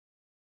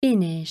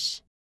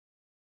 finish,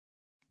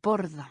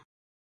 Borða.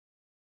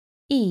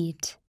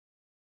 eat,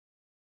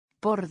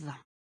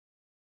 Borða.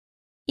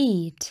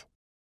 eat,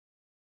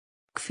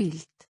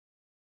 Hvíld.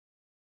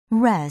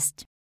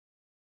 Rest.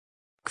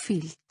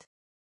 Hvíld.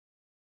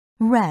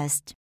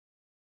 Rest.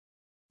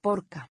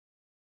 Borga.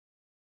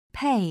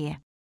 Pay.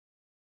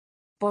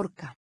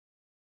 Borga.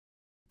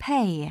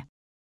 Pay.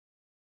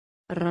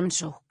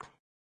 Rannsókn.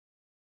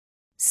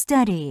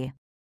 Study.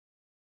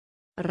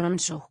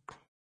 Rannsókn.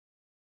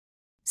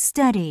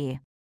 Study.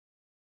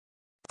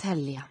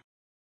 Telja.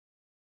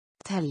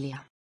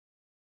 Telja.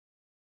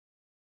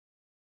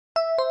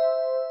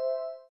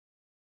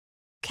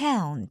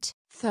 Count.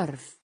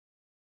 Þörf.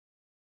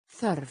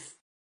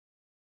 Þörf.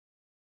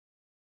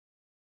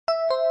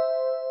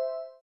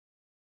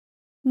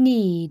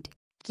 need,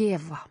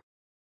 Gefa.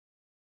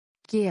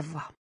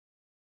 Gefa.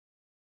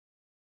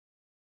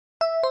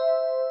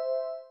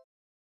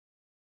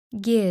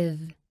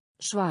 give,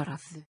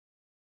 Svaraðu.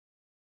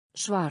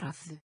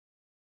 Svaraðu.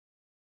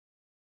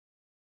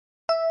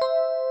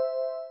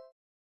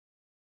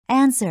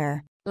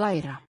 Answer.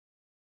 Læra.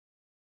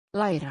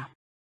 Læra.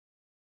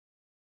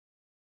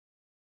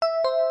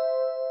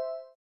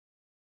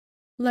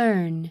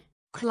 learn,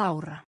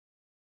 Klára.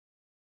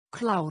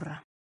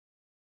 Klára.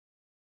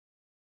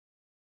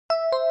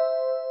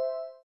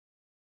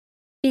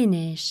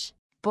 finish,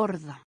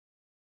 Borða.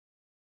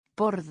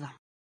 Borða.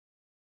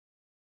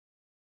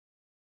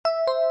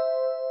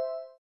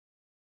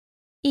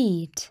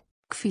 eat,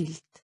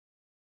 Hvíld.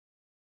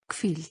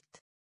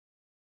 Hvíld.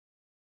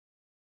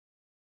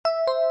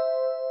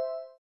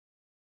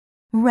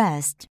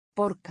 Rest.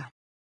 Borga.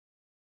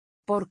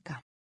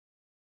 Borga.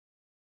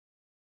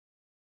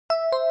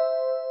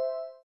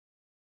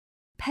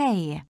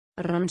 Pay.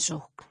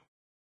 Rannsókn.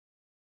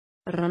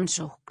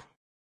 Rannsókn.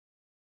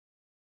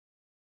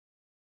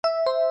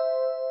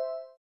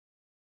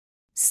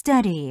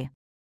 Study.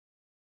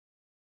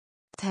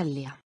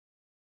 Telja.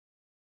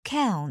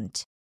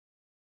 Count.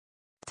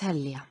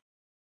 Telja.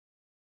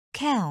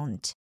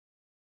 Count.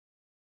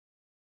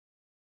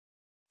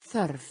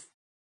 Þörf.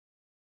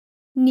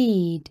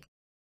 need,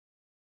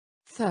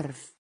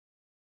 Þörf.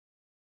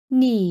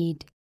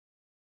 need,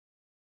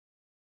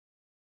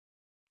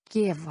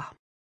 Gefa.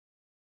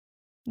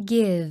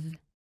 give,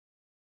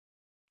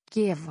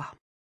 Gefa.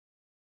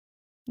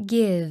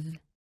 give,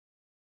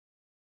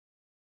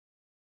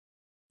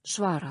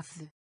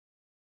 Svaraðu.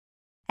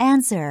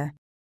 Answer.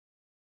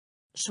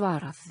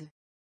 Svaraðu.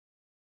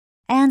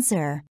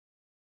 Answer.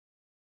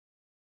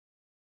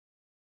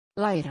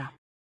 Læra.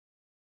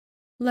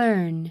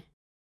 learn,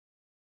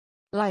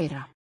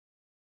 Læra.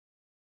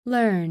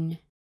 learn,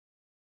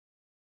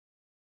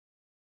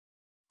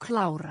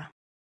 Klára.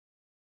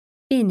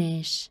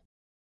 finish,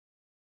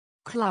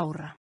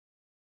 Klára.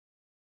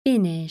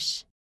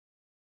 finish,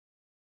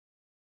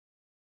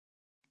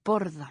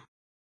 Borða.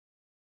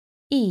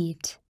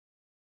 eat,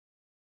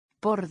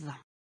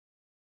 Borða.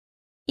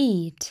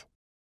 eat,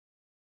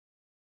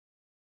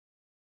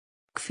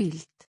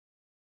 Hvíld.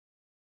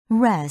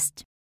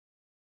 Rest.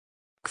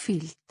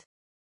 Hvíld.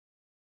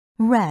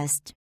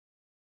 Rest.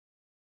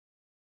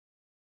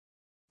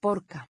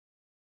 Borga.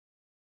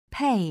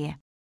 Pay.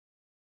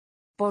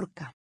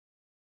 Borga.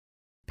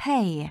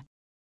 Pay.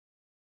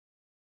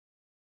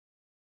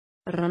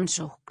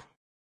 Rannsókn.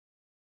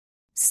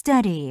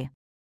 Study.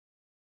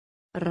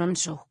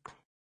 Rannsókn.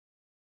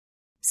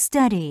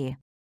 Study.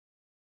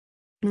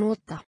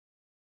 Nota.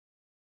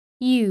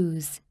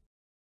 use,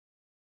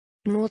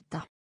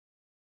 Nota.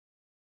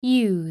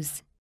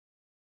 use,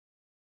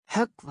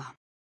 Höggva.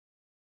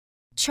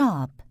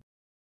 Chop.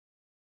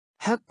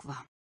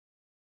 Höggva.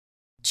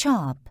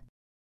 Chop.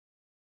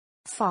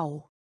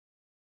 Fá.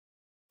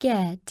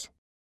 get,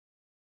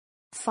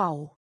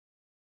 Fá.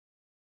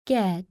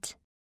 get,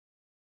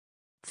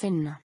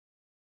 Finna.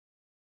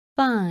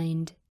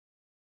 find,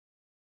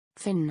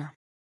 Finna.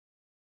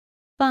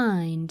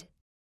 find,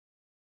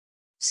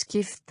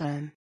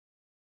 Skipta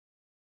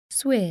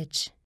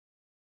switch,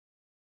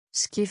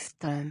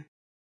 Skipta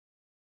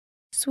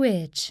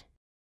switch,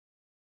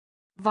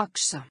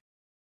 Vaksa.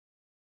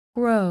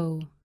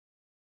 grow,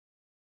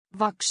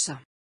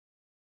 Vaksa.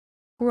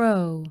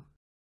 grow,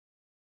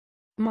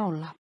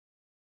 Mála.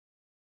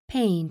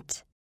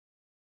 paint,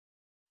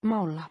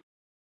 Mála.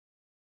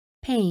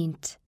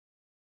 paint,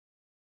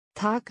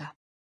 Taka.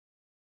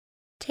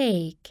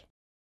 take,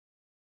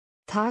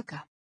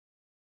 Taka.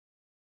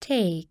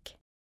 take,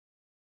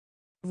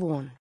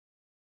 Von.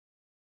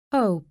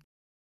 hope,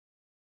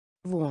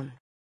 Von.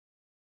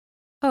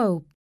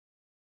 Hope.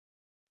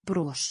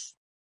 Bros.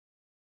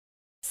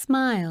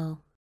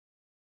 Smile.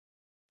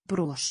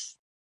 Bros.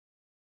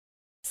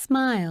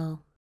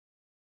 Smile.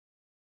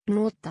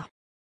 Nota.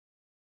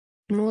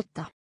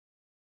 Nota.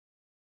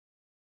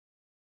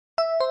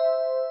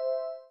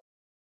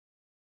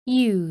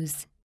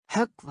 Use.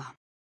 Höggva.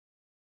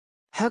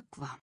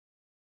 Höggva.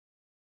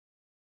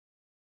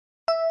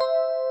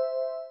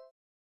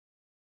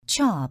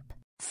 chop,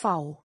 Fá.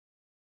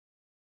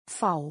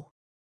 Fá.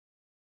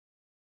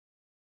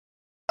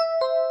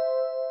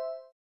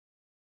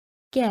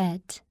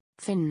 Get.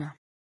 Finna.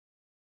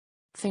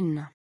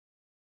 Finna.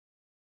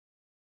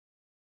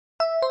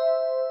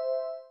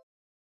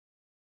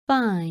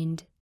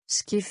 Find.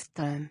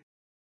 Skipta um.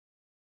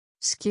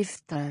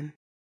 Skipta um.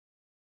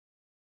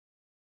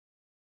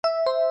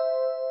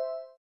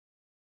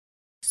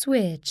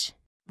 Switch.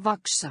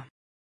 Vaksa.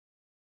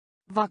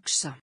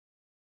 Vaksa.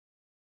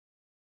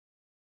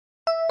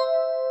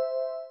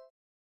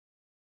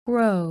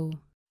 Grow.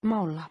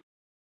 Mála.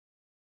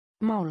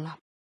 Mála.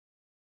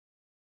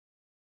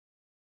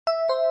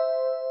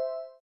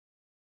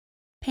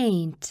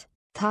 Paint.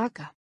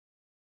 Taka.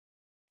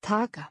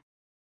 Taka.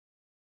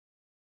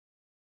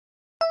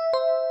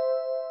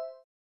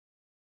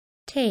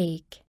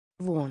 Take.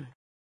 Von.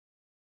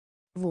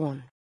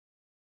 Von.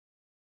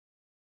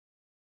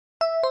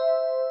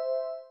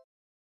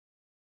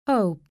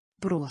 Hope.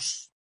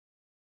 Bros.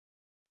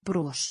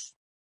 Bros.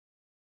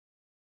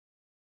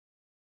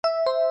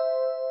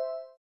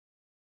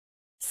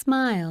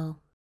 Smile.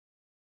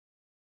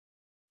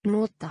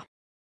 Nota.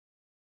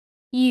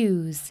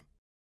 Use.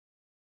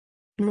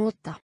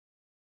 Nota.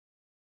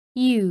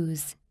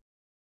 Use.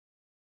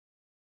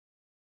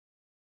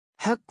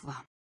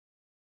 Höggva.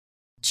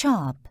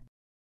 chop,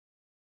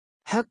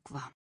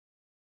 Höggva.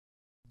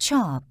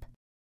 chop,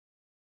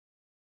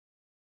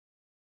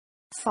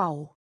 Fá.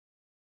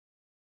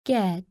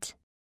 Get.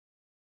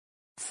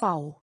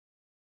 Fá.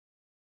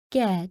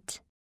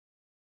 Get.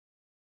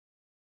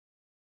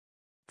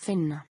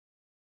 Finna.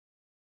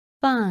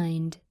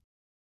 Find.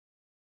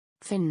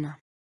 Finna.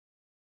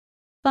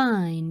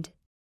 Find.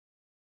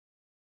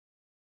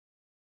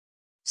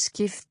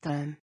 Skipta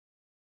um.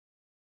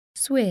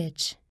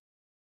 Switch.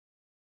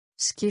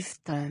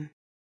 Skipta um.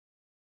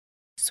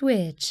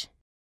 Switch.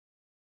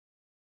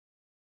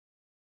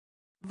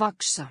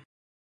 Vaksa.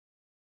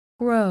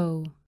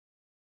 Grow.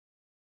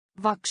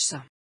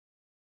 Vaksa.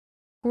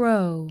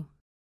 Grow.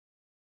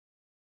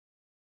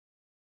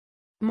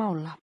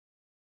 Mála.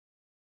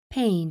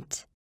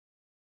 Paint.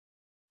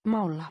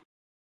 Mála.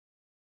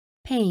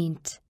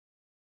 Paint.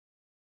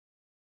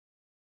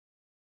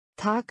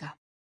 Taka.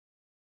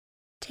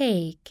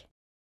 Take.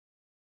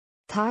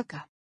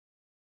 Taka.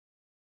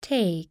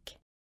 Take.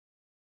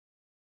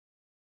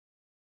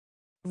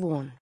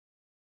 Von.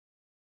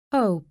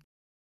 Hope.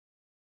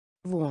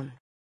 Von.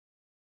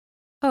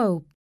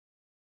 Hope.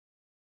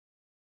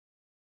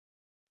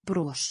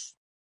 Bros.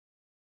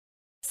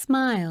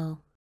 Smile.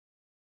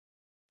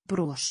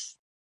 Bros.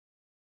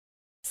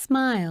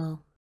 Smile.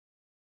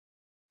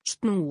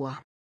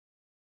 Snúa.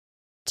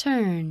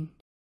 Turn.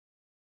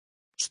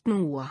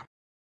 Snúa.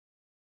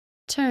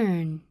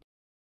 Turn.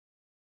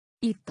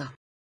 Ýta.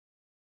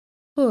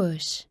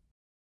 Push.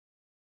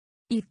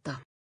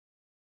 Ýta.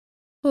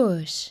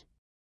 Push.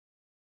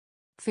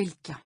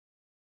 Fylgja.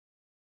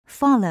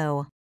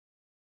 follow,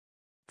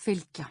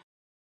 Fylgja.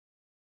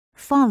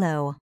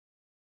 follow,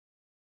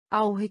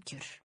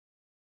 Áhyggjur.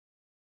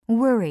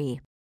 worry,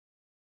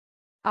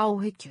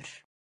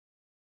 Áhyggjur.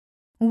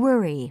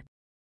 worry,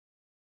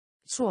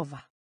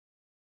 Sofa.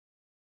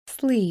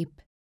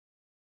 Sleep.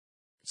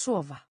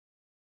 Sofa.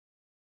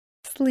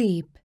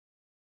 Sleep.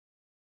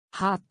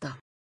 Hata.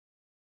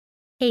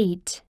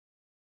 Hate.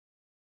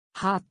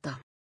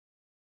 Hata.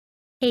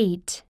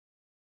 Hate.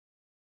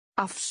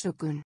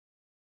 Afsökun.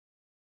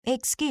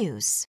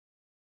 excuse,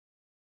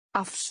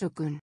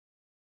 Afsökun.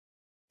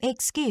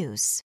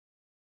 excuse,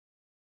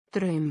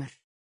 Draumur.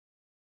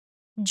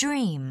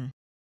 dream,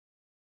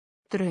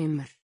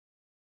 Draumur.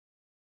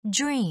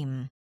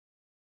 dream,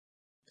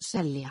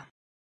 Selja.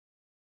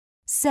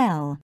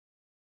 sell,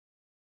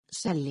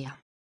 Selja.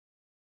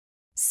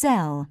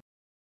 sell,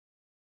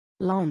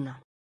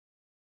 Lána.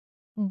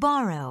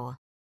 borrow,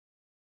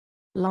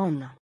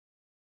 Lána.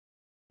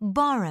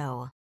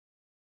 borrow,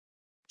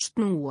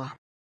 Snúa.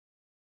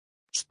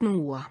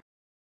 Snúa.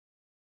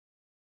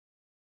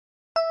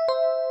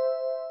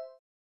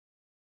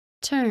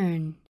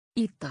 Turn.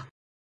 Ýta.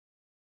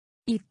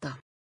 Ýta.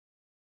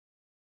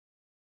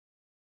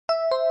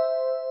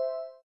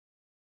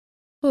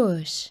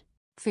 Push.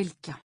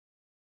 Fylgja.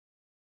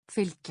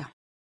 Fylgja.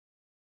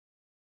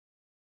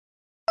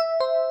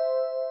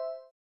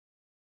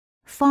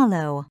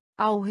 follow,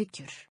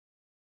 Áhyggjur.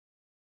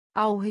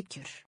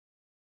 Áhyggjur.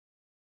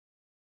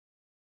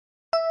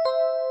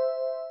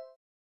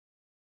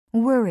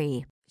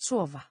 worry,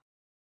 Sofa.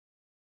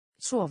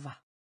 Sofa.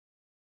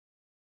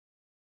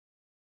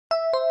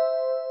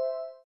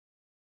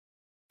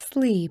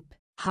 Sleep.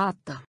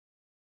 Hata.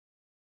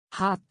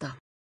 Hata.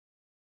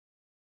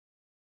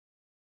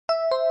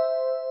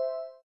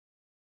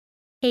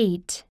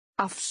 8,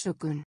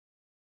 Afsökun.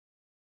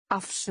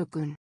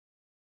 Afsökun.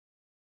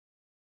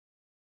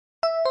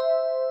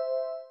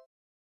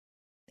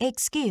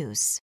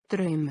 excuse,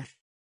 Draumur.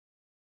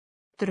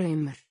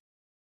 Draumur.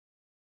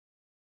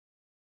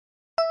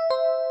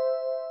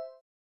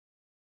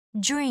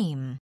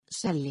 dream,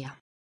 Selja.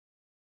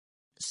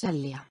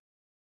 Selja.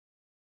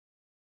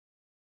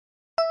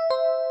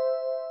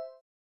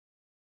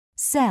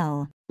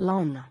 sell,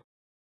 Lána.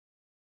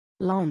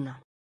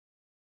 Lána.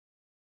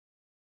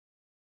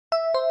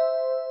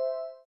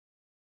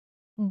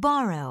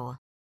 borrow,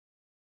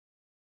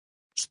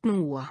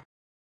 Snúa.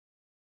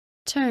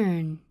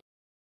 turn,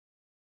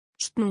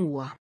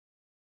 Snúa.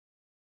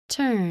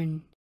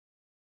 turn,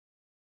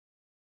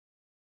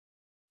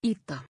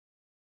 Ýta.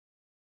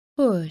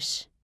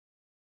 push,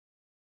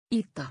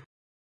 Ýta.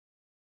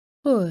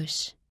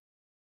 push,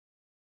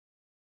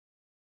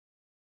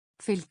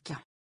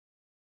 Fylgja.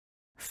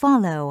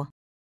 follow,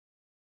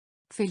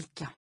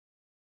 Fylgja.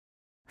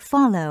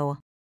 follow,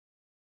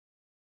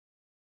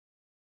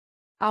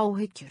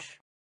 Áhyggjur.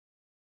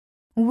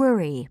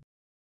 worry,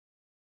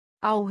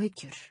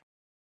 Áhyggjur.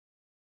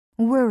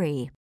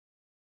 worry,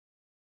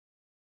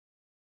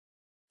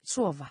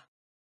 Sofa.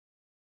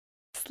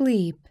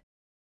 sleep,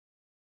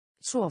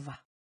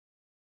 Sofa.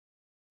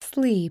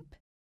 sleep,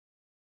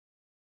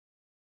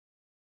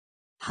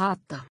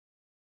 Hata.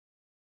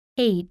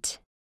 8,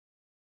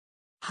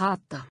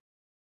 Hata.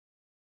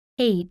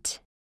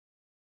 8,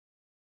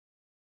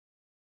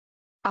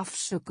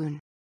 Afsökun.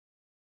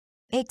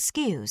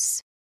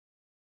 excuse,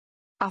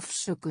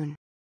 Afsökun.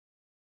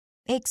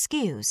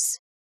 excuse,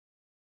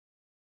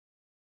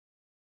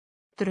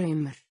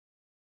 Draumur.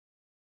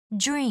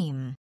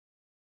 dream,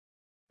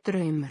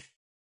 Draumur.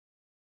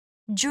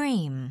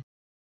 dream,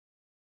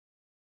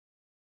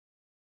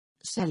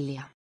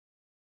 Selja.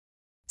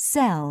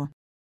 sell,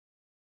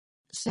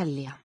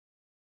 Selja.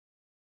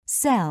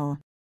 sell,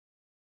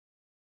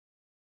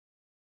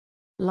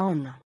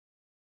 Lána.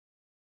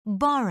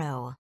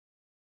 borrow,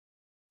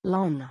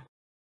 Lána.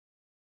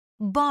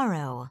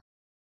 borrow,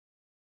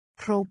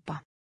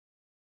 Hrópa.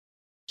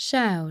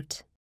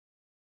 shout,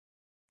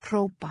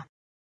 Hrópa.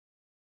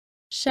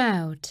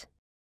 shout,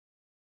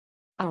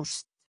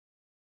 Ást.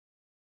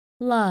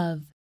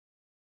 love,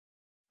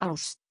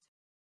 Ást.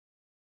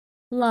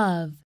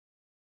 love,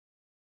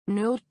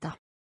 Njóta.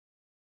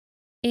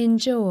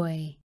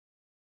 enjoy,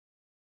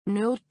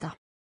 Njóta.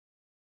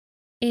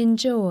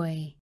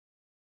 enjoy,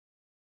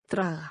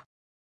 Draga.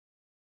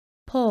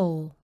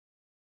 pull,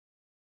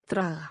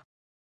 Draga.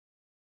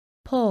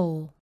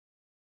 pull,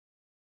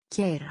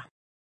 Keyra.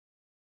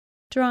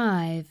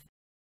 drive,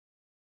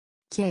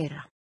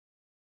 Keyra.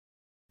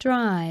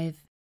 drive,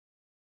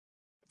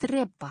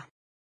 Drepa.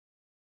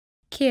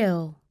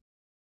 kill,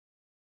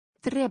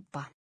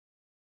 Drepa.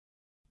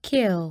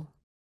 kill,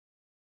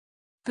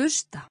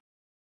 Busta.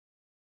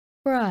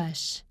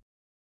 brush,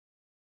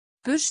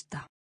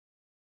 Busta.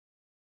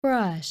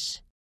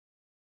 brush,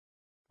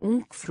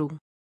 Ungfrú.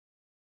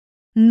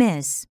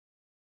 miss,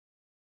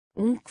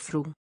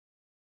 Ungfrú.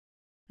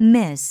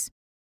 miss,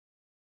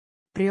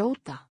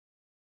 Brjóta.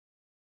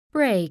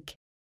 break,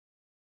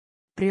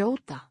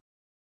 Brjóta.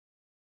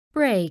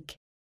 break,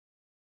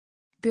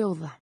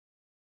 Bjóða.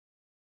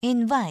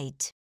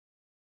 invite,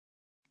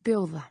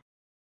 Bjóða.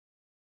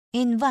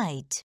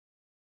 invite,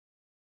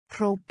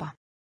 Hrópa.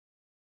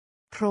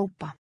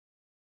 Hrópa.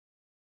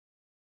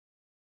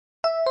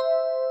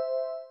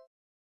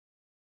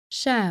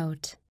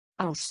 shout,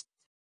 Ást.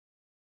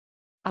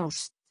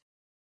 Ást.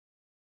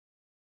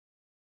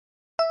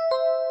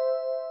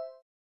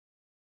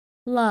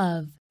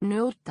 love,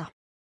 Njóta.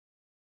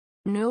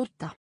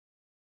 Njóta.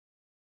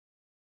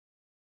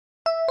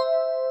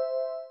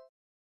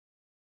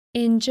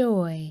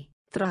 enjoy,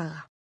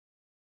 Draga.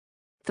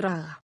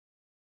 Draga.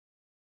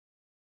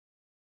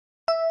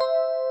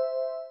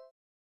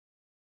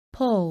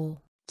 pull,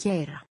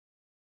 Keyra.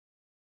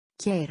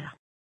 Keyra.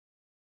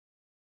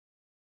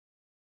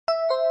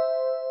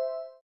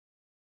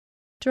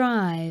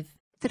 drive,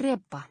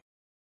 Drepa.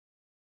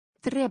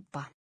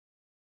 Drepa.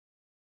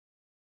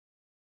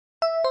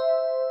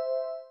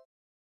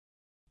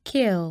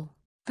 kill,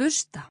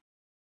 Busta.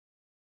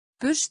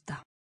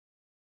 Busta.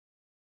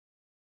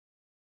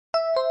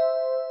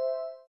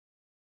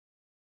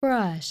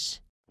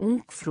 brush,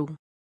 Ungfrú.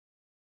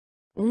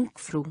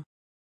 Ungfrú.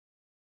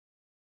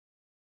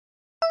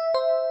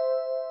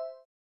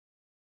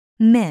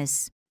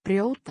 miss,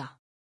 Brjóta.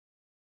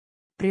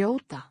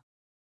 Brjóta.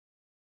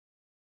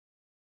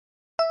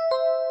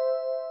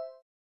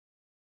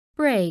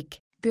 break,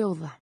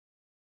 Bjóða.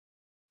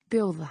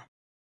 Bjóða.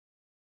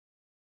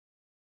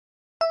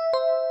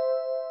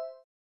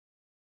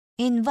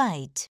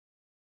 invite,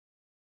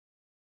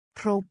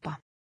 Hrópa.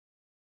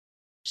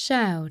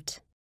 shout,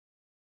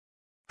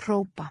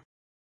 Hrópa.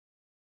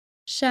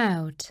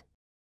 shout,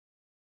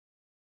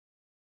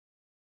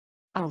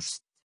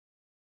 Ást.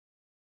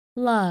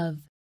 love,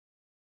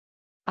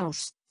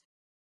 Ást.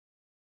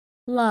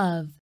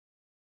 love,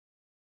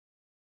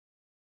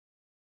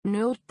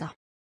 Njóta.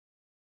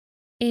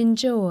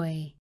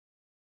 enjoy,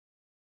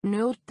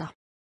 Njóta.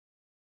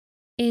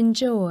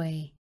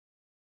 enjoy,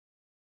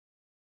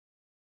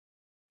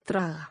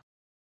 Draga.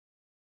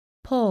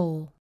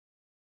 pull,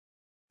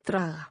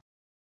 Draga.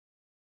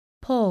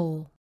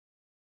 pull,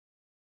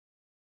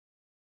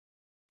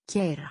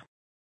 Keyra.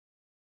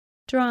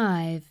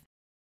 drive,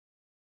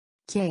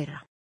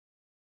 Keyra.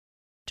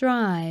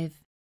 drive,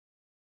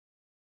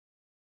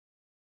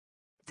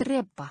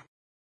 Drepa.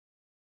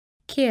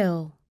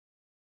 kill,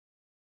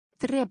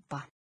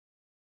 Drepa.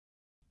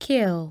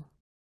 kill,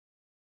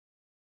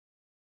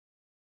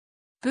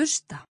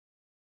 Busta.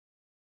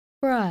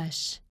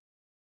 brush,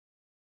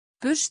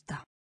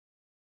 Busta.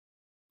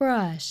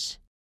 brush,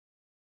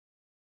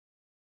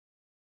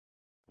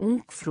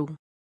 Ungfrú.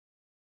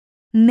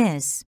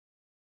 Miss.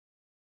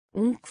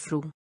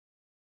 Ungfrú.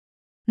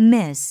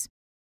 Miss.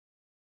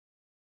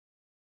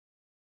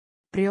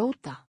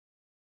 Brjóta.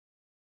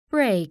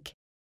 break,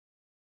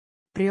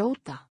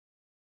 Brjóta.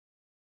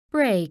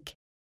 break,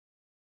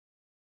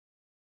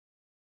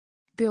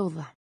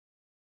 Bjóða.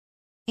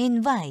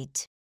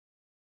 Invite.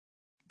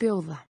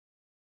 Bjóða.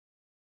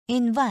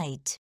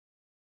 Invite.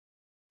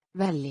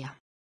 Velja.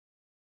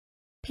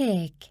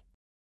 pick,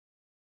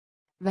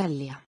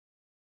 Velja.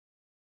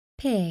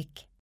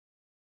 pick,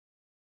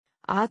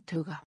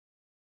 Athuga.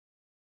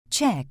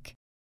 Check.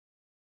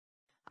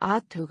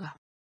 Athuga.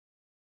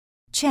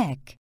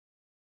 Check.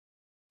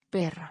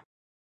 Bera.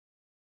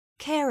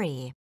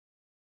 Carry.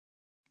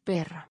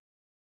 Bera.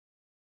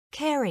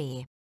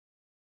 Carry.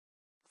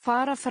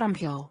 Fara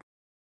framhjá.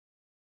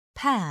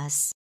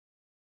 Pass.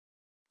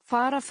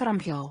 Fara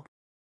framhjá.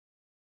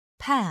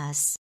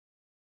 Pass.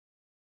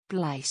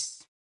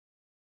 Blæs.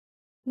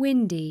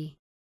 windy,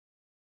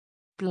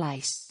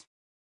 Blæs.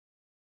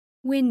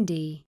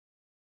 windy,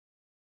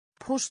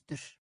 Póstur.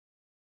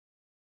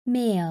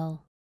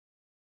 mail,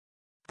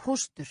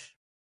 Póstur.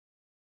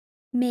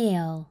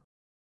 mail,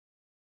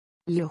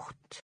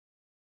 Ljótt.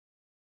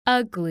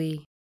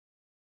 ugly,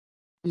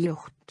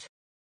 Ljótt.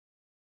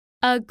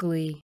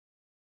 ugly,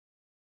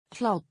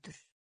 Hlátur.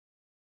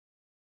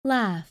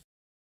 laugh,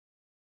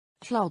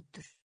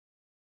 Hlátur.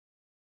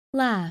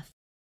 laugh,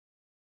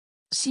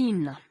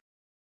 Sýna.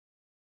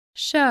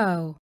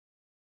 show,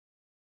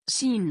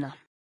 Sýna.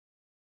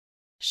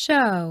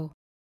 show,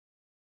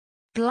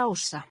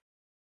 Blása.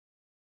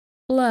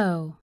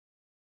 blow,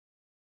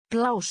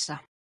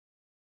 Blása.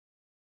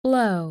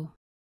 blow,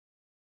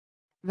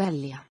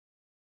 Velja.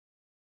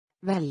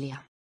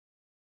 Velja.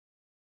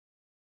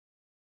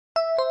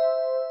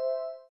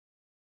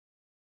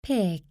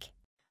 pick,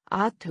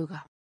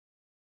 Athuga.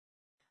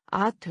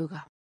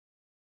 Athuga.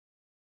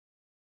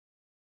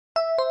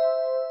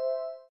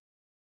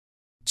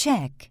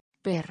 Check.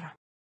 Bera.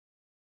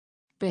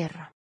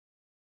 Bera.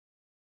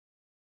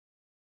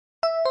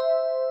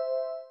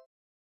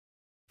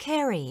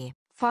 Carry.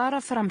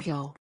 Fara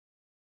framhjá.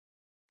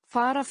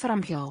 Fara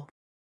framhjá.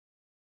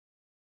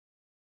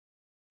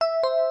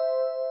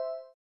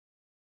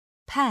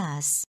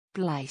 Pass.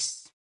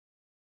 Blæs.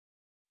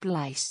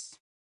 Blæs.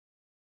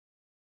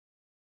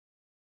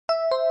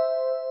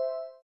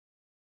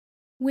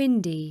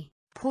 windy,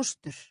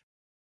 Póstur.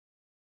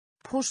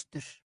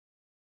 Póstur.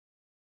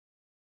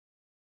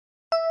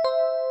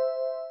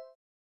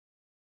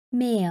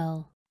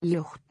 mail,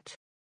 Ljótt.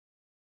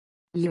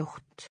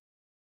 Ljótt.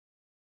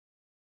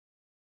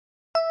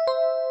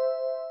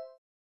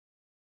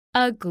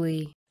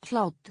 ugly,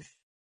 Hlátur.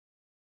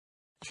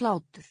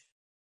 Hlátur.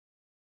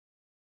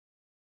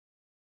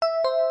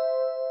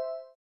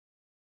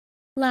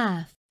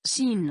 laugh,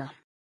 Sýna.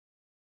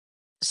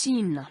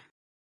 Sýna.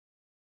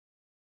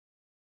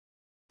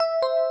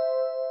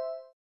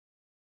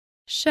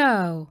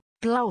 show,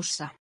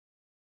 Blása.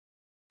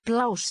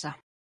 Blása.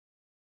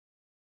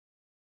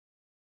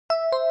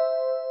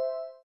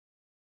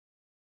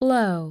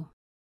 blow,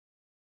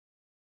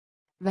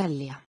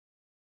 Velja.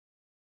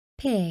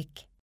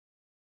 pick,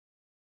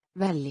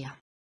 Velja.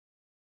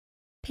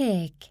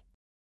 pick,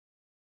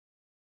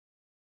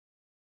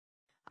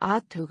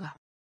 Athuga.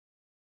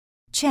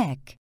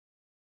 Check.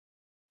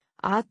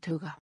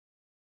 Athuga.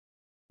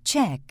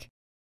 Check.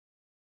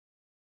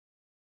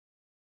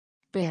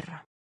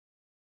 Bera.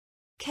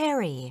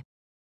 Carry.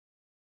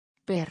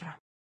 Bera.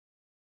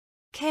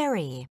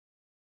 Carry.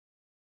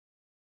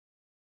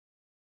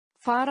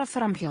 Fara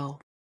framhjá.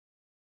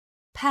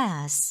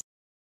 Pass.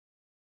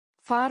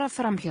 Fara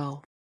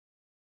framhjá.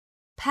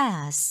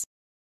 Pass.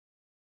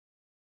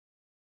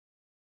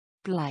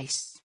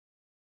 Blæs.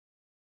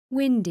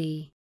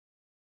 windy,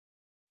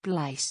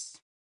 Blæs.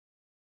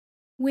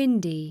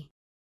 windy,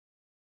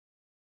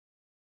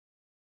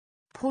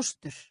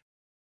 Póstur.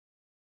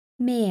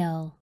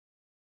 mail,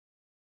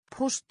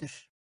 Póstur.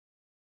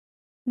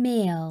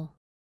 mail,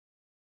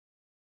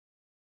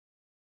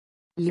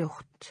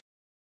 Ljótt.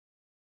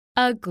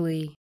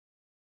 ugly,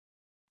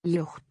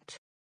 Ljótt.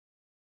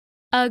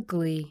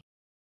 ugly,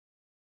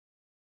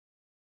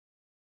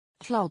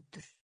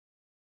 Hlátur.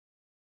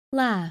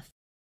 laugh,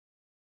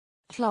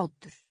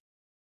 Hlátur.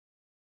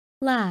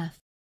 laugh,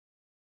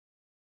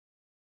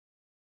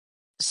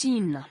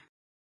 Sýna.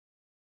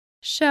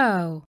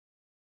 show,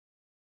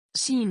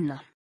 Sýna.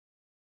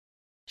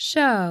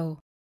 show,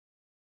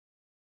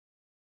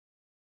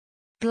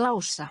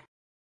 Blása.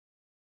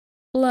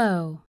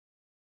 blow,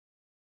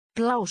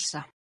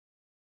 Blása.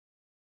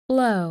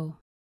 blow,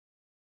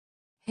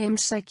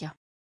 Heimsækja.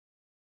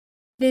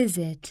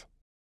 visit,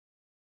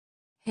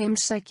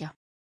 Heimsækja.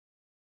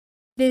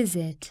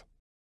 visit,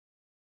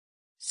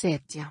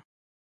 Setja.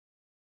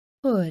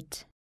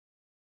 put,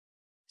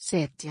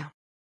 Setja.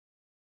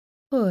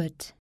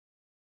 put,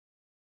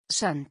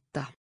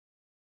 Senda.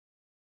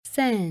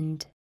 send,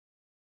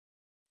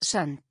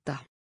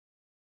 Senda.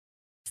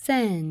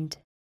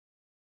 send,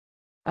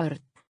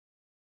 Örn.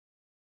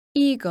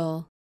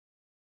 eagle,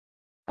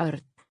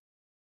 Örn.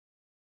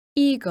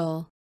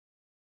 eagle,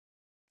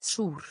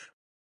 Súr.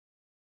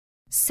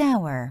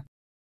 sour,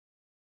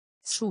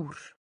 Súr.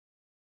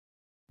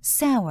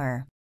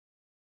 sour,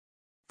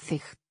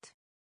 Þykkt.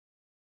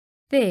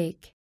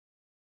 thick,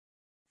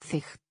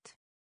 Þykkt.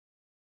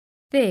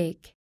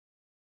 thick,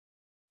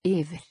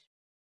 Yfir.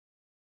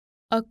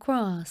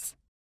 across,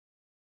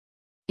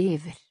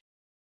 Yfir.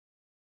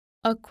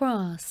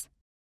 across,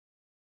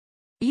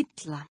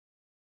 Illa.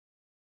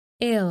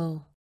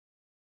 ill,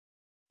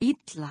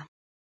 Illa.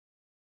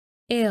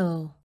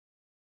 ill,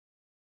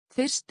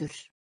 Þyrstur.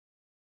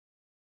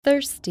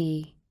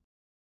 thirsty,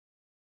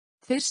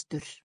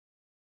 Þyrstur.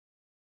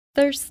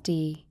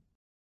 thirsty,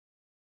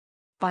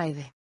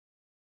 Bæði.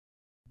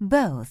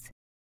 both,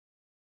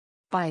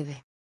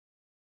 Bæði.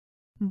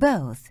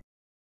 both,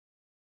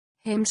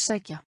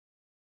 Heimsækja.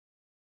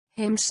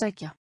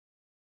 Heimsækja.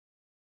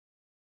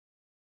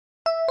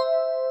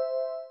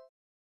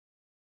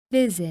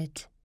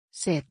 visit,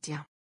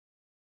 Setja.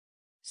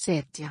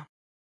 Setja.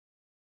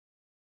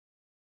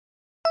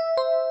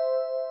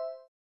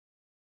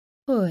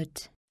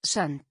 put,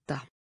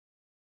 Senda.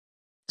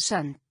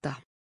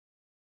 Senda.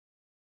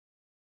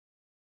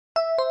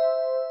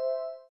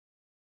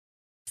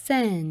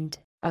 send,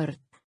 Örn.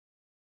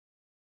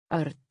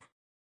 Örn.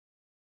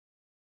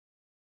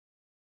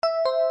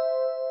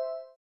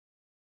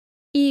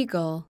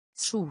 eagle,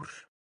 Súr.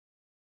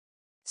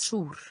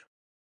 Súr.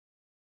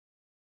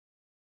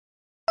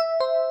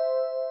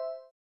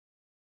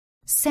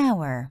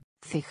 sour,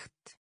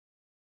 Þykkt.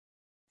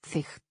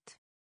 Þykkt.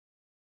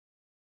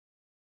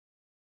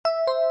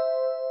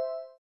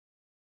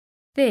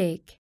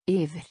 thick,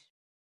 Yfir.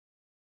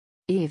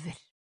 Yfir.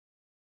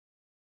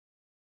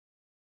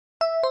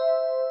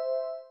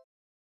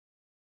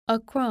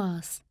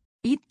 across,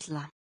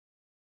 Illa.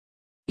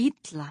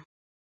 Illa.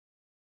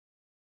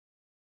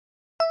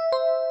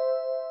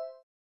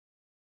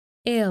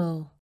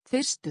 ill,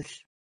 Þyrstur.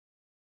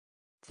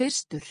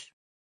 Þyrstur.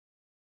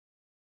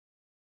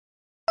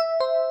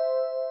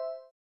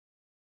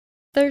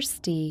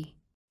 thirsty,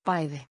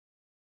 Bæði.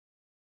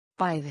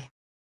 Bæði.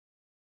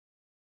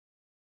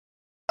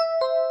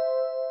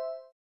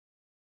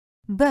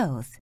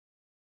 both,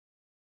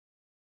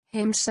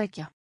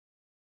 Heimsækja.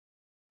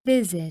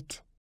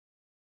 visit,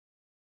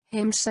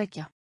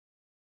 Heimsækja.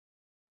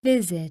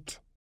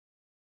 visit,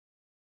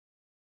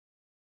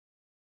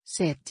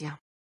 Setja.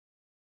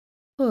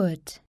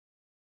 put,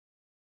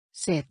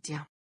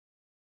 Setja.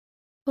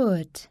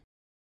 put,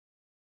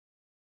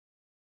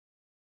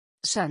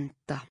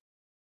 Senda.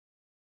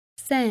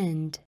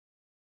 send,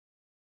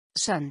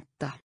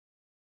 Senda.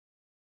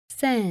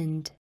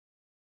 send,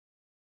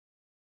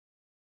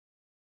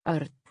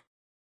 Örn.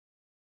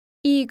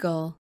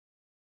 eagle,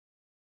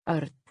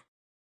 Örn.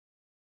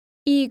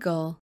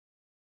 eagle,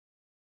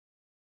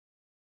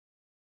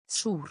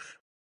 Súr.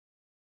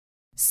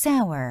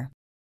 sour,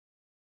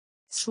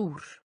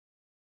 Súr.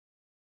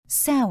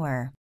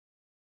 sour,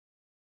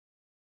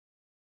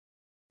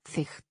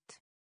 Þykkt.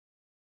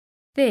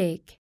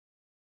 thick,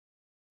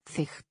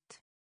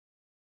 Þykkt.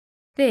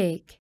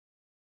 thick,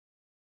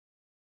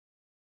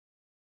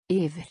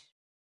 Yfir.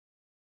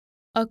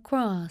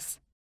 across,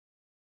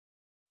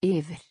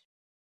 Yfir.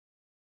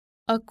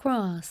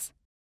 across,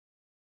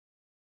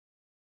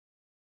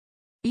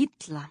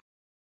 Illa.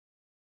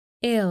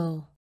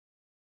 ill,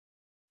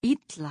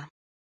 Illa.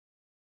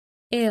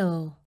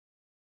 ill,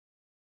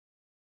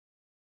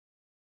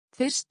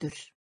 Þyrstur.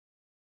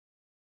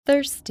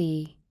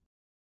 thirsty,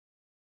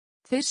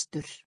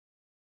 Þyrstur.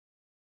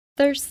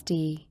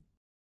 thirsty,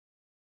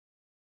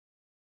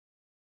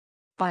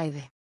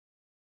 Bæði.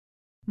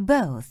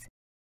 both,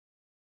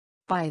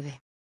 Bæði.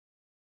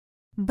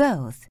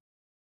 both,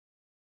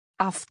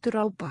 Aftur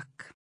á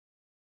bak.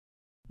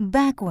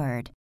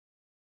 backward,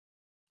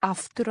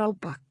 Aftur á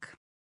bak.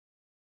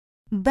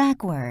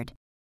 backward,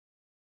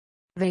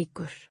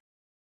 Veikur.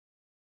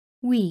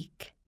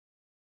 weak,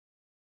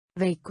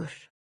 Veikur.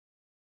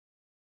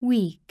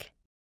 weak,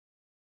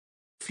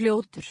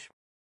 Fljótur.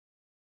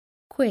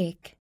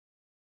 quick,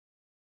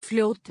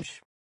 Fljótur.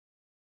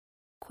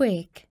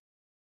 quick,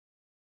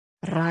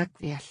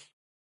 Rakvél.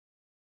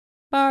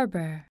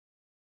 barber,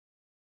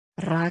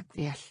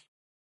 Rakvél.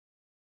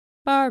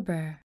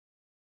 barber,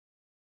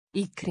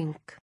 Í kring.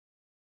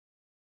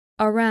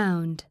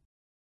 around,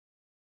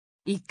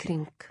 Í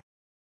kring.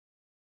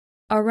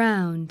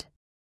 around,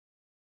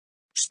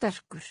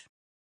 Sterkur.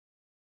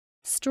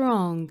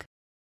 strong,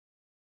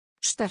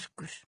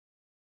 Sterkur.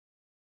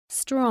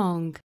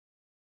 strong,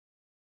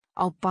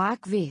 Á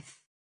bak við.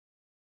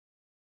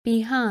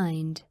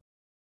 behind,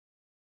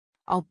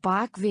 Á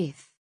bak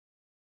við.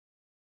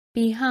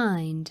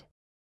 behind,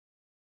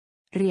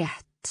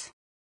 Rétt.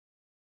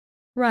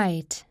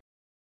 right,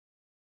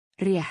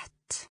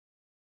 Rétt.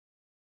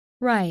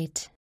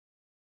 right,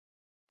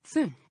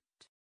 Þunnt.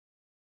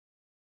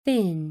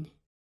 thin,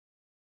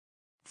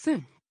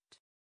 Þunnt.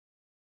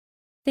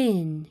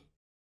 thin,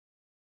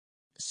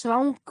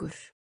 Svangur.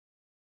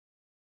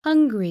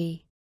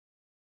 hungry,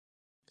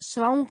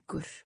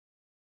 Svangur.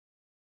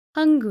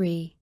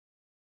 hungry,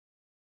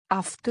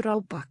 Aftur á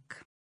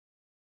bak.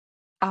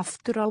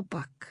 Aftur á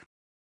bak.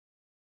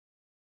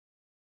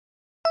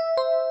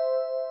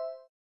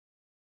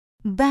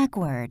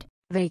 Backward.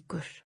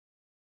 Veikur.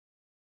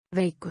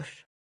 Veikur.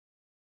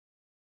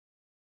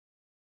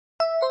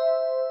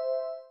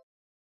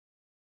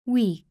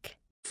 weak,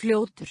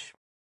 Fljótur.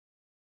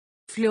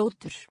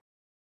 Fljótur.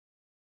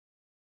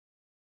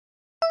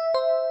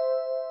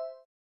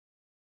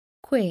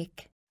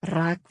 quick,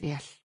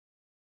 Rakvél.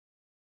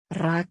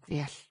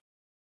 Rakvél.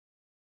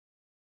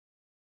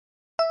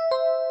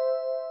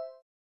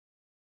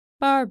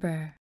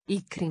 barber, Í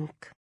kring.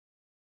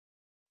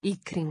 Í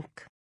kring.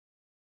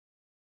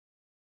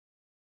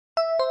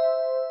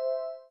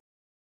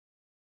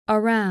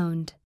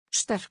 around,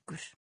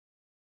 Sterkur.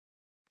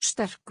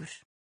 Sterkur.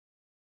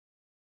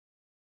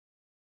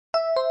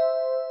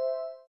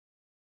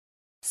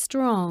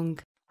 strong,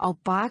 Á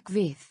bak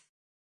við.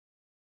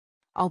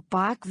 Á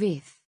bak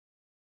við.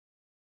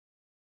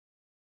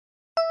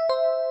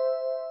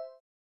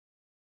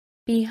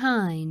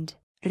 behind,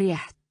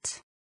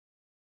 Rétt.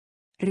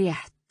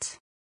 Rétt.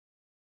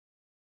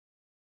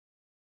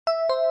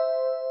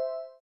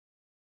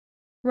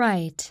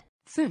 right,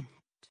 Þunnt.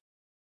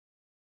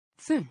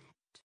 Þunnt.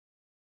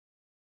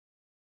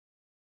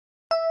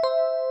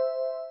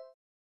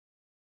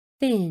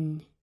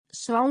 thin,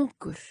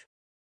 Svangur.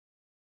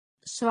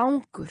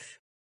 Svangur.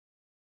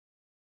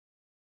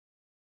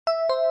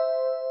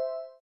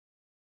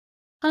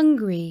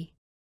 hungry,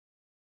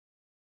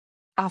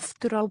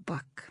 Aftur á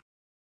bak.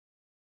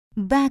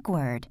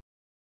 Backward.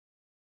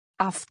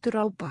 Aftur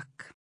á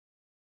bak.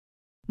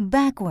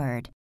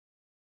 Backward.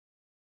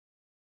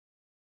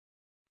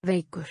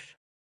 Veikur.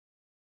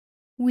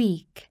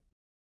 weak,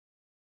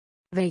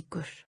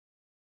 Veikur.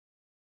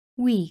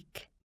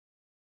 weak,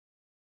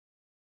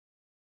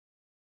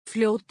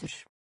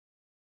 Fljótur.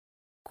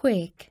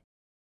 quick,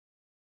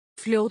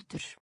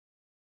 Fljótur.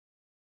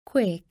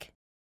 quick,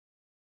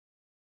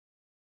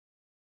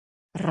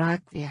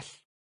 Rakvél.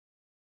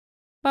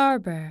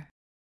 barber,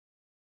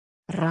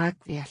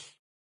 Rakvél.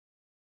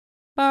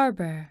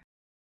 barber,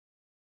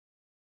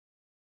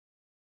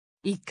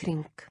 Í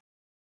kring.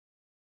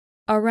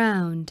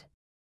 around,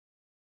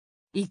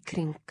 Í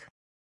kring.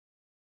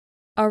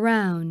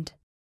 around,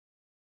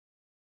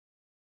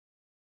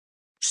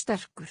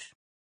 Sterkur.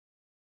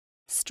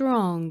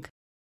 strong,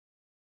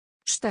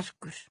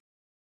 Sterkur.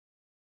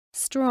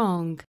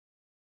 strong,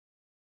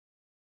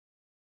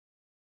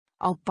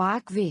 Á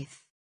bak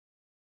við.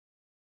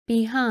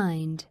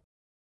 behind,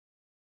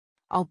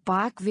 Á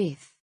bak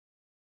við.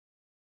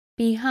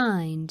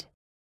 behind,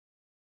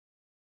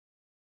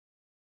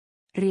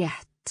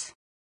 Rétt.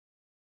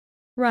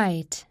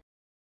 right,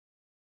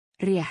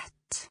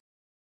 Rétt.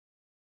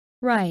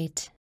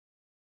 right,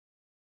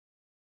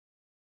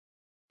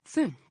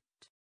 Þunnt.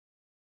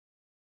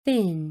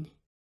 thin,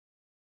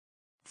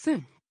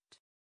 Þunnt.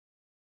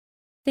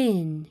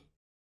 thin,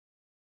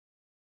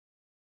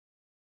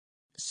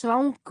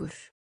 Svangur.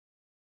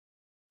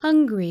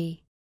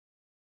 hungry,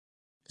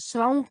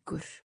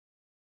 Svangur.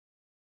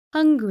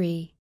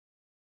 hungry,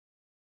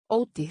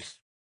 Ódýr.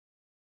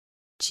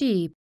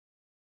 cheap,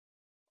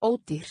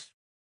 Ódýr.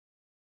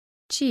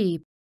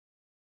 cheap,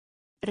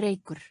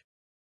 Reykur.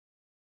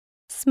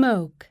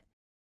 smoke,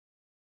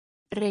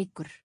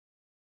 Reykur.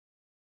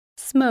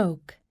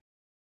 smoke,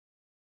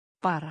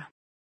 Bara.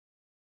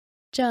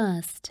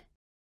 just,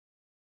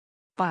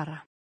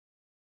 Bara.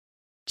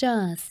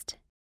 just,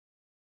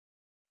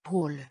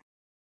 Hólu.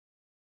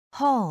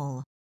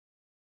 Hole.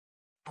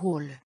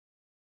 Hólu.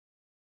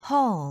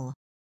 Hole.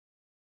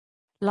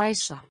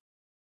 Læsa.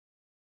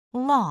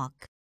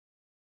 Lock.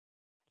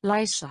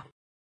 Læsa.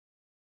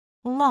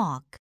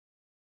 Lock.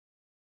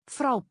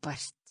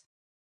 Frábært.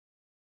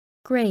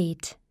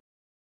 great,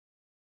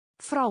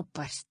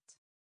 Frábært.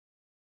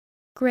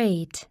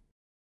 great,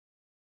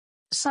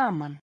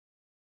 Saman.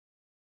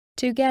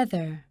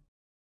 together,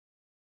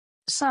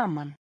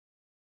 Saman.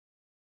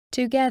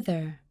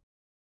 together,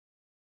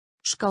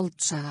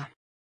 Skáldsaga.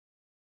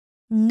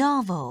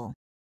 Novel.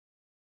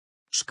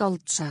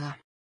 Skáldsaga.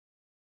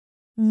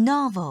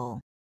 Novel.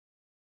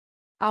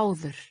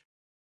 Áður.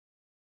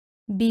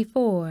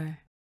 before,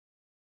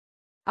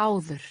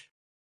 Áður.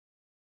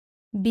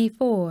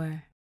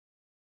 before,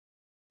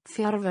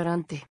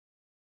 Fjarverandi.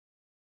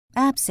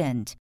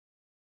 Absent.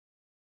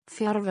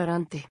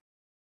 Fjarverandi.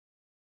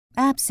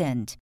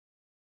 Absent.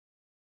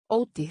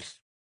 Ódýr.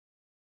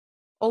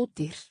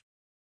 Ódýr.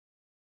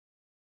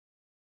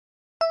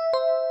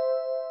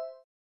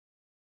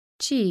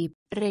 cheap,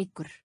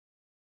 Reykur.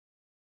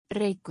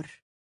 Reykur.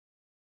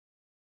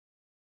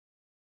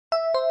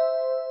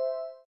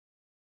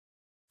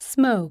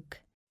 Smoke.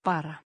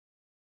 Bara.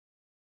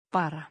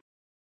 Bara.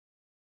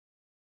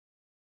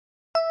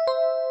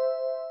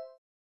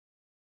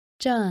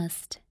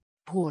 Just.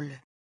 Holu.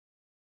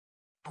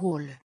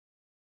 Holu.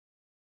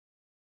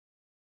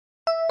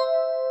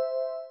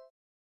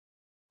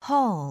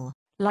 hole,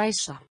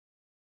 Læsa.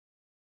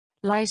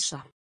 Læsa.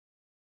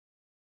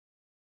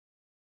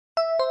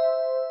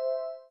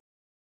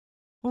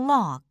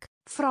 lock,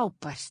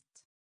 Frábært.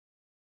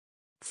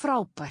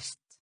 Frábært.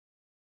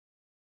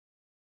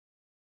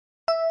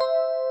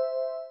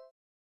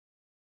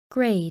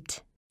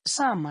 Great.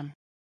 Saman.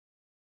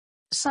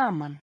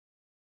 Saman.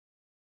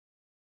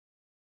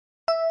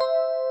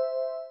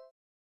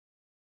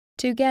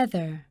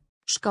 Together.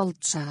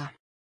 Skáldsaga.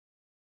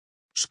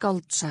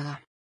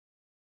 Skáldsaga.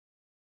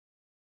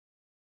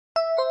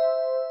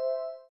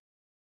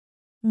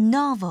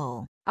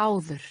 novel,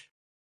 Áður.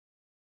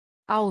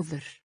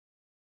 Áður.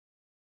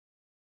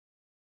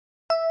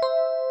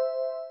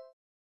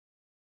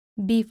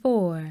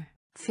 Before.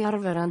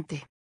 Fjarverandi.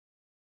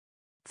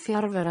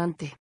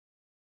 Fjarverandi.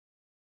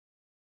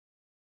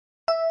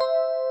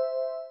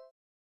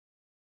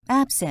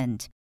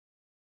 absent,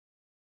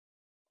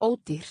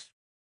 Ódýr.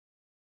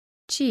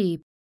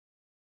 Cheap.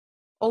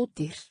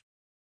 Ódýr.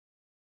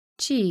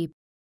 Cheap.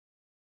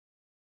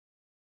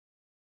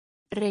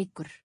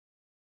 Reykur.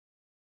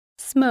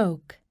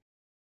 Smoke.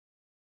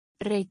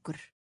 Reykur.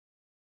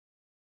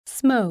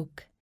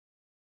 Smoke.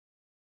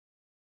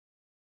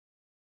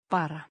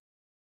 Bara.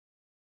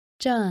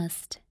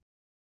 Just.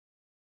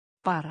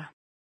 Bara.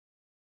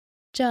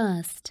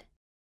 Just.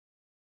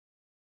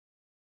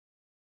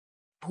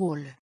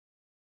 Holu.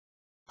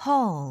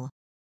 hole,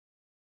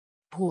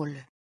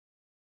 Holu.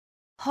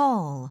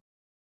 hole,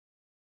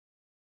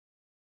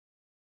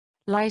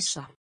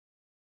 Læsa.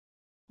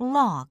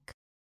 lock,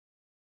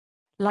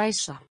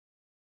 Læsa.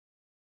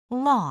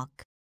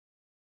 lock,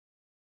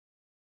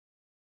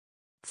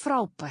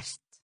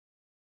 Frábært.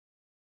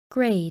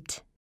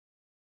 Great.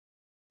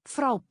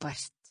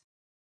 Frábært.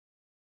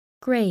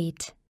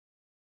 Great.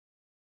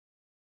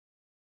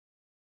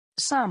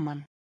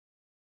 Saman.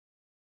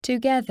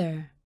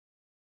 Together.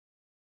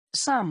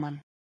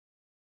 Saman.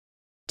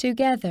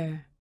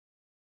 Together.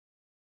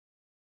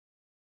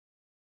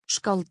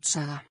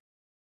 Skáldsaga.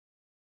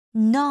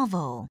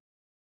 novel,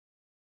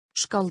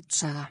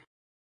 Skáldsaga.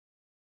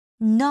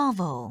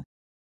 novel,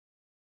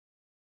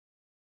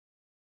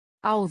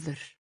 Áður.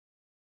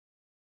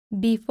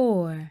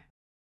 Before.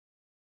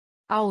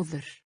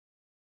 Áður.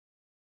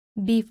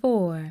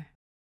 Before.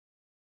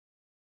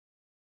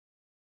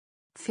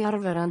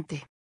 Fjarverandi.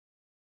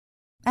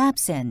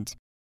 absent,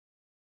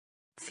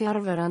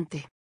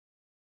 Fjarverandi.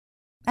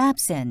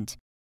 absent,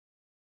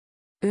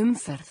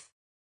 Umferð.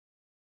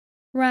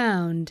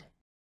 Round.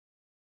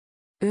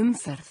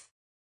 Umferð.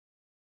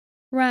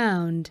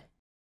 Round.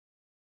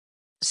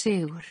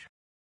 Sigur.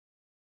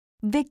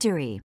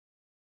 victory,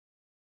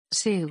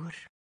 Sigur.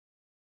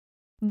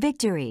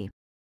 victory,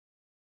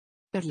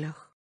 Örlög.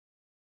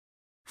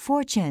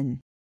 fortune,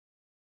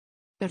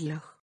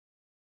 Örlög.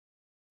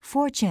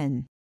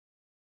 fortune,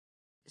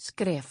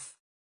 Skref.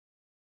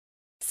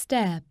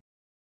 Step.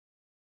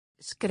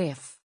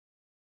 Skref.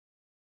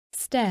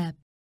 Step.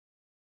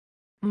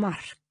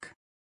 Mark.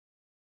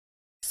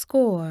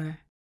 Score.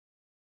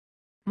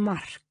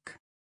 Mark.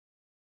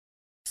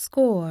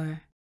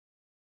 Score.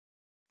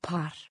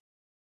 Par.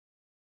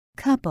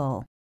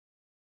 couple,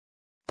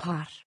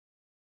 Par.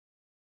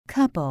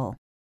 couple,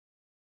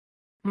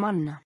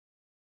 Manna.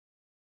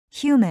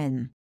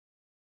 human,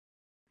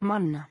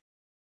 Manna.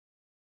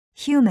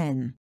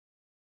 human,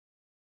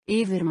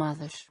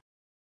 Yfirmaður.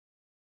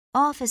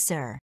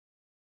 officer,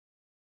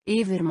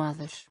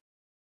 Yfirmaður.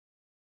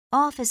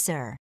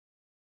 officer,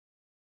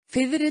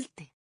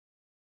 Fiðrildi.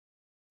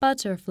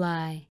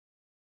 Butterfly.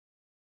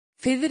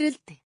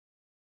 Fiðrildi.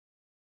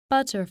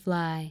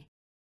 Butterfly.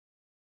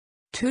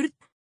 Turn.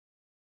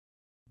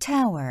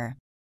 tower,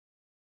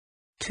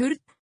 Turn.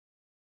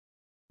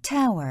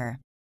 tower,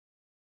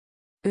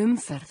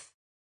 Umferð.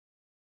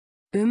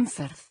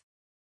 Umferð.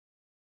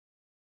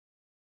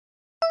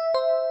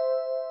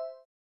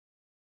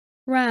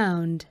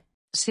 Round.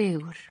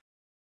 Sigur.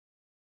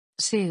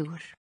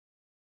 Sigur.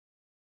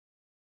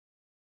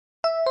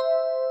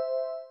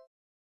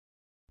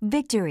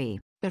 victory,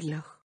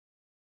 Örlög.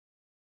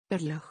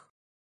 Örlög.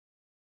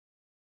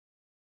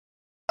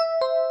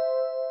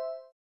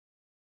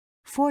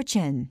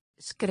 fortune,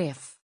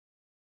 Skref.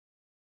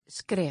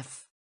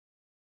 Skref.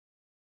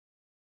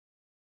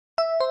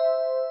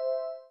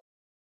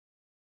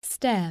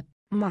 Step.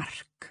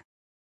 Mark.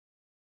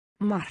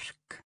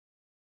 Mark.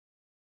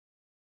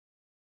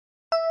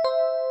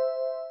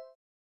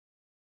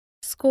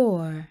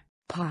 Score.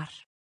 Par.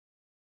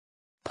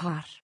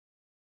 Par.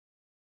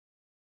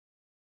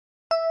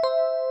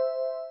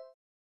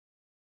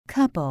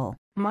 couple,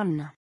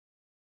 Manna.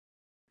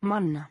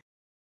 Manna.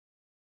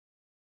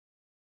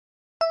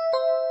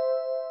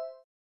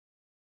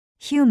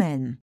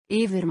 human,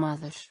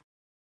 Yfirmaður.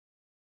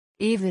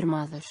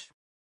 Yfirmaður.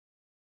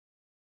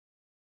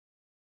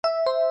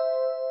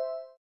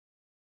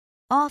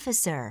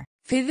 Officer.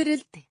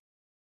 Fiðrildi.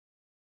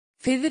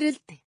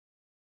 Fiðrildi.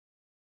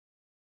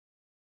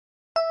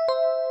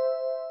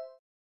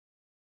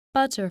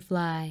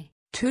 Butterfly.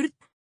 Turn.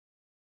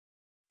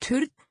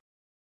 Turn.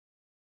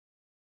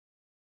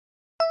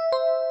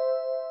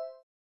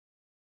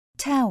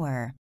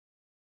 Tower.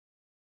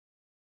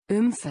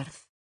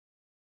 Umferð.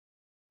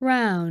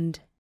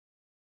 Round.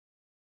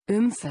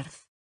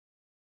 Umferð.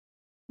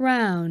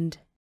 Round.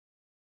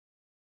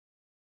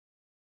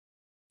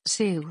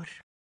 Sigur.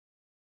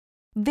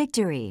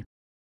 Victory.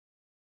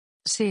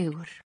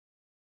 Sigur.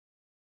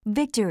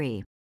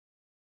 Victory.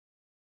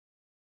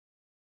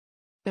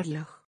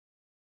 Örlög.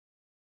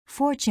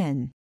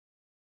 Fortune.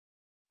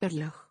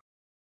 Örlög.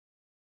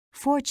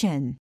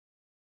 Fortune.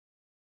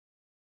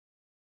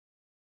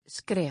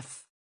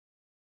 Skref.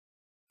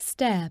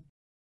 Step.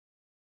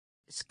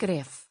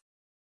 Skref.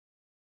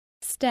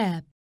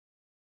 Step.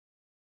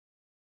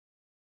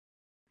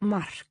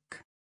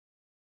 Mark.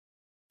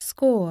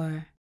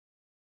 Score.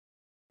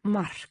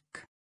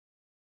 Mark.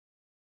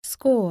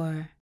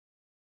 Score.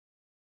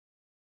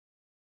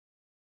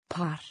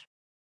 Par.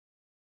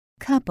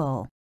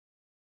 Couple.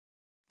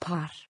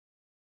 Par.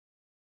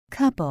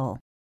 Couple.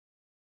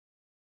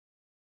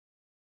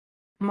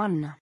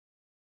 Manna.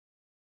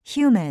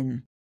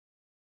 Human.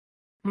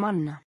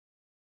 Manna.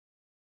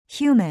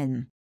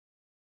 Human.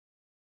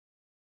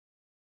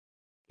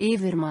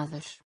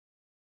 Yfirmaður.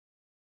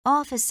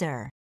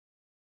 Officer.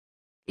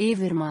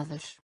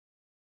 Yfirmaður.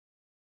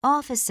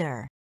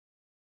 Officer.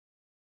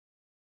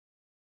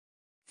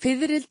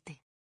 Fiðrildi.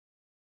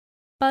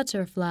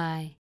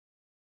 Butterfly.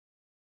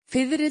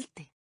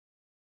 Fiðrildi.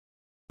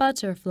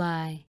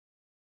 Butterfly.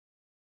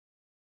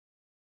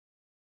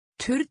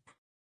 Turn.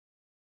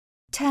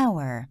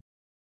 Tower.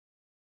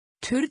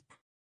 Turn.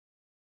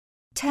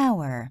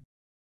 Tower.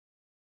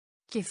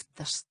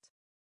 Giftast.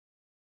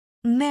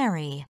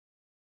 Marry.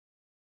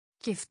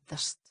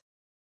 Giftast.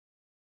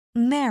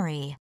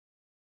 Marry.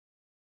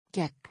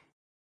 Gegn.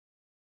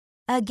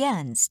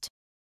 Against.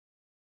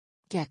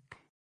 Gegn.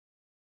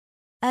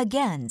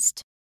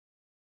 Against.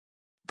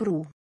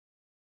 Brú.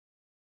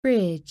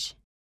 Bridge.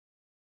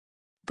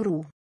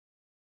 Brú.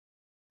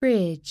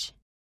 Bridge.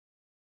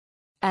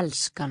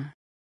 Elskan.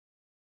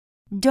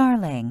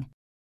 Darling.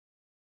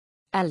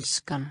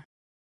 Elskan.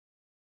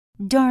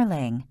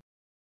 Darling.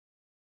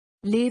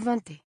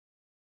 Lifandi.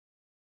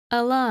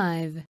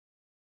 Alive.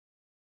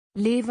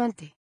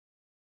 Lifandi.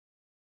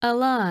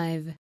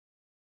 Alive.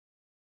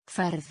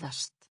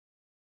 Ferðast.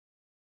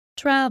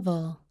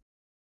 Travel.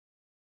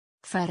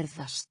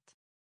 Ferðast.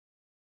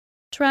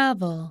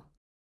 Travel.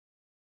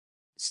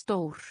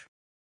 Stór.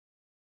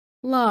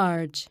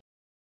 Large.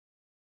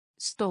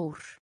 Stór.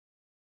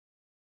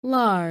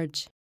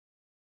 Large.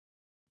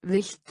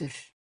 Villtur.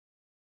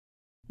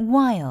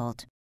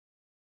 Wild.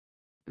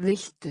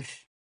 Villtur.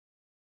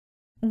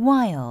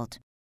 Wild.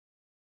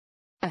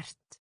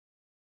 Ert.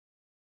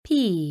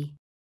 P.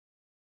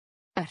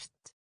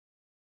 Ert.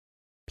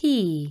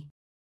 P.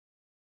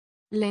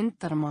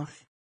 Leyndarmál.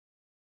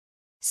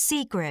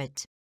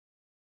 Secret.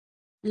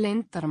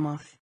 Leyndarmál.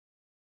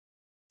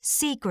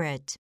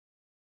 Secret.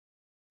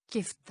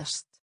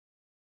 Giftast.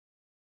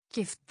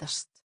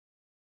 Giftast.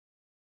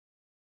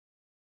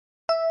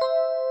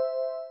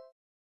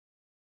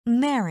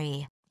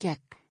 Marry.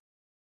 Gegn.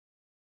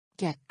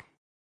 Gegn.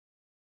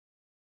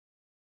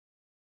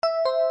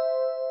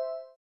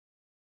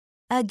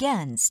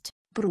 Against.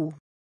 Brú.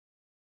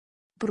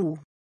 Brú.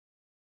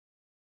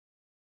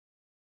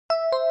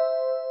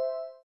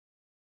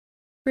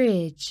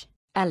 Bridge.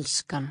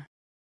 Elskan.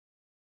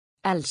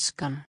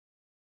 Elskan.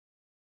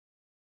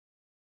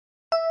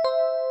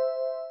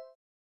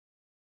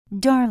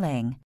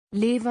 Darling.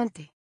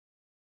 Lifandi.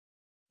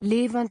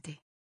 Lifandi.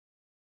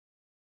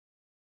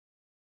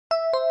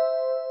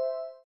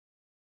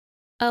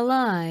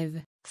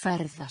 Alive.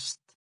 Ferðast.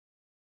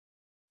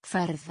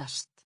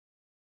 Ferðast.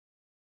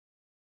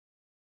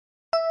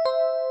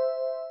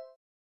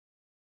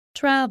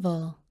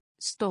 Travel.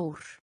 Stór.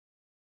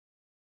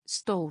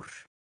 Stór.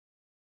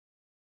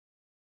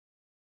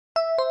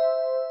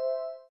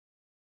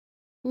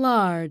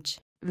 Large.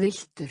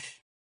 Villtur.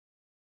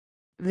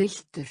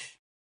 Villtur.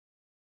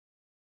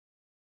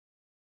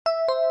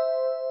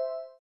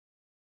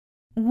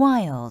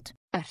 Wild.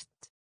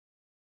 Ert.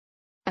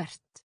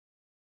 Ert.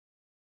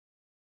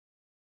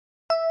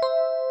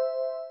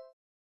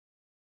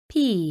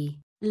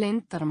 P.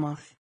 Leyndarmál.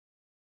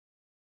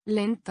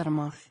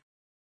 Leyndarmál.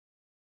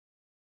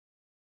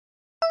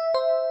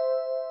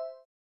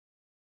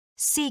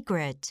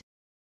 Secret.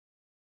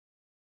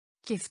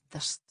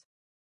 Giftast.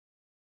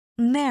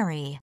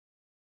 Marry.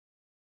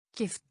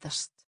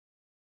 Giftast.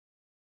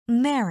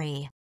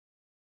 Marry.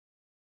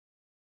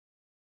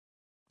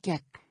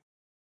 Gegn.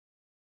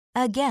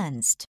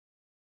 Against.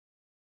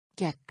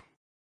 Gegn.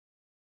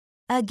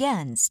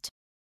 Against.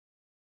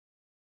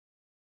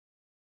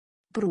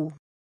 Brú.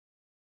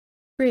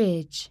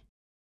 Bridge.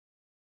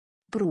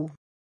 Brú.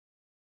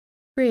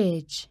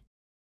 Bridge.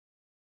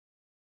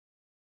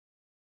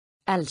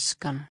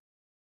 Elskan.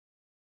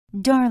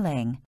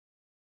 Darling.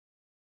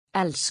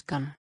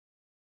 Elskan.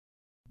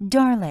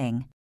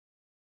 darling,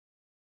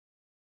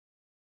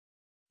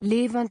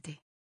 Lifandi.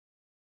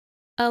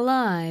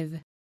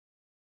 alive,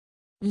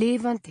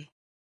 Lifandi.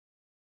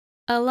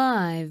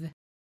 alive,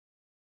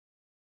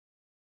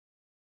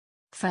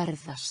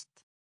 Ferðast.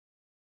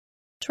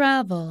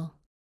 travel,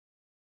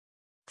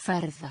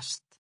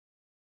 Ferðast.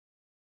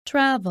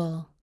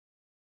 travel,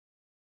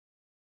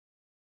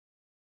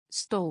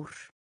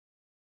 Stór.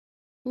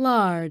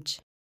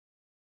 large,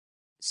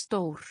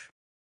 Stór.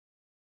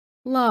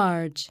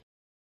 large,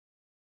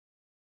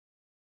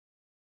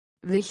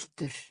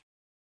 Villtur.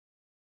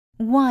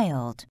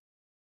 wild,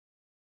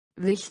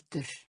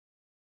 Villtur.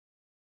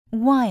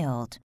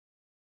 wild,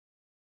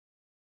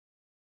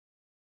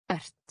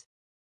 Ert.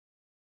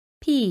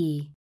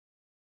 pea,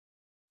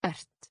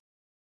 Ert.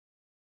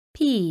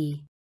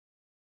 pea,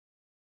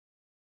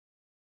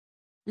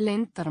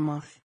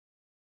 Leyndarmál.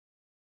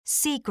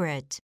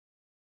 secret,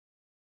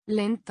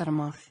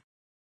 Leyndarmál.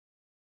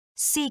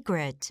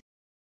 secret,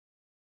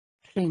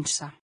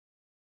 Hreinsa.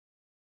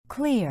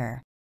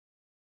 clear,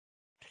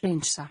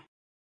 Hreinsa.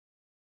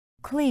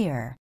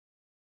 clear,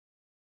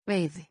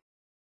 Veiði.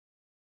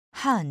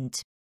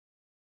 hunt,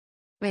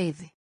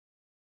 Veiði.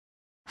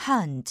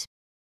 hunt,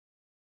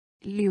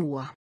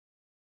 Ljúga.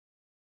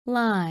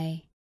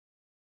 lie,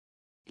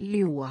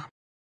 Ljúga.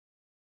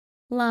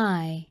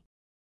 lie,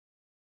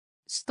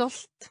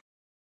 Stolt.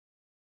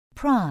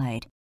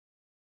 pride,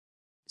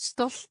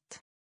 Stolt.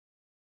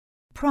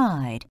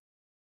 pride,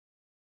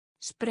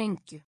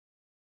 Sprengju.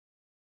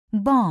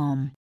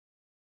 bomb,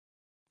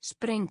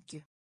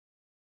 Sprengju.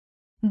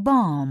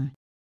 bomb,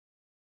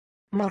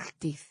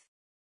 Máltíð.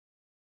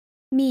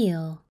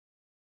 meal,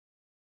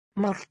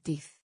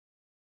 Máltíð.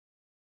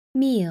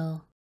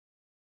 meal,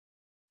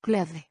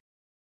 Gleði.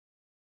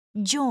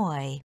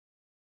 joy,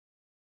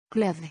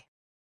 Gleði.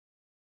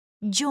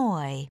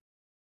 joy,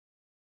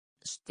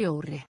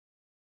 Stjóri.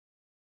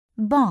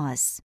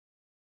 boss,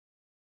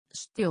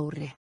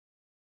 Stjóri.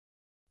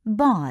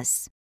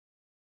 boss,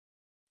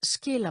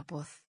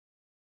 Skilaboð.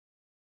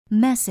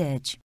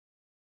 message,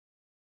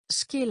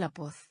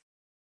 Skilaboð.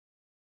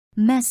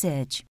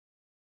 message,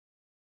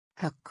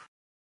 Högg.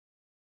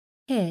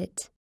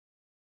 hit,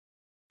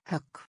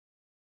 Högg.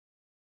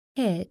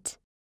 hit,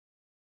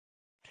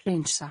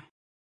 Hreinsa.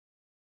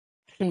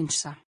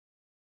 Hreinsa.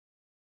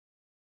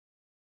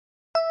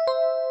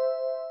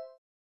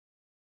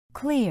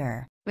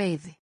 clear,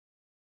 Veiði.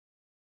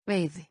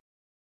 Veiði.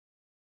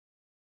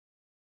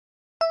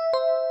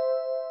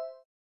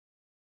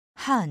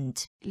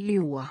 hunt,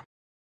 Ljúga.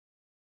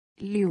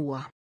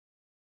 Ljúga.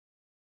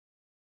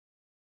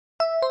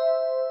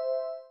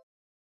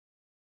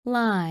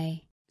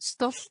 lie,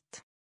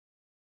 Stolt.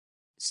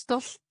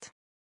 Stolt.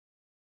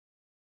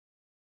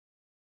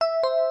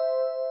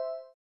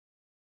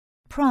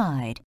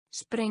 pride,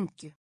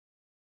 Sprengju.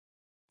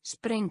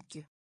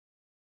 Sprengju.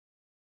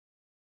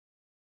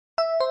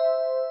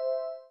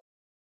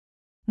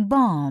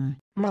 bomb,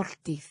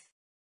 Máltíð.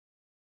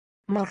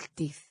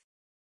 Máltíð.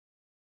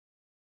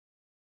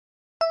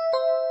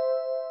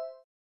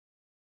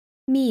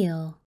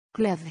 meal,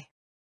 Gleði.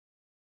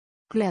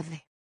 Gleði.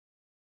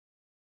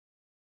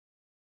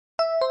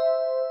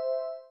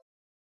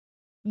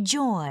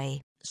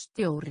 joy,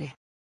 Stjóri.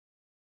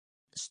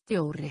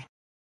 Stjóri.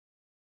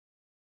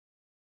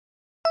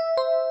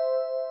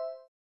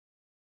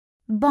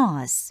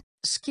 boss,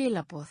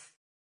 Skilaboð.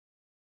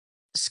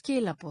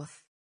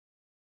 Skilaboð.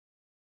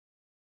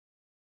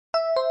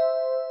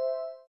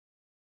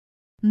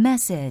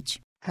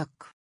 message,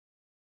 Högg.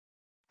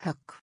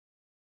 Högg.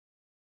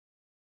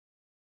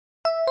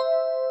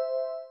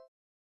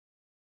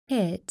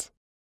 hit,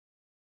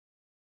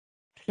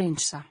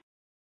 Hreinsa.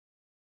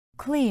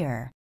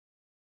 clear,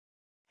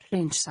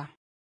 Hreinsa.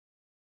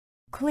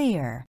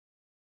 clear,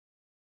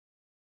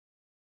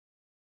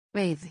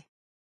 Veiði.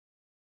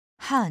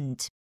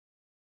 hunt,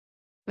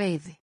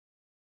 Veiði.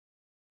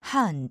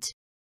 hunt,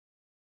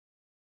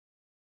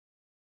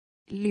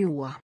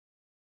 Ljúga.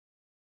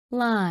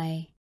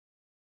 lie,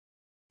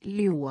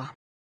 Ljúga.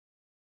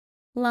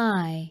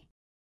 lie,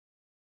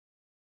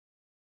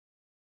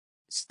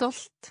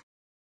 Stolt.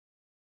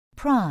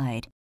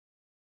 pride,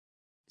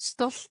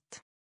 Stolt.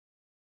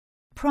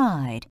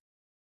 pride,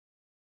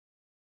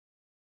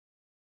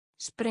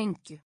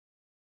 Sprengju.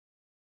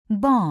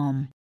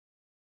 bomb,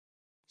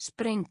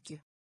 Sprengju.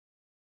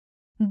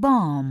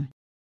 bomb,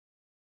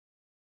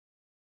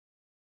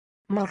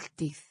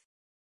 Máltíð.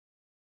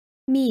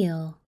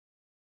 meal,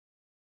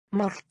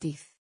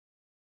 Máltíð.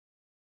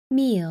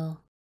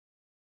 meal,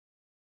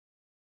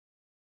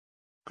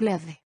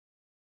 Gleði.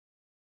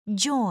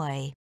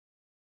 joy,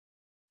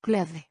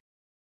 Gleði.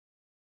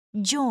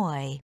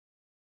 joy,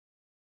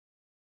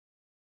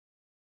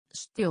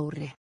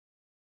 Stjóri.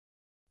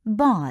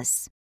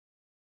 boss,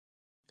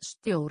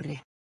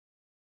 Stjóri.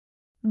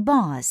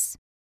 boss,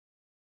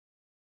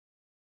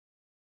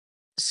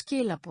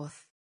 Skilaboð.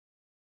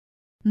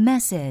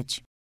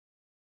 message,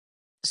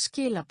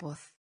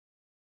 Skilaboð.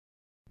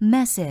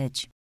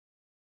 message,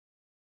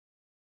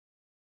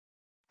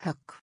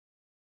 Högg.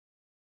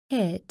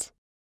 hit,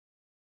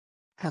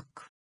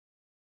 Högg.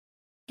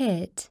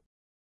 hit,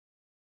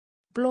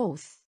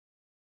 blóð,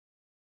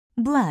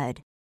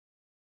 blood,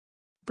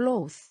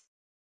 blóð,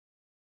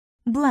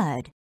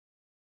 blood,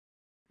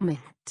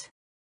 mynt,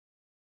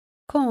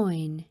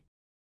 coin,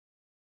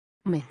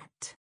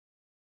 mynt,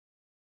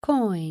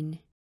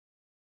 coin,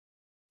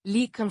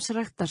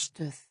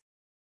 líkamsræktarstöð,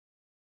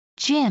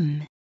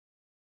 gym,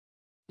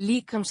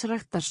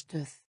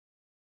 líkamsræktarstöð,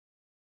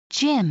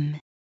 gym,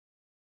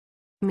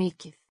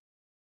 mikið,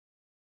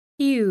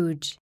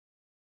 huge,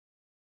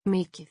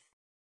 mikið,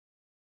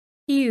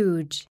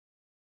 huge,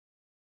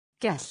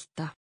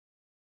 gelta,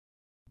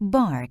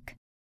 bark,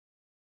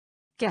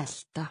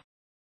 gelta,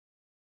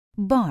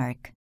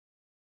 bark,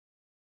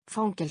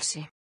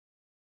 fangelsi,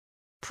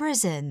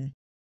 prison,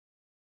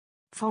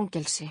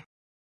 fangelsi,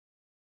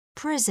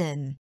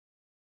 prison,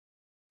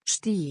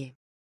 stigi,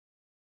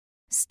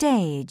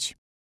 stage,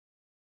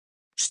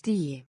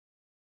 stigi,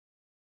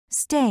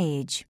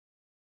 stage,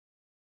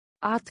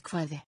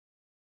 atkvæði,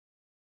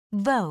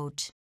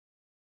 vote,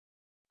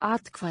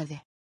 atkvæði,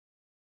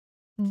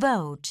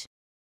 vote,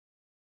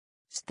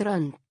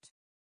 strönd,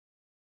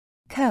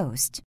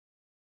 coast,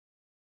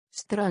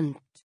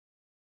 strönd,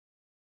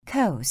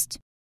 coast,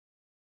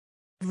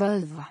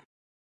 vöðva,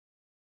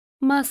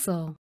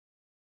 muscle,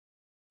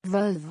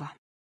 vöðva,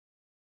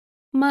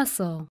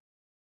 muscle,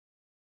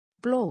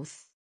 blóð,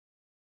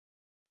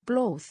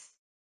 blóð,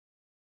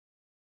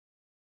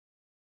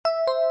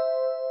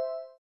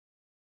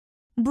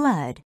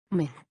 blood,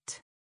 mynt,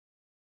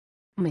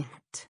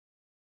 mynt,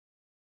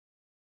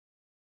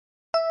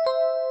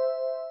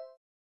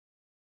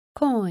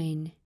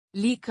 coin,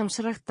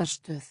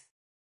 líkamsræktarstöð,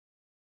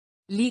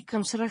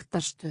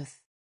 líkamsræktarstöð,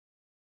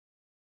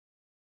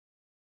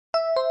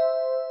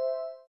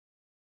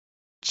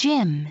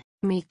 gym,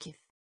 mikið,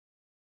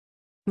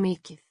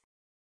 mikið,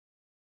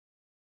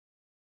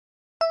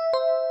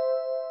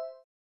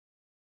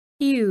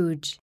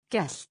 huge,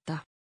 gelta,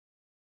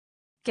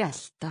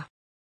 gelta,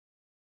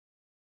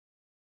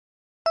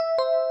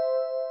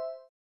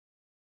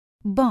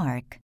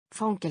 bark,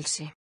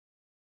 fangelsi,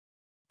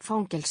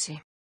 fangelsi,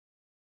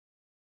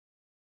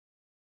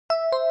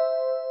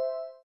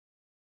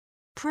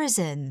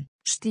 prison,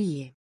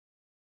 stigi,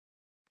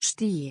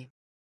 stigi,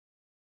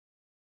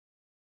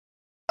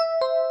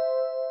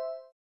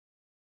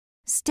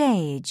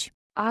 stage,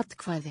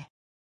 atkvæði,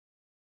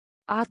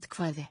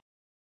 atkvæði,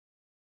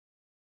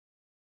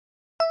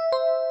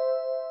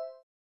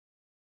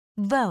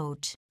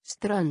 vote,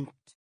 strönd,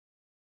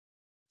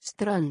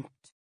 strönd,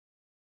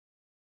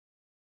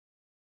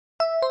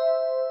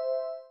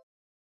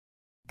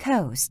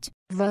 coast,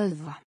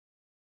 vöðva,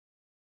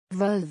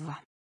 vöðva,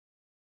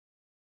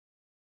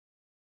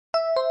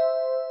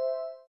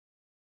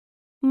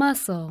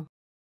 muscle,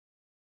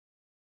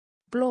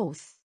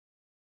 blóð,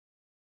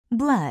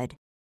 blood,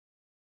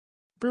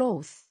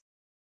 blóð,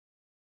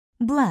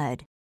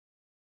 blood,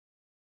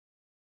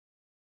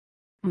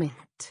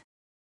 mynt,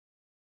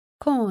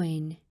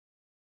 coin,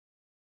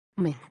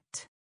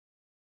 mynt,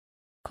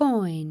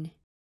 coin,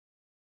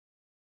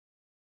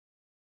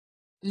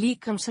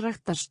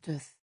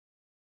 líkamsræktarstöð,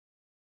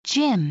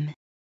 gym,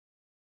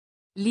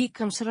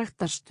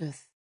 líkamsræktarstöð,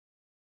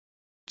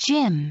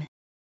 gym,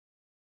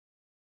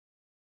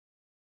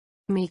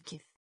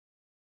 mikið,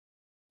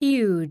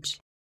 huge,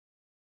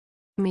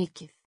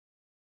 mikið,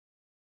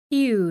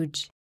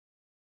 huge,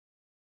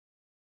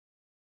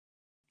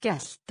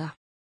 gelta,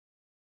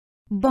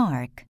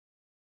 bark,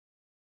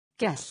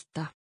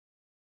 gelta,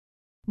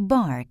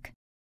 bark,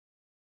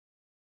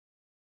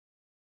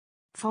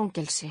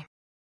 fangelsi,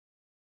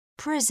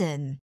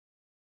 prison,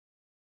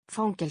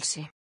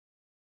 fangelsi,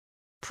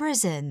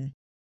 prison,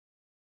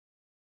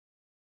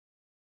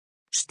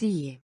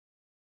 stigi,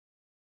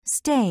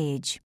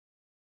 stage,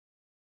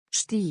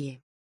 stigi,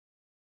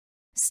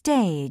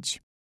 stage,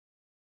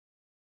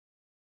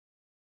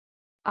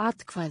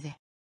 atkvæði,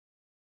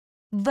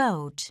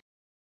 vote,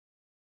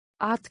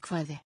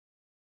 atkvæði,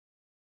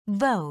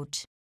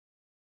 vote,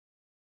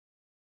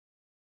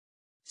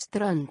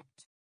 strönd,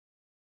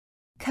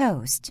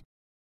 coast,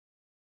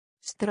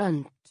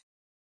 strönd,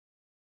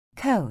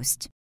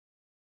 coast,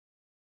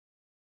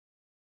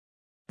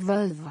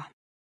 vöðva,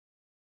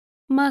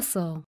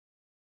 muscle,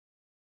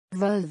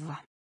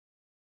 vöðva,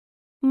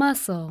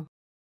 muscle,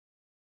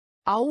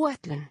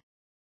 áætlun,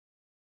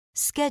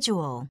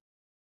 schedule,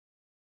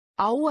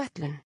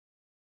 áætlun,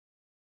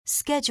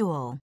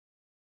 schedule,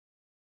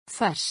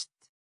 ferskt,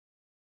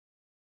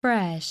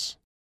 fresh,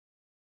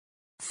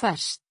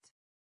 ferskt,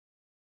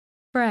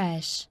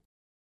 fresh,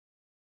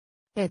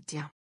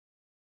 hetja,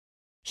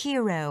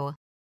 hero,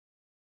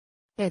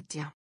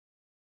 hetja,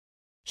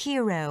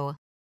 hero,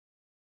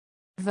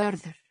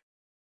 vörður,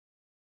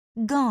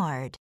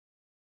 guard,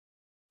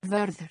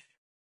 vörður,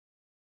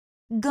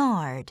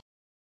 guard,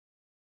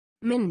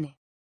 minni,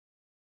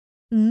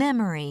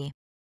 memory,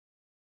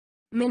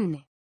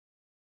 minni,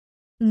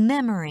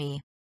 memory,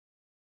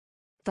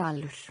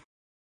 dalur,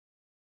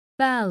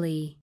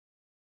 valley,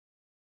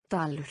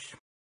 dalur,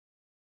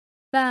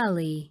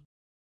 valley,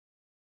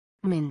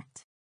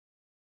 mynd,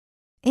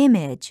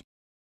 image,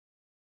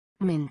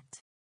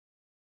 mynd,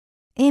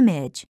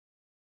 image,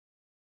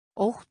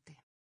 Ótti.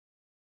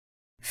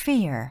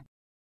 fear,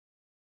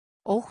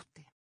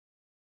 Ótti.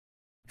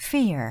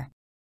 fear,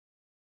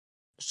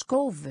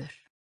 Skófur.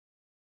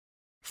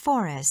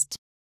 forest,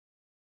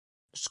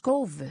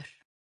 Skófur.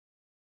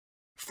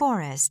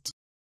 forest,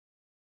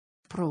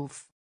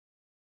 Próf.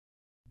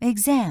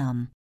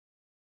 exam,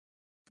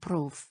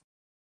 Próf.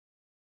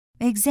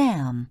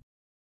 exam,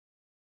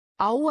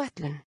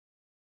 Áætlun.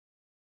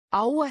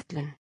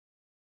 Áætlun.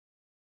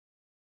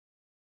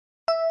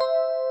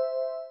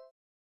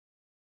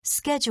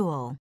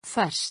 schedule,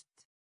 Ferskt.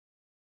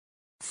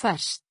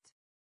 Ferskt.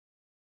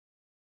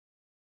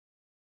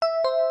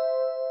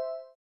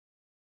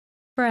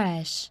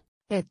 fresh,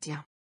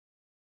 Hetja.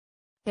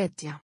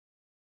 Hetja.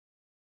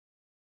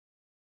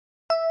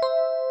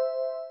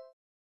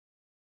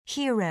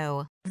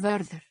 hero,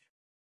 Vörður.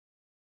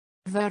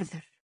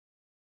 Vörður.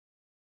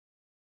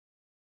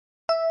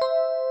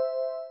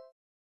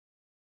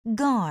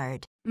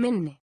 guard,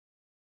 Minni.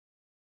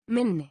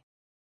 Minni.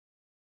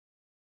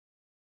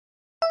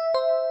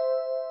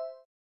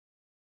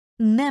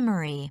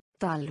 memory,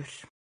 Dalur.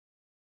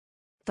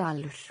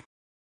 Dalur.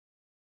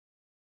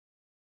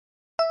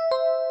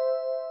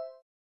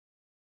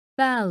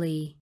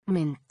 valley,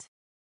 Mynd.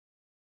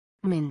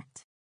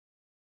 Mynd.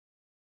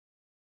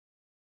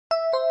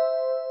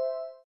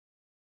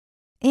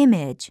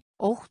 image,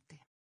 Ótti.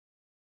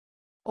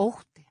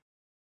 Ótti.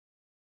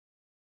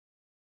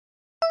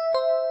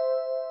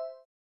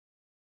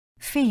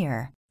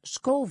 fear,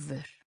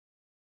 Skófur.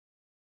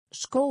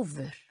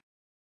 Skófur.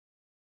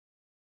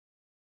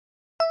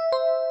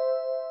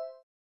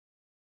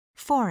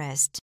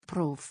 forest,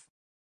 Próf.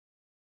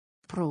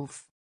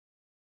 Próf.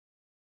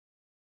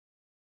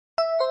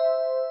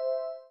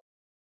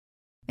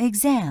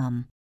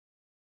 exam,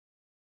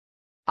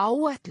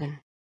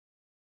 Áætlun.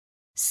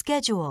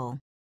 schedule,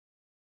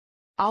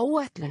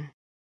 Áætlun.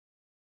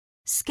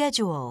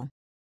 schedule,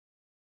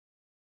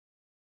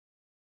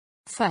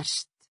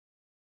 Ferskt.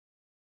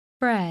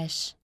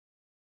 fresh,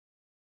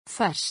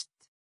 Ferskt.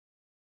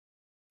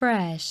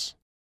 fresh,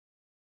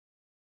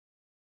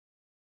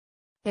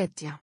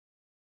 Hetja.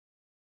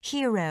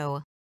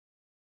 hero,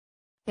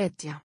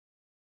 Hetja.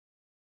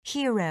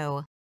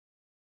 hero,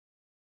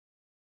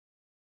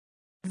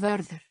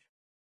 Vörður.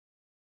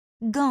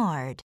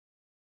 guard,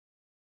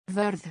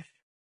 Vörður.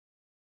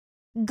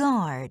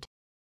 guard,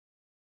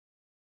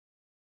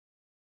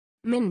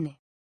 Minni.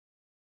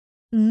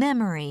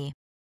 memory,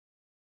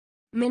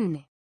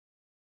 Minni.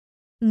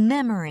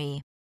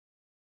 memory,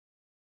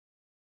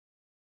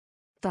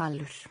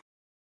 Dalur.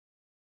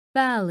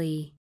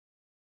 valley,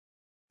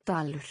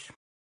 Dalur.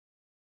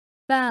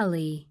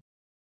 valley,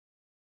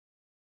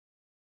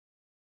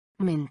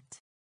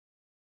 Mynd.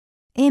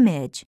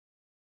 image,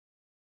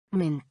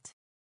 Mynd.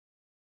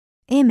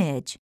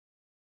 image,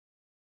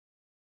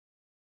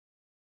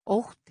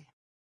 Ótti.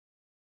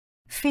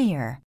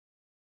 fear,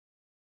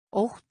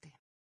 Ótti.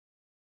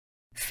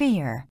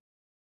 fear,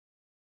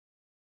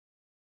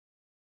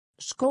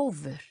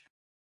 Skófur.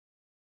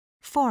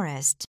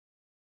 forest,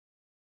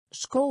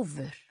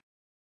 Skófur.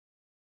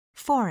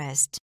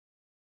 forest,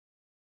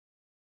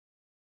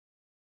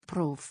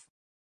 Próf.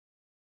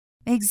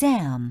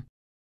 exam,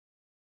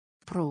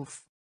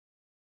 Próf.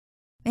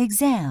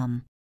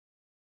 exam,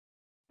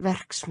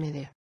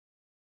 Verksmiðju.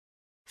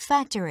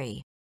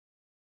 factory,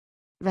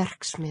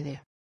 Verksmiðju.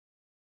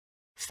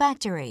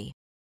 factory,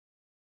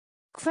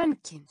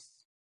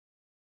 Kvenkins.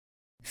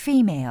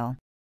 female,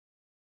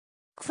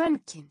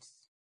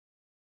 Kvenkins.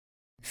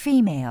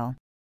 female,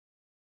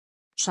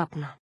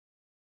 Safna.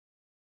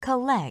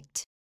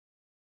 collect,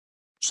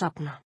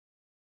 Safna.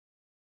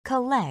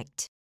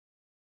 collect,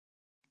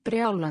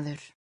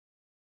 Brjálaður.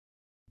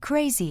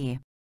 crazy,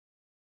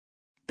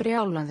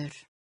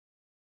 Brjálaður.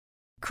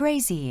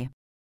 crazy,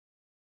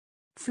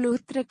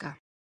 Flugdreka.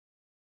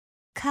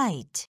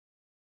 kite,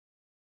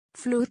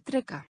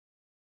 Flugdreka.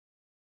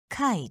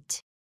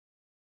 kite,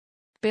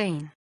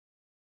 Bein.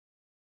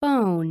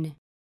 bone,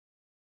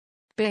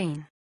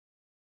 Bein.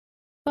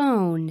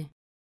 bone,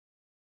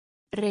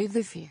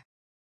 Reiðufé.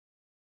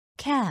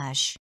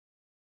 cash,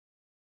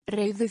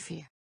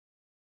 Reiðufé.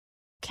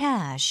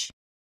 cash,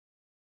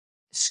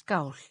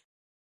 Skál.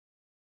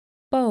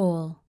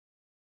 bowl,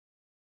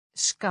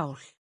 Skál.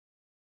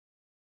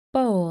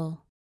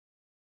 bowl,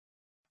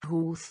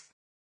 Húð.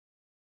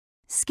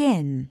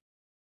 skin,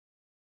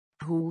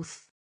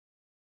 Húð.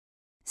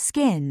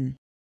 skin,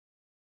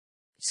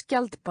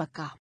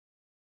 Skjaldbaka.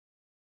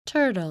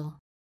 turtle,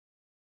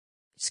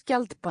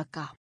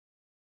 Skjaldbaka.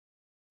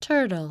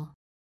 turtle,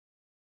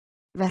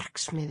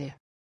 Verksmiðju.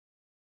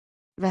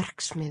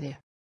 Verksmiðju.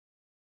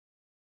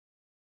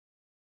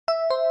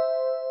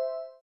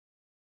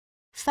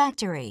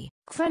 factory,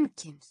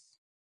 Kvenkins.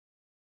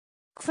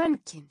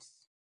 Kvenkins.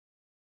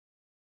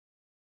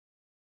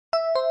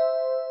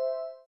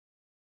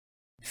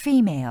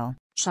 female,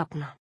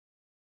 Safna.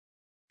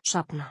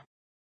 Safna.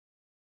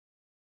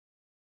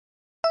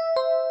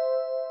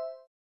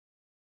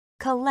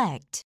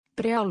 collect,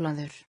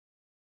 Brjálaður.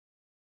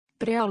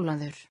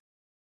 Brjálaður.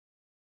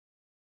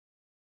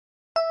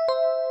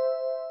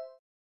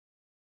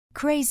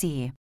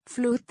 Crazy.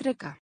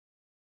 Flugdreka.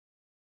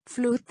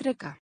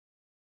 Flugdreka.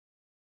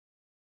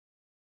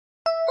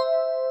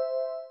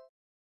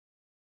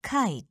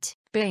 Kite.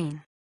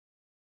 Bein.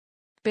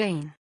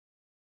 Bein.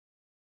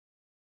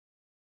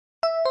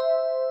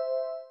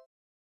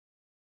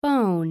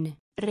 Bone.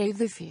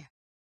 Reiðufé.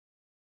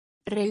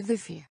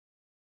 Reiðufé.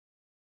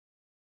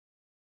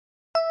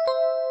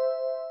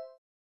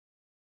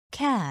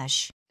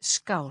 Cash.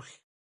 Skál.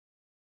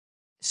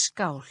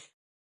 Skál.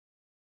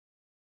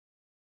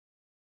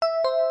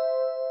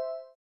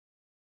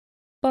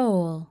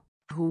 Bowl.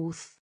 Húð.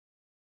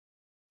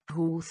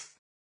 Húð.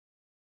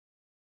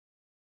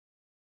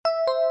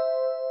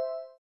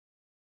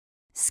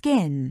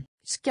 Skin.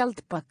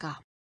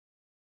 Skjaldbaka.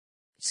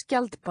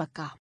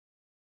 Skjaldbaka.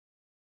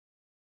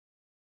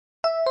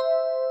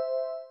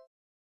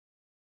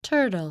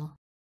 Turtle.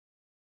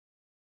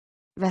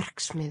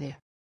 Verksmiðju.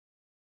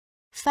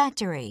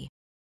 Factory.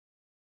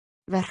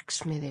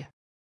 Verksmiðju.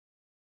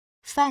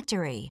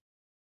 Factory.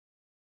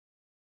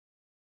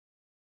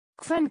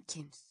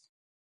 Kvenkins.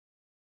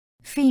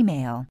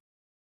 Female.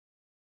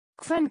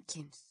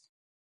 Kvenkins.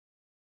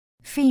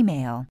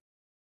 Female.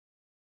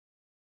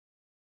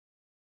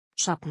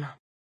 Safna.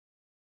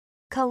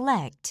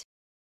 Collect.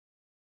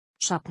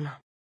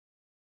 Safna.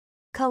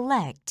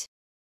 Collect.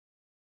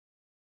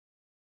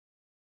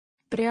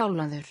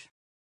 Brjálaður.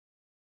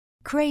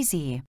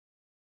 Crazy.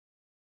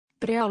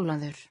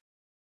 Brjálaður.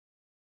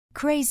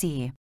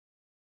 Crazy.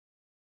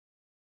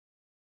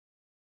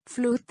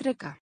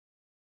 Flugdreka.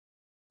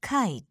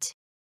 Kite.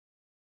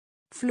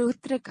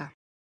 Flugdreka.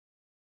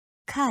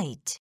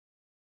 Kite.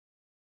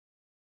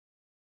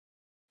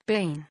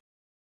 Bein.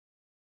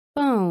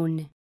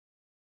 Bone.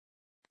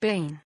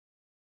 Bein.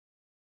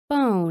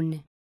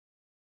 Bone.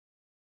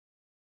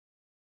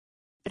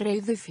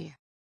 Reiðufé.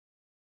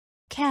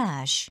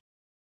 Cash.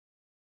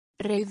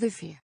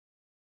 Reiðufé.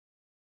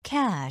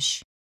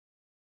 Cash.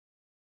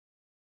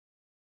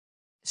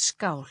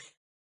 Skál.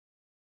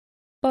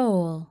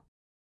 Bowl.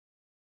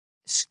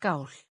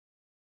 Skál.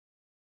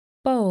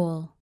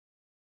 Bowl.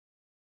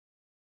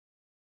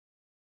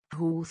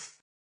 Húð.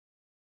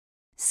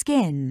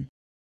 Skin.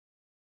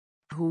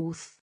 Húð.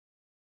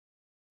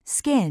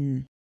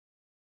 Skin.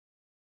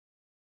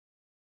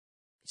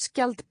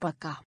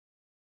 Skjaldbaka.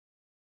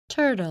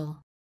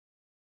 Turtle.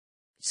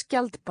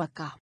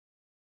 Skjaldbaka.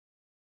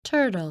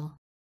 Turtle.